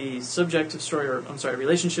came to the subjective story,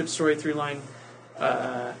 relationship story through line,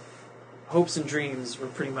 hopes and dreams were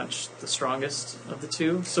pretty much the strongest of the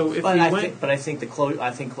two. So if I think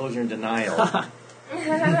closure and denial.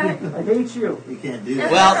 I hate you. You can't do that.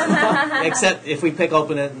 Well, except if we pick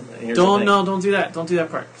open it. Don't do that. Don't do that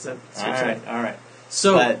part. All right.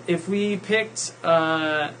 So if we picked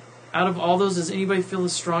out of all those, does anybody feel the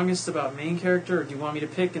strongest about main character, or do you want me to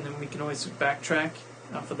pick and then we can always backtrack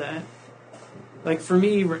off of that? Like for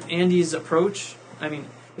me, Andy's approach. I mean,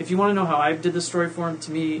 if you want to know how I did the story for him,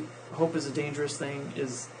 to me, hope is a dangerous thing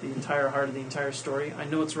is the entire heart of the entire story. I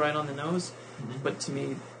know it's right on the nose, but to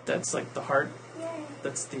me, that's like the heart.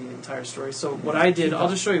 That's the entire story. So what I did, I'll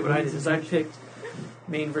just show you what I did, is I picked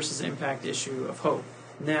main versus impact issue of hope.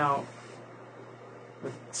 Now,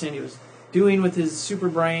 what Sandy was doing with his super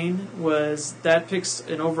brain was that picks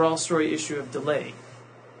an overall story issue of delay.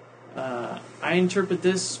 I interpret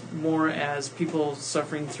this more as people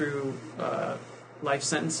suffering through life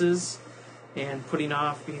sentences and putting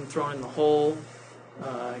off being thrown in the hole,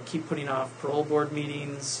 keep putting off parole board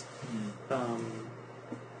meetings,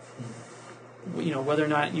 whether or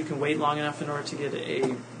not you can wait long enough in order to get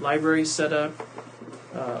a library set up,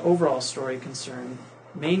 overall story concern.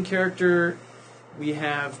 Main character, we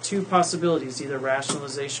have two possibilities, either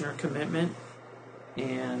rationalization or commitment,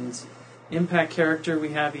 and impact character, we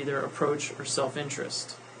have either approach or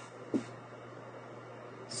self-interest.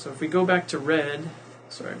 So if we go back to red,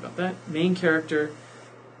 sorry about that, main character,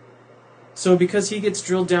 so because he gets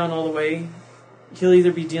drilled down all the way, he'll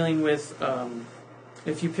either be dealing with,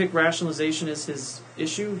 if you pick rationalization as his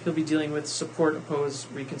issue, he'll be dealing with support, oppose,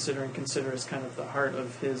 reconsider, and consider as kind of the heart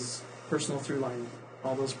of his personal through line,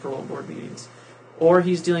 all those parole board meetings. Or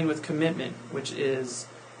he's dealing with commitment, which is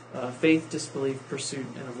faith, disbelief, pursuit,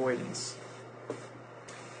 and avoidance.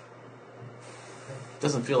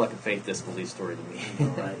 Doesn't feel like a faith disbelief story to me.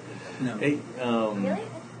 Right. No. Really?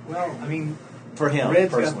 Well, I mean, for him, Andy's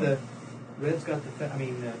got the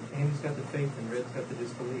faith, and Red's got the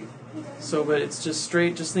disbelief. So, but it's just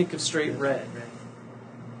straight. Just think of straight red.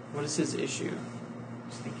 What is his issue? I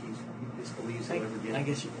just think he disbelieves he'll ever get. I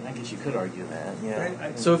guess you could argue that.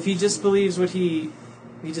 Yeah. So if he disbelieves he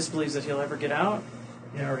disbelieves that he'll ever get out.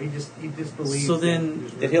 Yeah, or he disbelieves. So then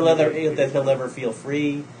that he'll ever feel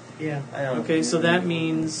free. Yeah. Okay, so that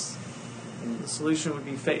means the solution would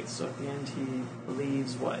be faith. So at the end, he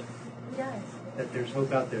believes what? He does. That there's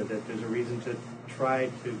hope out there. That there's a reason to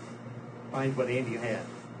try to find what Andy had.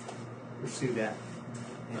 Pursue that.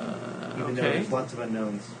 Even though there's lots of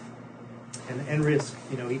unknowns. And risk.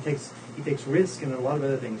 He takes risk and a lot of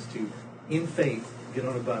other things to, in faith, get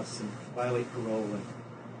on a bus and violate parole and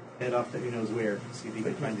head off to who knows where to see if he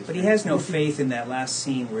can find his But he has no faith in that last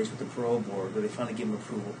scene where he's with the parole board, where they finally give him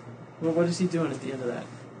approval. Well, what is he doing at the end of that?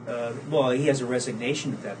 He has a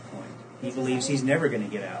resignation at that point. He believes he's never going to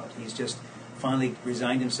get out. He's just finally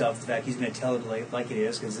resigned himself to the fact he's going to tell it like it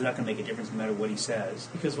is, because it's not going to make a difference no matter what he says.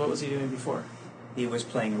 Because what was he doing before? He was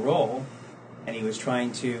playing a role, and he was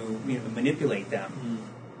trying to manipulate them.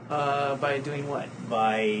 By doing what?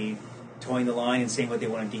 By towing the line and saying what they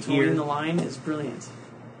wanted to hear. Towing the line is brilliant.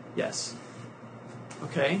 Yes.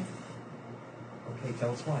 Okay. Okay,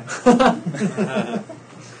 tell us why.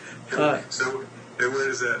 So, then where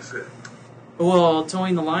does that fit? Well,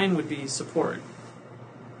 towing the line would be support.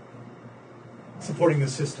 Supporting the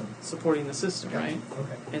system. Supporting the system, right?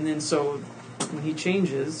 Okay. And then so when he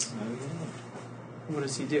changes, what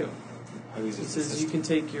does he do? He says you can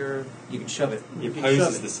take your... You can shove it. He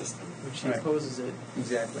opposes the system. Which he opposes it.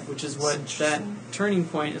 Exactly. Which is what that turning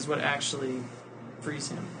point is what actually frees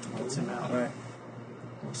him, gets him out. Right.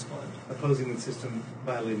 Opposing the system,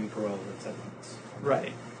 violating parole, etc.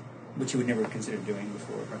 Right. Which you would never have considered doing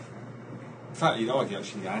before. In fact, you'd argue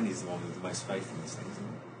actually Andy's the one with the most faith in this thing, isn't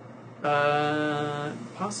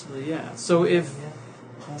he? Possibly, yeah. So if...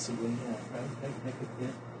 Possibly, yeah.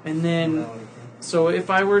 Right? And then... So if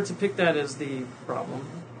I were to pick that as the problem...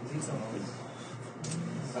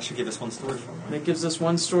 That should give us one story for him, right? That gives us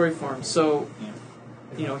one story for him. So,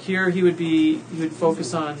 here he would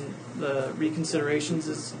focus on the reconsiderations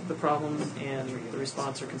is the problem, and the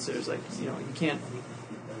response or considers, you can't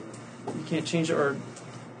change it, or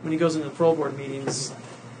when he goes into the parole board meetings,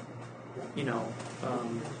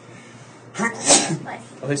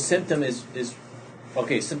 Oh, his symptom is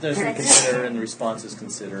okay. Symptoms we consider, and the response is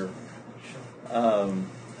consider.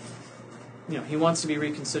 He wants to be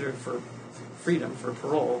reconsidered for freedom, for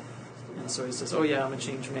parole, and so he says, "Oh yeah, I'm a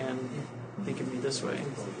changed man. Think of me this way."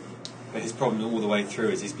 But his problem all the way through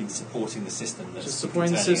is he's been supporting the system. That's Just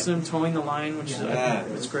supporting the system, towing the line, which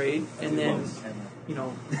is great. And then,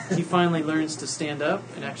 he finally learns to stand up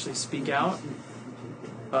and actually speak out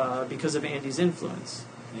because of Andy's influence.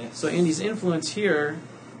 Yes. So Andy's influence here,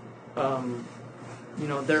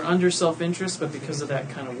 they're under self-interest, but because of that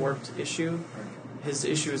kind of warped issue, his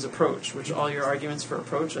issue is approach, which all your arguments for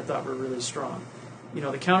approach I thought were really strong.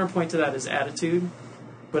 The counterpoint to that is attitude.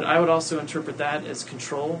 But I would also interpret that as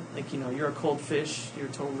control. Like, you're a cold fish. You're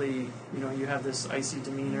totally, you have this icy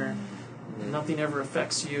demeanor. Nothing ever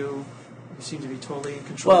affects you. You seem to be totally in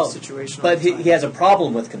control of the situation. But he has a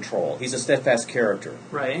problem with control. He's a steadfast character.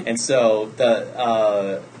 Right. And so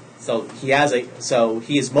he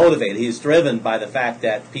is motivated. He is driven by the fact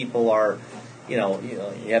that people are, you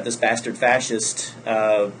have this bastard fascist,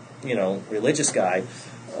 religious guy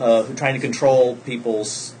who's trying to control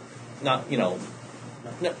people's, not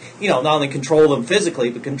only control them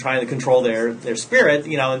physically, but trying to control their spirit,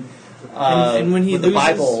 and when he with the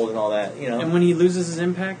Bible and all that, And when he loses his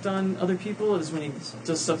impact on other people is when he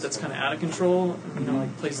does stuff that's kind of out of control,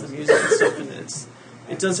 like plays the music and stuff, and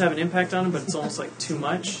it does have an impact on him, but it's almost like too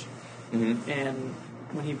much. Mm-hmm. And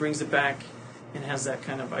when he brings it back and has that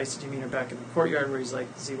kind of icy demeanor back in the courtyard where he's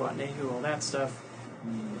like Ziwat Nehu, all that stuff,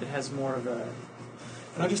 it has more of a...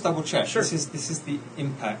 Can I just double check? Sure. This is the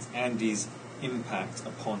impact, Andy's impact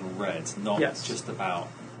upon Red, not just about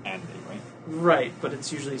Andy, right? Right, but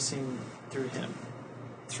it's usually seen through him.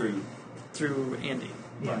 Through Andy.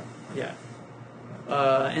 Yeah. Yeah.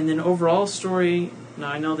 And then overall story, now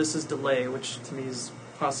I know this is delay, which to me is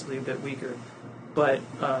possibly a bit weaker, but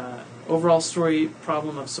overall story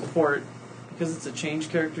problem of support, because it's a change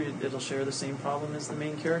character, it'll share the same problem as the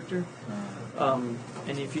main character. And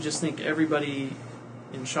if you just think everybody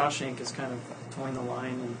in Shawshank is kind of towing the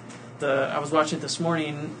line, and I was watching it this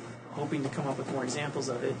morning, hoping to come up with more examples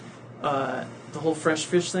of it. The whole fresh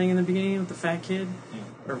fish thing in the beginning with the fat kid,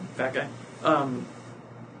 or fat guy.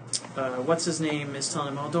 What's his name is telling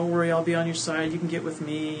him, "Oh, don't worry, I'll be on your side. You can get with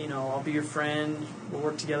me. I'll be your friend. We'll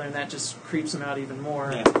work together." And that just creeps him out even more,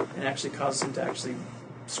 and actually causes him to actually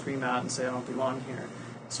scream out and say, "I don't belong here."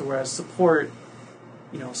 So whereas support,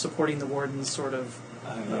 supporting the warden's sort of.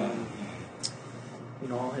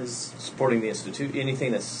 All his... Supporting the institute,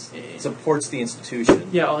 anything that supports the institution.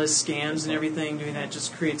 Yeah, all his scams and everything, doing that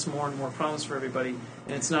just creates more and more problems for everybody.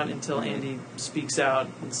 And it's not until Andy speaks out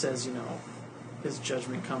and says, his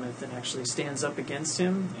judgment cometh, and actually stands up against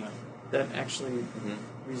him, that actually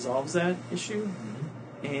resolves that issue.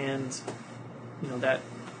 And,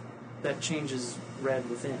 that changes Red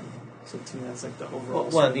within. So to me, that's like the overall...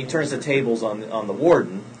 Well, he turns the tables on the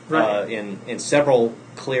warden, right. In several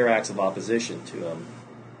clear acts of opposition to him.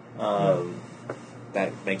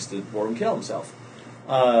 That makes the warden kill himself.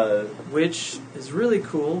 Which is really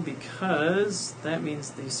cool because that means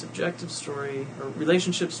the subjective story or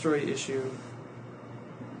relationship story issue.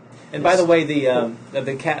 And by the way, the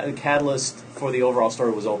catalyst for the overall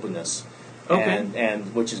story was openness. Okay.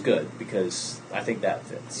 And which is good because I think that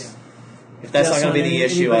fits. Yeah. If that's not going to be the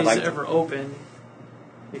issue, I'd like ever open,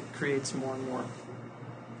 it creates more and more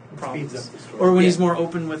problems. Speeds up the story. Or when he's more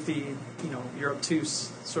open with the, you're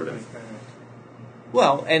obtuse sort of.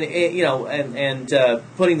 Well, and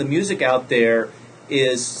putting the music out there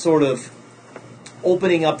is sort of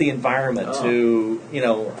opening up the environment to,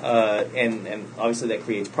 and obviously that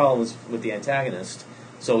creates problems with the antagonist.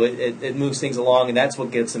 So it moves things along, and that's what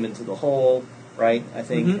gets them into the hole, right? I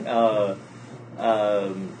think.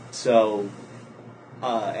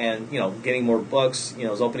 Getting more books,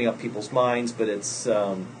 is opening up people's minds, but it's,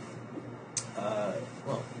 so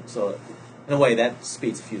in a way that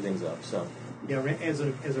speeds a few things up. So yeah, as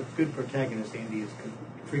a good protagonist, Andy is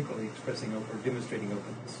frequently expressing or demonstrating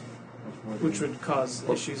openness, which would cause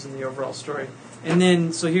issues in the overall story. And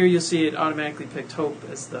then, so here you'll see it automatically picked Hope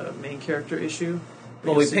as the main character issue.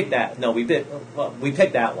 Well, we picked that. No, we picked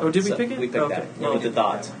that one. Oh, did we pick it? We picked that. Well, with the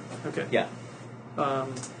thought. Okay. Yeah.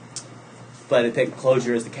 But it picked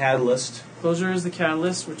Closure as the catalyst. Closure is the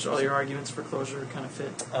catalyst, which all your arguments for Closure kind of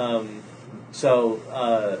fit.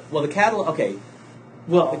 The catalyst. Okay.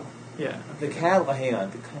 Well, yeah. The catalyst. Hang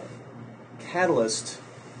on. The catalyst.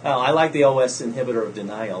 I like the OS inhibitor of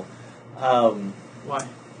denial. Why?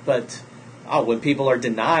 But when people are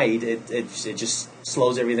denied, it just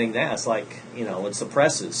slows everything down. It's like it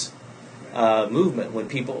suppresses movement when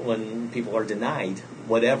people are denied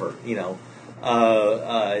whatever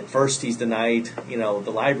At first, he's denied,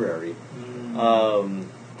 the library,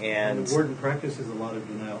 And the warden practices a lot of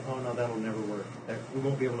denial. Oh no, that'll never work. We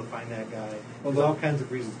won't be able to find that guy. Well, there's all kinds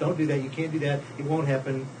of reasons. Don't do that. You can't do that. It won't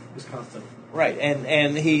happen. It's constant. Right,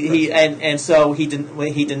 so he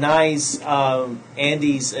denies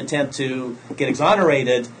Andy's attempt to get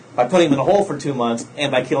exonerated by putting him in a hole for 2 months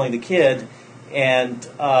and by killing the kid, and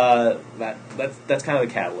that's kind of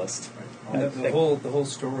the catalyst. The whole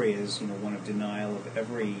story is one of denial of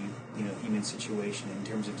every human situation in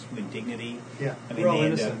terms of human dignity. Yeah, I mean, they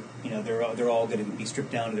end up, they're all going to be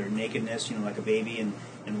stripped down to their nakedness, like a baby,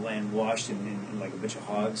 and land washed in like a bunch of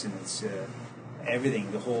hogs, and it's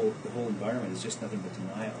everything. The whole environment is just nothing but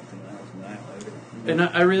denial, everything. And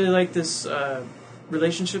I really like this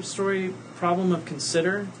relationship story problem of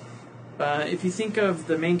consider. If you think of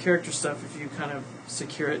the main character stuff, if you kind of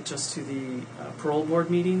secure it just to the parole board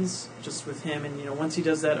meetings, just with him, and once he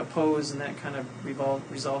does that oppose and that kind of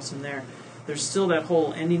resolves him there, there's still that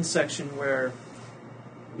whole ending section where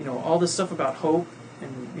all this stuff about hope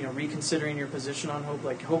and reconsidering your position on hope,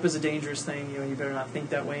 like hope is a dangerous thing, you better not think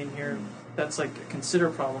that way in here. That's like a consider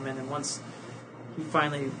problem, and then once he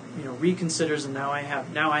finally reconsiders, and now I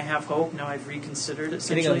have hope, now I've reconsidered it.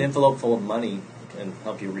 Getting an envelope full of money can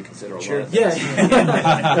help you reconsider a lot. Sure. Yeah.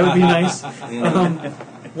 That would be nice.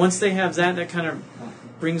 Once they have that kind of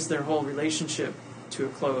brings their whole relationship to a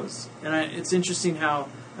close. And it's interesting how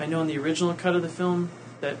I know in the original cut of the film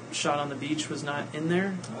that shot on the beach was not in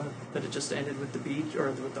there, that it just ended with the beach or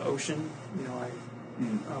with the ocean.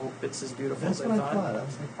 I hope it's as beautiful as I thought.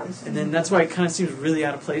 And then that's why it kind of seems really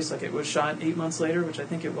out of place, like it was shot 8 months later, which I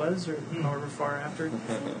think it was, or however far after. Yeah,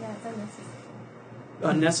 it's unnecessary.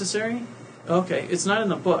 Unnecessary? Okay, it's not in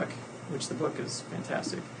the book, which the book is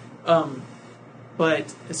fantastic.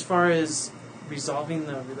 But as far as resolving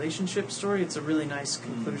the relationship story, it's a really nice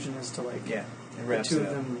conclusion as to the two of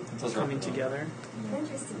them coming together.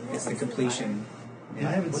 Interesting. It's the completion. Yeah.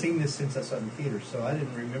 I haven't seen this since I saw it in theaters, so I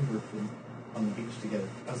didn't remember them on the beach together.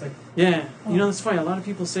 I was like, yeah, that's funny. A lot of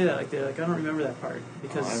people say that. They're like, I don't remember that part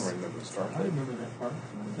because I don't remember the start. I remember that part.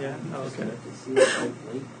 Yeah. Oh, okay.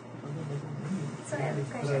 So I have a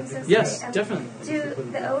question. So yes, sorry, definitely. Do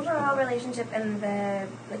the overall relationship and the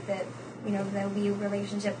Liu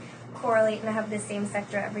relationship correlate and have the same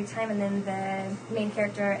sector every time, and then the main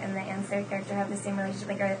character and the ancillary character have the same relationship?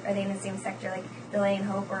 Like, are they in the same sector, like delay and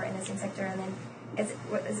hope, or in the same sector? And then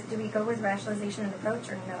do we go with rationalization and approach,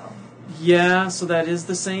 or no? Yeah, so that is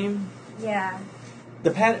the same. Yeah.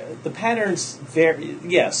 The patterns vary.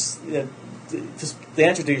 Yes, the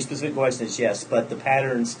answer to your specific question is yes, but the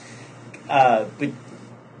patterns, the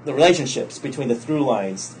relationships between the through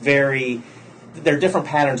lines vary. There are different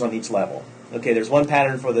patterns on each level. Okay, there's one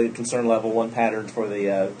pattern for the concern level, one pattern for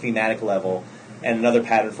the thematic level, and another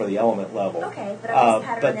pattern for the element level. Okay, but on this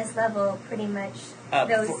pattern on this level, pretty much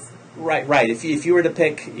those. Right. If you were to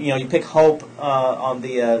pick, you pick hope on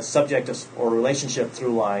the subject or relationship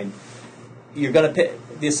through line, you're going to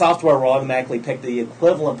pick, the software will automatically pick the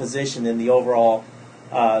equivalent position in the overall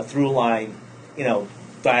through line,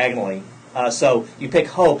 diagonally. So you pick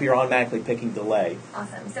hope, you're automatically picking delay.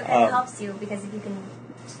 Awesome. So it helps you because if you can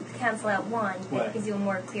cancel out one, it gives you a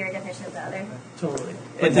more clear definition of the other. Totally.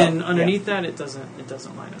 But then underneath that, it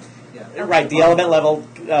doesn't line up. Yeah. Okay. Right. The element level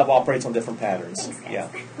operates on different patterns. Thanks, guys. Yeah.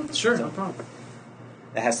 Sure. No problem.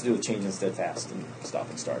 It has to do with changing steadfast and stop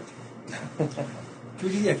and start. Can we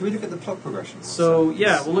look at the plot progression? So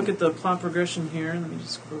we'll look at the plot progression here. Let me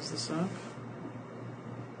just close this up.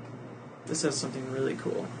 This has something really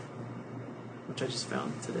cool, which I just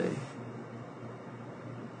found today.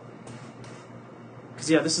 Because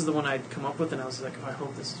this is the one I'd come up with, and I was like, I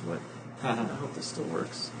hope this is what. I hope this still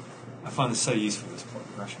works. I find this so useful, this plot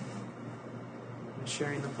progression.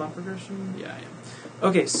 Sharing the plot progression? Yeah, I am.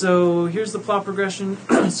 Okay, so here's the plot progression.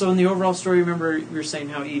 So in the overall story, remember we were saying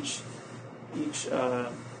how each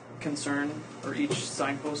concern or each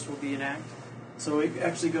signpost will be an act. So it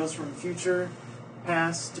actually goes from future,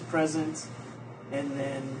 past to present, and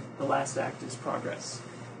then the last act is progress.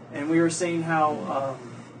 And we were saying how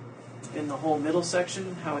in the whole middle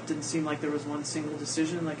section, how it didn't seem like there was one single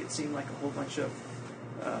decision, like it seemed like a whole bunch of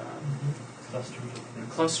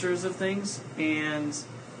clusters of things. And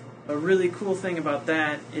a really cool thing about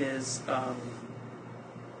that is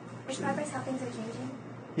Is progress how things are changing?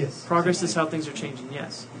 Yes. Progress is how things are changing,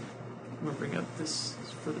 yes. I'm going to bring up this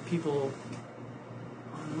for the people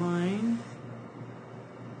online.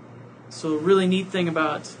 So a really neat thing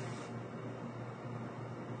about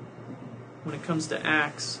when it comes to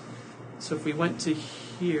acts, so if we went to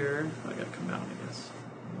here, I got to come out, I guess.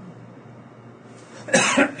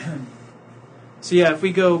 So if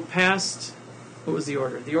we go past what was the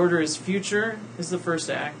order? The order is future is the first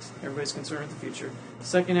act. Everybody's concerned with the future.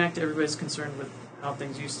 Second act, everybody's concerned with how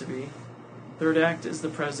things used to be. Third act is the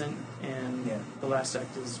present, and the last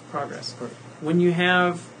act is progress. Perfect. When you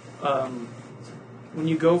have, when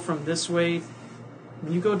you go from this way,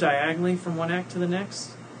 when you go diagonally from one act to the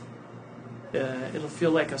next, it'll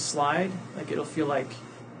feel like a slide. Like it'll feel like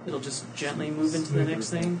it'll just gently move into the next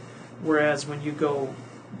thing. Whereas when you go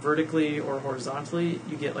vertically or horizontally,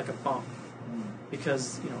 you get like a bump.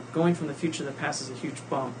 Because, going from the future to the past is a huge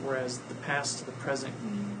bump, whereas the past to the present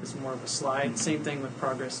is more of a slide. Same thing with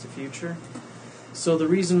progress to future. So the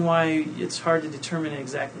reason why it's hard to determine an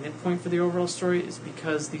exact midpoint for the overall story is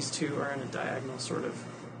because these two are in a diagonal sort of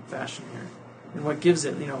fashion here. And what gives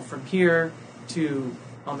it, from here to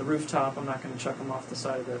on the rooftop, I'm not going to chuck them off the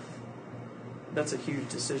side of the... That's a huge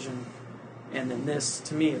decision. And then this,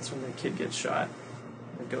 to me, it's when the kid gets shot.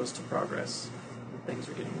 It goes to progress. Things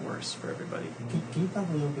are getting worse for everybody. Can you talk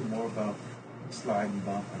a little bit more about slide and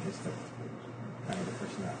bump? I guess that's kind of the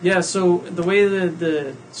first now. Yeah, so the way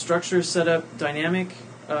the structure is set up, dynamic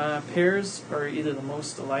pairs are either the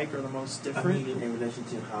most alike or the most different. I mean, in relation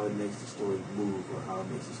to how it makes the story move or how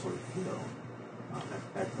it makes the story feel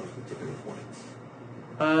at those particular points.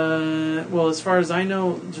 Well, as far as I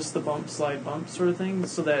know, just the bump, slide, bump sort of thing,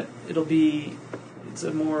 so that it's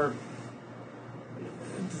a more...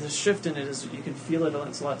 The shift in it is you can feel it.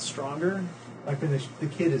 It's a lot stronger. Like when the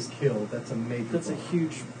kid is killed, that's a major. That's a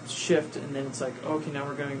huge shift, and then it's like, okay, now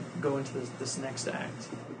we're going to go into this next act.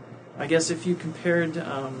 I guess if you compared,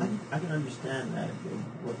 I can understand that.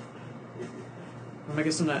 I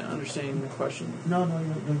guess I'm not understanding the question. No,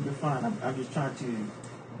 you're fine. I'm just trying to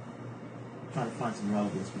find some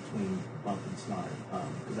relevance between bump and slide,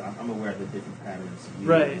 because I'm aware of the different patterns,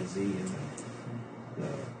 U and Z, and the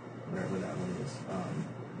whatever that one is.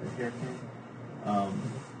 The hairpin.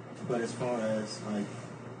 But as far as like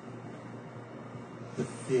the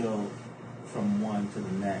feel from one to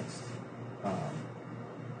the next,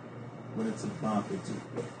 when it's a bump,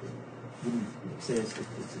 when you say it's a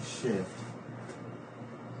shift.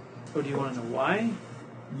 Oh, do you want to know why?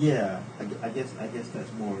 Yeah, I guess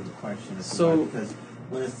that's more of the question. Because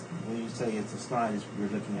when you say it's a slide, you're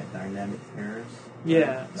looking at dynamic pairs.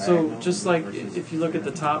 Yeah. So just like if you look at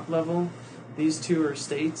the top level. These two are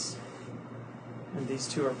states, and these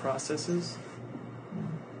two are processes.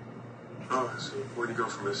 Oh, I see. When you go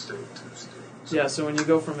from a state to a state. Yeah, so when you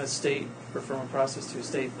go from a state, or from a process to a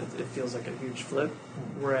state, it feels like a huge flip,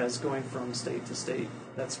 whereas going from state to state,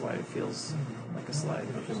 that's why it feels like a slide.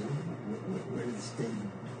 Where did the state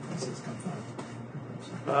process come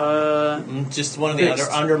from? Just one of the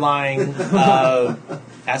underlying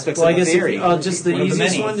aspects of the theory. Just the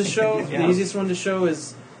easiest one to show. The easiest one to show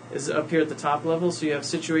is up here at the top level. So you have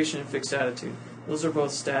situation and fixed attitude. Those are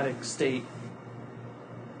both static state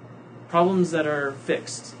problems that are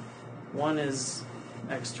fixed. One is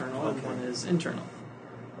external and one is internal.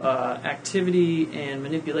 Activity and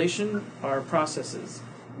manipulation are processes.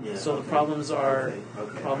 Yeah, so the problems are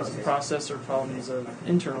problems of process or problems of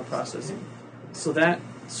internal processing. So that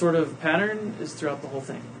sort of pattern is throughout the whole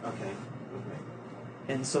thing. Okay.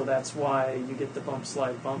 And so that's why you get the bump,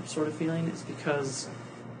 slide, bump sort of feeling. It's because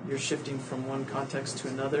you're shifting from one context to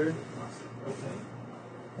another. Okay.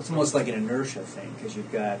 It's almost like an inertia thing, because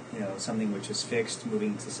you've got something which is fixed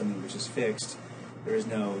moving to something which is fixed. There is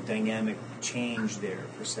no dynamic change there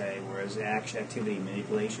per se, whereas activity and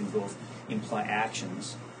manipulation both imply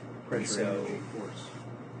actions. Pressure, energy, force.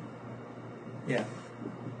 Yeah.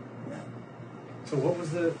 So what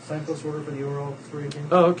was the signpost order for the overall story again?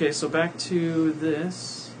 Oh, okay. So back to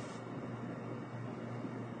this.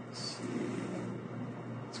 Let's see.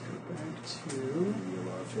 Let's go back to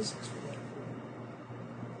physics for that.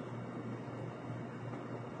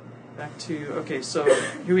 Back to okay. So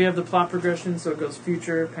here we have the plot progression. So it goes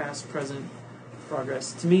future, past, present,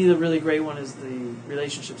 progress. To me, the really great one is the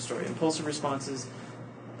relationship story. Impulsive responses.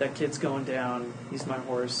 That kid's going down. He's my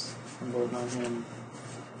horse. I'm voting on him.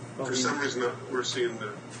 For some reason, we're seeing the...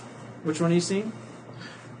 Which one are you seeing?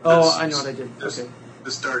 Oh, I know what I did. Okay.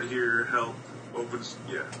 The start here, help, opens,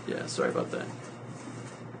 yeah. Yeah, sorry about that.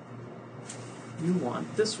 You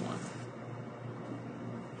want this one.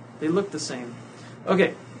 They look the same.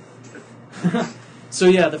 Okay. So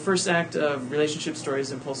yeah, the first act of relationship story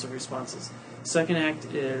is impulsive responses. Second act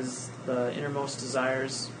is the innermost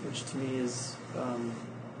desires, which to me is...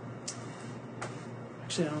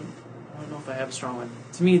 actually, I don't know if I have a strong one.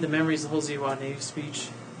 To me, the memories, the whole Ziwa native speech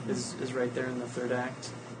is right there in the third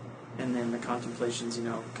act. And then the contemplations,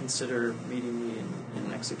 consider meeting me in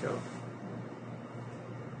Mexico.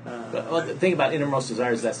 But the thing about innermost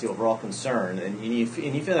desires, that's the overall concern. And you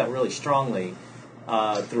feel that really strongly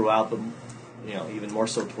throughout the, even more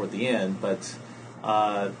so toward the end. But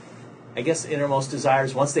I guess Innermost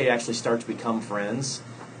Desires, once they actually start to become friends,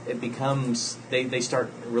 it becomes they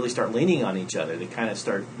start leaning on each other. They kind of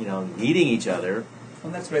start needing each other.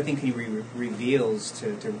 Well, that's what I think he reveals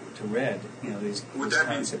to Red. This Would that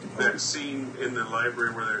concept be of that scene in the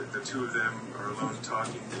library where the two of them are alone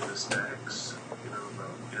talking in the stacks? About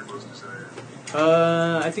Innermost Desire.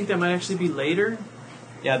 I think that might actually be later.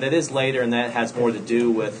 Yeah, that is later, and that has more to do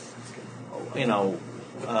with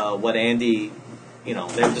what Andy.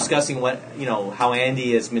 They're discussing how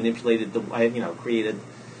Andy has manipulated created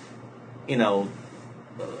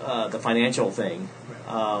the financial thing.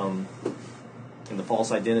 And the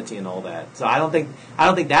false identity and all that. So I don't think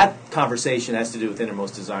that conversation has to do with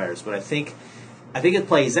Innermost Desires, but I think it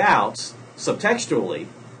plays out subtextually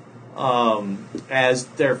as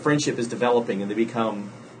their friendship is developing and they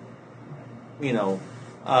become, they're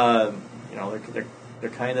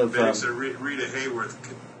kind of. It's a Rita Hayworth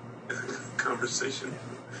conversation.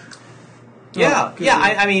 Yeah, yeah.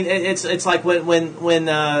 I mean, it's like when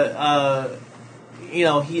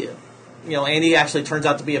Andy actually turns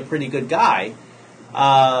out to be a pretty good guy.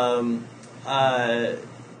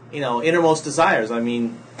 Innermost Desires. I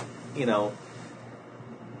mean,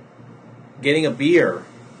 getting a beer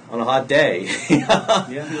on a hot day.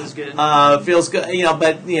 Feels good. Feels good.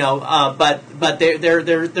 But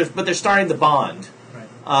they're starting to bond. Right.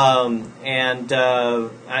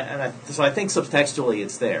 So I think subtextually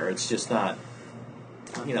it's there. It's just not,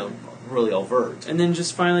 really overt. And then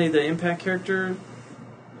just finally, the Impact character.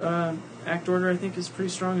 Act order, I think, is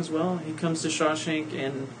pretty strong as well. He comes to Shawshank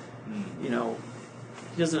and, he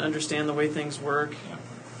doesn't understand the way things work. Yeah.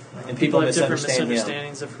 And People have different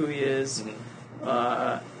misunderstandings of who he is.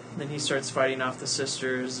 Mm-hmm. Then he starts fighting off the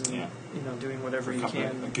sisters and, doing whatever he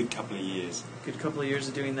can. A good couple of years. Good couple of years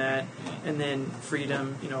of doing that. And then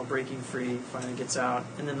freedom, breaking free, finally gets out.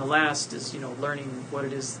 And then the last is, learning what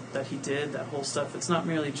it is that he did, that whole stuff. It's not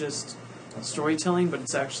merely just storytelling, but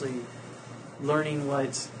it's actually learning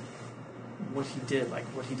what he did, like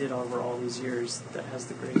what he did over all these years that has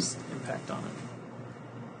the greatest impact on him.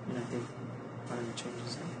 And I think finally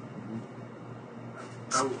changes him.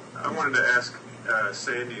 I wanted to ask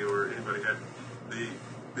Sandy or anybody had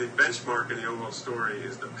the benchmark in the overall story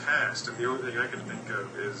is the past, and the only thing I can think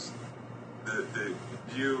of is the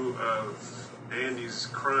view of Andy's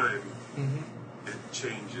crime. Mm-hmm. It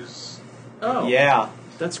changes. Oh, yeah,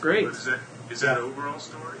 that's great. Is that an overall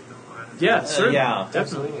story? Yeah, certainly. Yeah,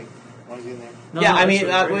 definitely. No, I mean,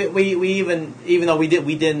 we even though we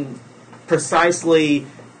didn't precisely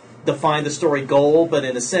define the story goal, but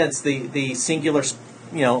in a sense, the singular,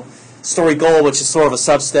 story goal, which is sort of a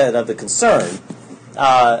subset of the concern,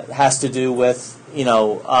 has to do with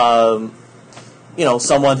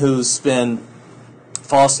someone who's been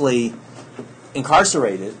falsely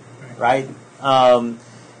incarcerated, right? And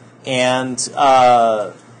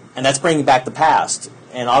that's bringing back the past,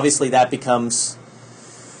 and obviously that becomes.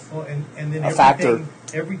 Well, and then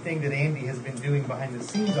everything that Andy has been doing behind the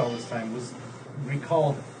scenes all this time was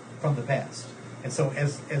recalled from the past. And so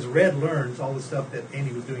as Red learns all the stuff that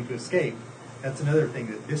Andy was doing to escape, that's another thing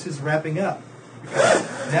that this is wrapping up.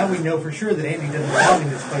 Because now we know for sure that Andy doesn't belong in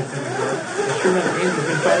this place anymore. And sure enough, Andy's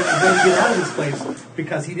been fighting to get out of this place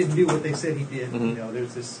because he didn't do what they said he did. Mm-hmm.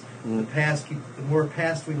 There's this the past. The more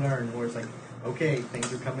past we learn, the more it's like, okay,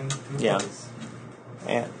 things are coming to a place.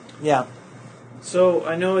 And yeah. So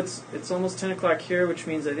I know it's almost 10 o'clock here, which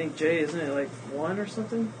means I think Jay, isn't it like 1 or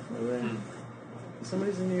something?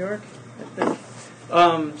 Somebody's in New York, I think.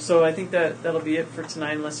 So I think that'll be it for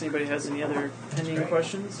tonight, unless anybody has any other pending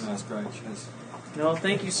questions. That's great. Cheers. No,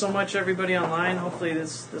 thank you so much, everybody online. Hopefully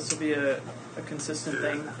this will be a consistent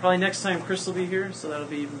thing. Probably next time Chris will be here, so that'll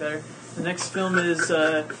be even better. The next film is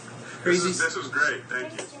Crazy. This was great.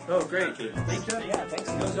 Thank you. Oh, great. Thank you. Yeah, thanks.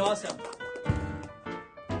 It was awesome.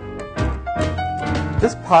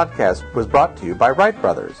 This podcast was brought to you by Wright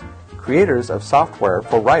Brothers, creators of software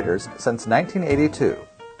for writers since 1982.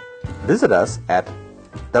 Visit us at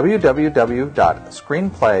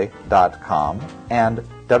www.screenplay.com and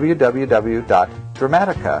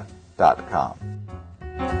www.dramatica.com.